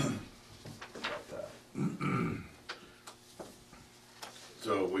tonight.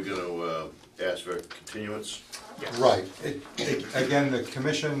 So we're gonna ask for continuance? Yes. Right. Again, the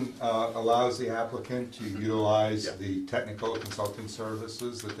commission allows the applicant to utilize the technical consulting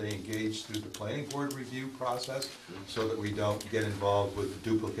services that they engage through the planning board review process, so that we don't get involved with the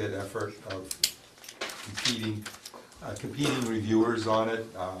duplicate effort of competing reviewers on it,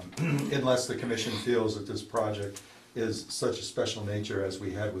 unless the commission feels that this project is such a special nature as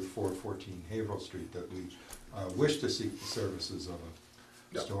we had with 414 Haverhill Street, that we wish to seek the services of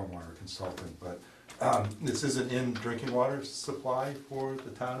a stormwater consultant. But this is an in-drinking water supply for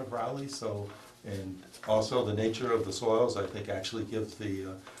the town of Raleigh, so, and also the nature of the soils, I think, actually gives the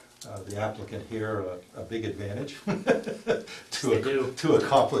applicant here a big advantage to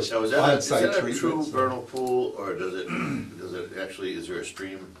accomplish Now, on-site is that a treatment. true vernal pool, or does it actually, is there a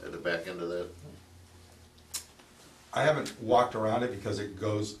stream at the back end of that? I haven't walked around it because it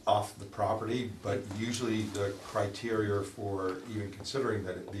goes off the property, but usually the criteria for even considering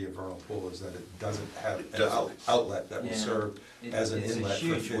that it be a vernal pool is that it doesn't have It an doesn't. outlet that will Yeah. serve as an inlet for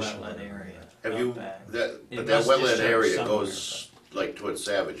It's a fish. huge wetland area. Have out you, back. that, It but that must wetland discharge area somewhere, goes like towards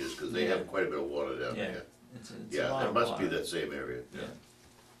Savages, cause they Yeah. have quite a bit of water down Yeah. there. It's a Yeah, lot it of must be water. that same area. Yeah.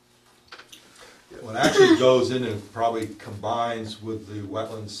 Well, it actually goes in and probably combines with the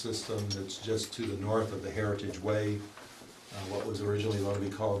wetland system that's just to the north of the Heritage Way, what was originally going to be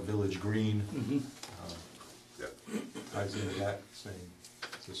called Village Green. Ties into that same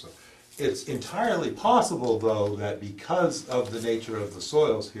system. It's entirely possible, though, that because of the nature of the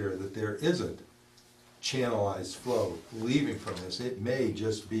soils here, that there isn't channelized flow leaving from this. It may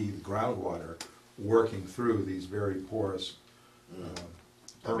just be the groundwater working through these very porous.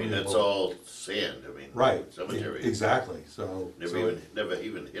 I mean, that's permeable- all sand, I mean. Right, Cemetery. exactly, so. Never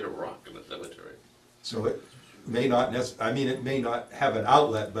even hit a rock in a cemetery. So it may not I mean, it may not have an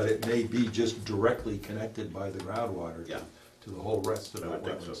outlet, but it may be just directly connected by the groundwater Yeah. to the whole rest of I that would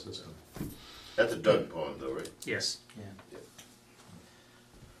think wetland so. system. That's a Dug Pond though, right? Yes.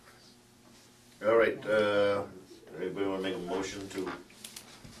 All right, anybody wanna make a motion to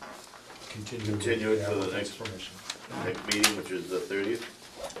continue it to the next permission. next meeting, which is the 30th?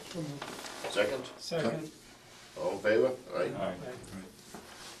 Second? Second. All in favor? Aye.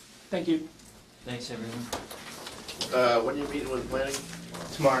 Thank you. Thanks, everyone. When you meeting with planning?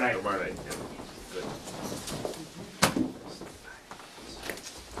 Tomorrow night. Tomorrow night, yeah, good.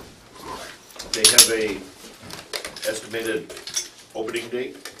 They have a estimated opening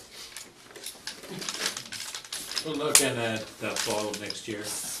date? We're looking at the fall of next year,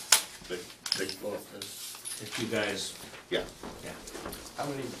 Next fall? if you guys, Yeah. How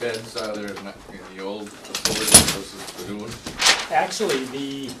many beds are there in the old facility versus the new one? Actually,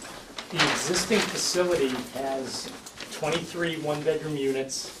 the existing facility has 23 one-bedroom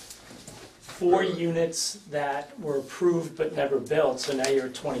units, 4 units that were approved but never built, so now you're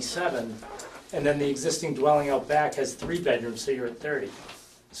at 27. And then the existing dwelling out back has 3 bedrooms, so you're at 30.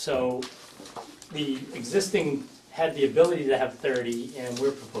 So the existing had the ability to have 30, and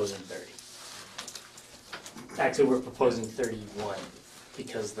we're proposing 30. Actually, we're proposing 31,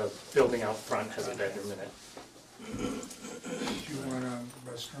 because the building out front has a bedroom in it. Do you want a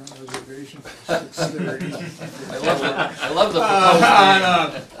restaurant reservation for 6:30? I love the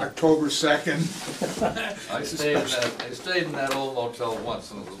proposed October 2nd. I stayed in that old motel once,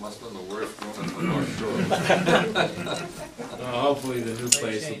 and it must have been the worst room in the North Shore. hopefully the new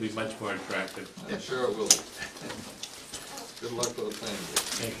place will be much more attractive. I'm sure it will. Good luck with the thing.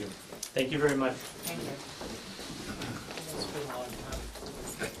 Thank you. Thank you very much.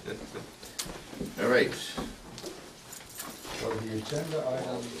 All right. So the agenda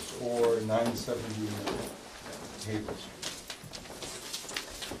item for 970 Havel Street,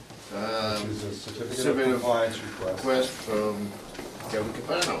 which is a certificate of compliance request. Request from Kevin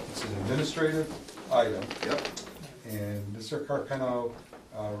Capano. It's an administrative item. Yep. And Mr. Carpino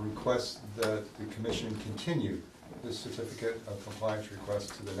requests that the commission continue this certificate of compliance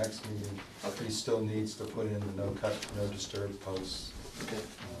request to the next meeting. Okay. He still needs to put in the no cut, no disturb posts. Okay.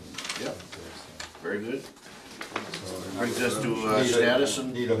 Yep. Very good. So Brings us to need a- status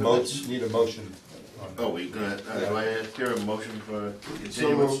and Need a minutes. need a motion. on- Oh, we gonna, do I hear a motion for So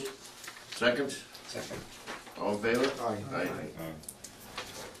continuance? moved. Second? Second. All in favor? Aye.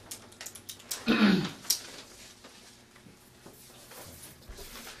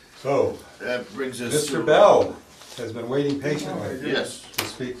 So, That brings us to. Mr. Bell has been waiting patiently. Yes. To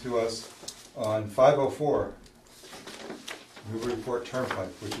speak to us on 504, Newburyport Report Turnpike,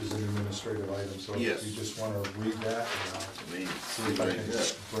 which is an administrative item, so Yes. if you just want to read that, and I'll I mean, see if I very can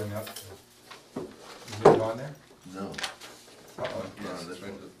good. bring up. Is it on there? No. Uh-oh. Yes, that's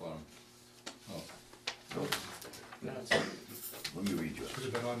right, that's one. Oh. Let me read you. Should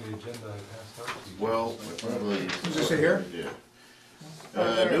have been on the agenda I passed out to you. Well, probably. Is this it here?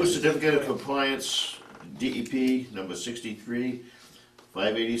 Yeah. New certificate of compliance, DEP number 63,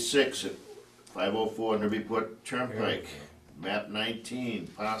 586 at 504 Newburyport Turnpike, map 19,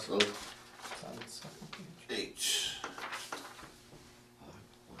 parcel 8.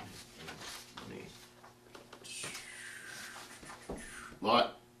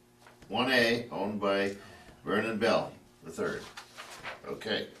 Lot 1A, owned by Vernon Bell III.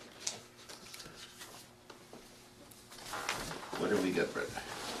 Okay. What do we got, Brett?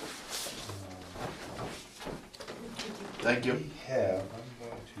 Thank you. We have, I'm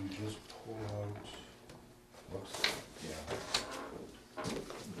going to just pull out, whoops, yeah.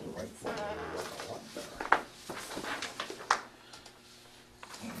 The right folder, a lot better.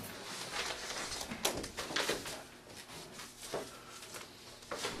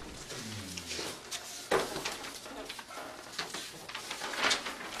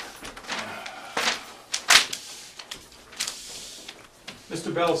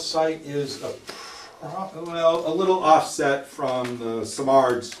 Mr. Bell's site is a little offset from the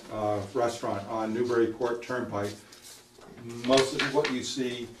Samards restaurant on Newburyport Turnpike. Most of what you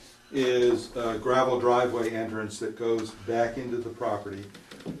see is a gravel driveway entrance that goes back into the property.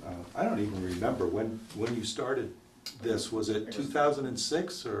 I don't even remember when you started this. Was it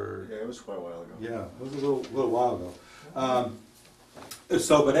 2006 or? Yeah, it was quite a while ago. Yeah, it was a little while ago.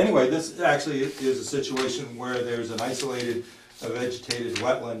 But anyway, this actually is a situation where there's an isolated vegetated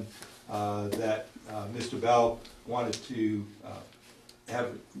wetland that Mr. Bell wanted to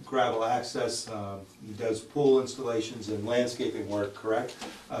have gravel access. He does pool installations and landscaping work, correct?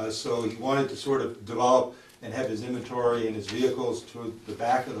 So he wanted to sort of develop and have his inventory and his vehicles to the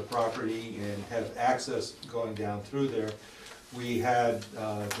back of the property and have access going down through there. We had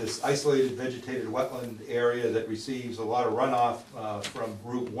this isolated vegetated wetland area that receives a lot of runoff from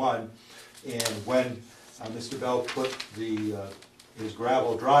Route 1. And when Mr. Bell put his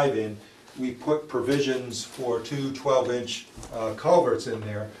gravel drive in, we put provisions for two 12-inch culverts in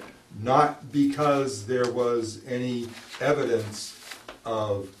there, not because there was any evidence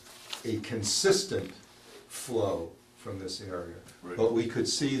of a consistent flow from this area. Right. But we could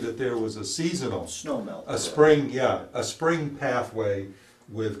see that there was a seasonal, Snow melt. a spring pathway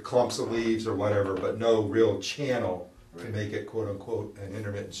with clumps of leaves or whatever, but no real channel to Right. make it quote-unquote an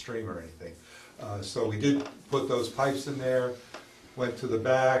intermittent stream or anything. So we did put those pipes in there, went to the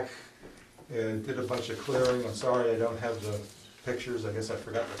back, and did a bunch of clearing. I'm sorry I don't have the pictures. I guess I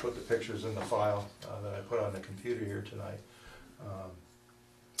forgot to put the pictures in the file that I put on the computer here tonight.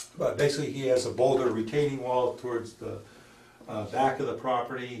 But basically he has a boulder retaining wall towards the back of the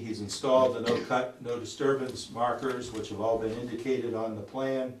property. He's installed the no cut, no disturbance markers, which have all been indicated on the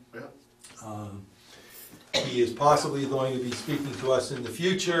plan. Yeah. He is possibly going to be speaking to us in the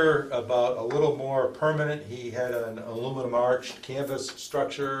future about a little more permanent. He had an aluminum arched canvas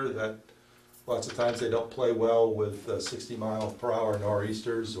structure that lots of times they don't play well with 60-mile-per-hour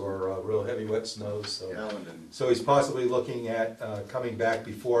nor'easters or real heavy wet snows. So he's possibly looking at coming back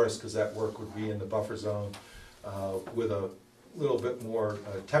before us, because that work would be in the buffer zone with a little bit more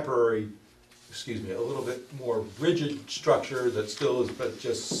a little bit more rigid structure that still is but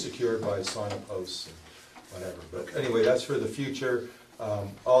just secured by sauna posts and whatever. But anyway, that's for the future.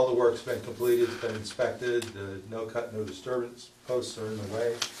 All the work's been completed, it's been inspected, the no cut, no disturbance posts are in the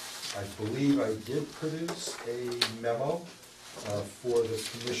way. I believe I did produce a memo for the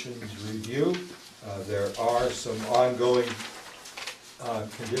commission's review. There are some ongoing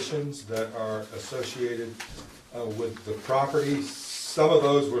conditions that are associated with the property. Some of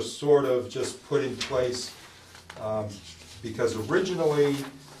those were sort of just put in place because originally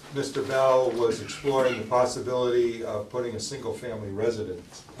Mr. Bell was exploring the possibility of putting a single-family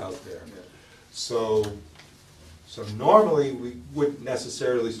residence out there. So normally we wouldn't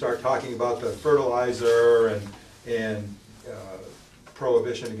necessarily start talking about the fertilizer and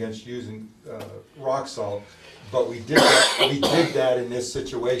prohibition against using rock salt, but we did that in this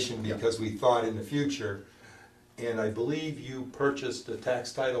situation because we thought in the future. And I believe you purchased a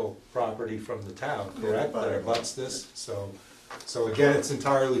tax title property from the town, correct? That abuts this. So again, it's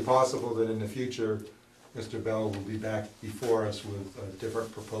entirely possible that in the future, Mr. Bell will be back before us with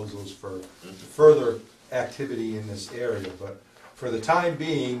different proposals for further activity in this area. But for the time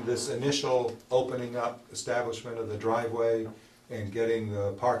being, this initial opening up, establishment of the driveway and getting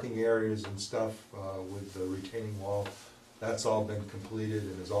the parking areas and stuff with the retaining wall, that's all been completed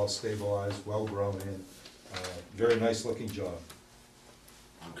and is all stabilized, well grown in. Very nice looking job.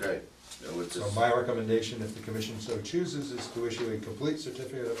 Okay. So my recommendation, if the commission so chooses, is to issue a complete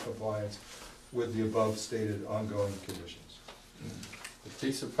certificate of compliance with the above stated ongoing conditions. The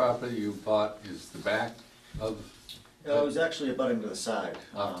piece of property you bought is the back of? It was actually abutting to the side.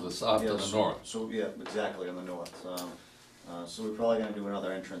 Off to the north. So, yeah, exactly, on the north. So we're probably gonna do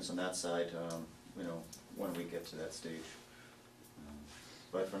another entrance on that side, when we get to that stage.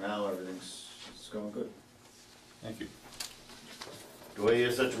 But for now, it's going good. Thank you. Do I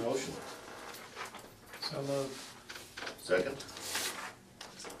hear such a motion? So moved. Second?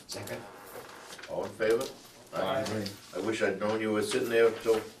 Second. All in favor? Aye. I wish I'd known you were sitting there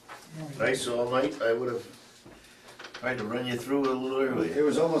till nice all night. I would have tried to run you through it a little earlier. It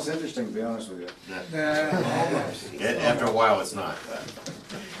was almost interesting, to be honest with you. After a while, it's not.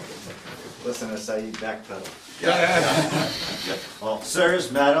 Listen to Saeed backpedal. Well,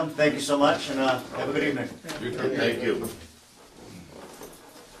 sirs, madam, thank you so much, and have a good evening. You too. Thank you.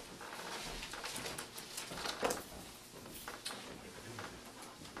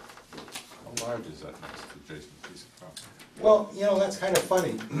 How large is that next adjacent piece of property? Well, that's kind of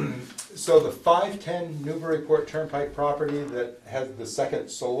funny. So the 510 Newburyport Turnpike property that has the second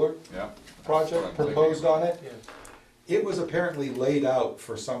solar Yeah. project proposed on it, it was apparently laid out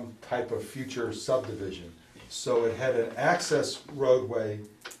for some type of future subdivision. So it had an access roadway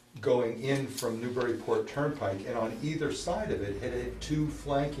going in from Newburyport Turnpike, and on either side of it, it had two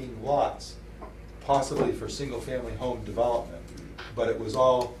flanking lots, possibly for single-family home development. But it was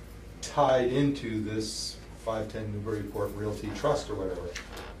all tied into this 510 Newburyport Realty Trust or whatever.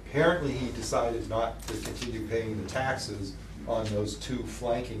 Apparently, he decided not to continue paying the taxes on those two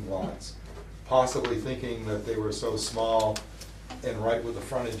flanking lots, possibly thinking that they were so small and right with the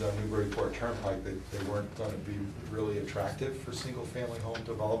frontage on Newburyport Turnpike that they weren't gonna be really attractive for single-family home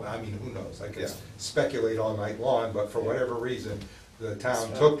development. I mean, who knows? I could speculate all night long, but for whatever reason, the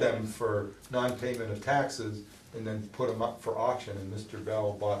town took them for non-payment of taxes and then put them up for auction, and Mr.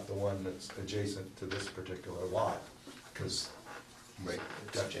 Bell bought the one that's adjacent to this particular lot, because Right.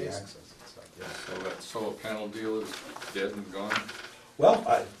 got the access and stuff. So that solar panel deal is dead and gone, as Well,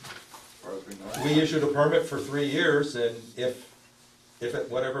 far as we know? we issued a permit for 3 years, and if at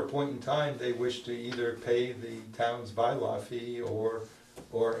whatever point in time they wish to either pay the town's bylaw fee or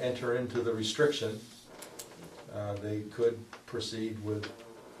enter into the restriction, they could proceed with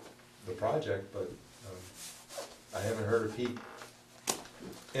the project, but I haven't heard of Pete.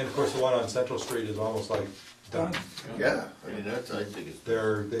 And of course, the one on Central Street is almost like done. Yeah, I mean, that's, I think it's.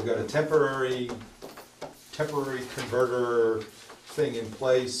 They've got a temporary converter thing in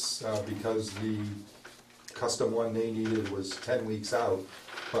place, because the custom one they needed was 10 weeks out.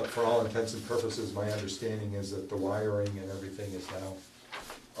 But for all intents and purposes, my understanding is that the wiring and everything is now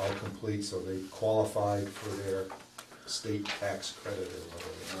all complete, so they qualified for their state tax credit or whatever.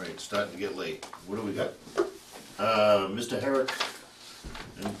 All right, it's starting to get late. What do we got? Mr. Herrick,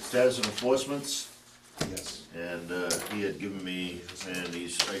 and status of enforcements, Yes. and he had given me, and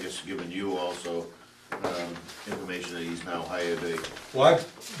he's, I guess, given you also, information that he's now hired a. Well,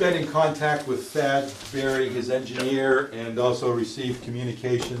 I've been in contact with Thad Berry, his engineer, and also received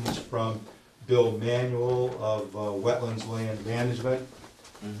communications from Bill Manuel of Wetlands Land Management.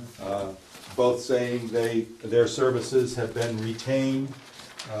 Both saying their services have been retained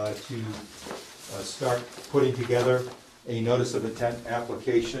to start putting together a notice of intent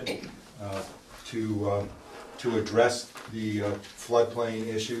application to address the floodplain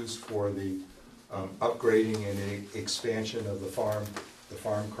issues for the upgrading and expansion of the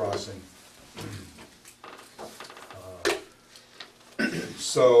farm crossing.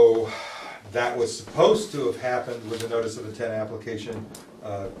 So that was supposed to have happened with the notice of intent application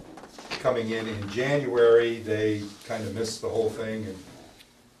coming in January. They kind of missed the whole thing and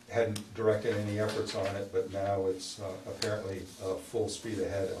hadn't directed any efforts on it, but now it's apparently full speed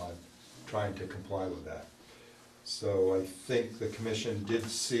ahead on trying to comply with that. So I think the commission did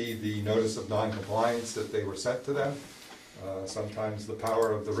see the notice of non-compliance that they were sent to them. Sometimes the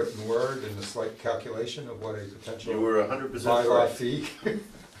power of the written word and the slight calculation of what a potential You were 100% bylaw correct. fee.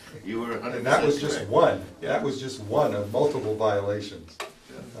 You were 100% And that was just correct. one. Yeah. That was just one of multiple violations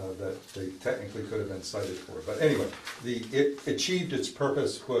that they technically could have been cited for. But anyway, it achieved its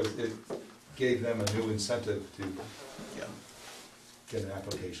purpose, was it gave them a new incentive to get an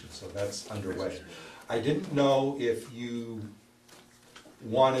application, so that's underway. I didn't know if you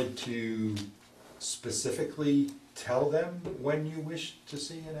wanted to specifically tell them when you wish to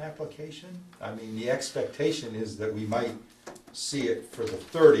see an application. I mean, the expectation is that we might see it for the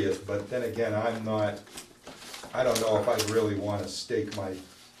 30th, but then again, I don't know if I really want to stake my...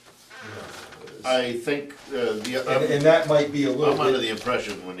 I think, And that might be a little I'm under bit... the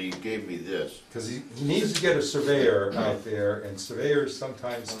impression when he gave me this. Because he needs to get a surveyor out there, and surveyors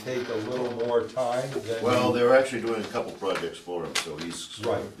sometimes take a little more time than... Well, they're actually doing a couple projects for him, so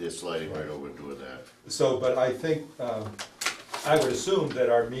Right. they're sliding right over and doing that. So, but I think, I would assume that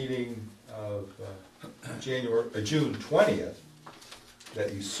our meeting of June 20th,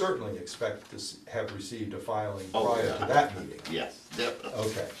 that you certainly expect to have received a filing prior to that meeting. Yes, definitely.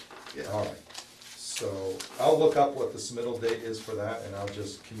 Okay, Yeah. all right. So I'll look up what the submittal date is for that, and I'll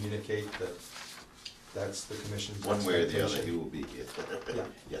just communicate that that's the commission's One way or the other, expectation. he will be here. Yeah.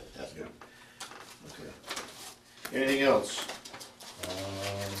 Yeah, that's good. Okay. Anything else?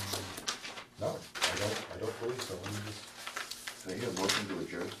 No, I don't believe so. Let me just, Can I hear a motion to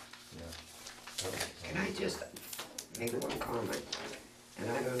adjourn? yeah. Can I just make one comment?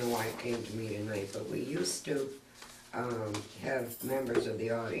 And I don't know why it came to me tonight, but we used to have members of the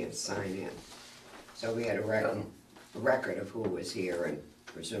audience sign in. So we had a record of who was here and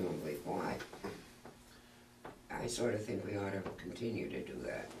presumably why. I sort of think we ought to continue to do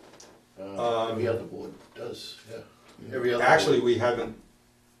that. Every other board does, yeah. Every other Actually, board. we haven't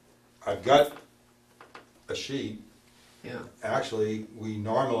I've got a sheet. Yeah. Actually, we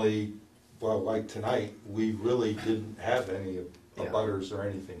normally, well, like tonight, we really didn't have any butters or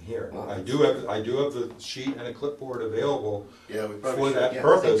anything here. Well, I do have the sheet and a clipboard available Yeah, we for probably should. that Yeah,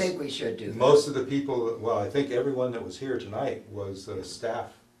 purpose. I think we should do that. Most of the people, well, I think everyone that was here tonight was a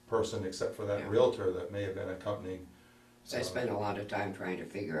staff person, except for that Yeah. realtor that may have been accompanying. So I spent a lot of time trying to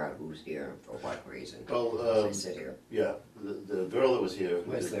figure out who's here and for what reason. Well, As I sit here. Yeah, the girl that was here.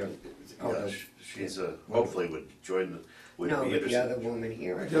 Was there? Yeah, Oh, she's, hopefully would join, would be No, but the interested. other woman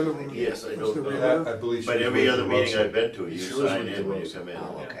here. The other woman. Yes, I Was the know. real- I believe she But was every with other the meeting roadside. I've been to, you She was sign with in the when you roadside. come in.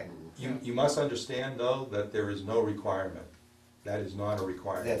 Oh, okay. You must understand, though, that there is no requirement. That is not a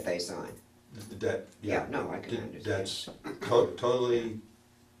requirement. That they sign. That, Yeah, no, I can understand. That's totally,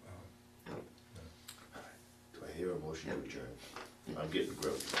 Do I hear a motion to adjourn? I'm getting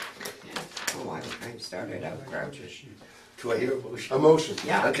grody. Oh, I started out grouchy. Do I hear a motion? A motion.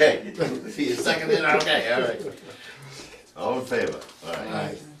 Yeah. Okay, you seconded, okay, all right. All in favor? All right.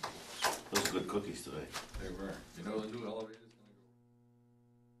 Aye. Those are good cookies today. They were, you know, the new elevator.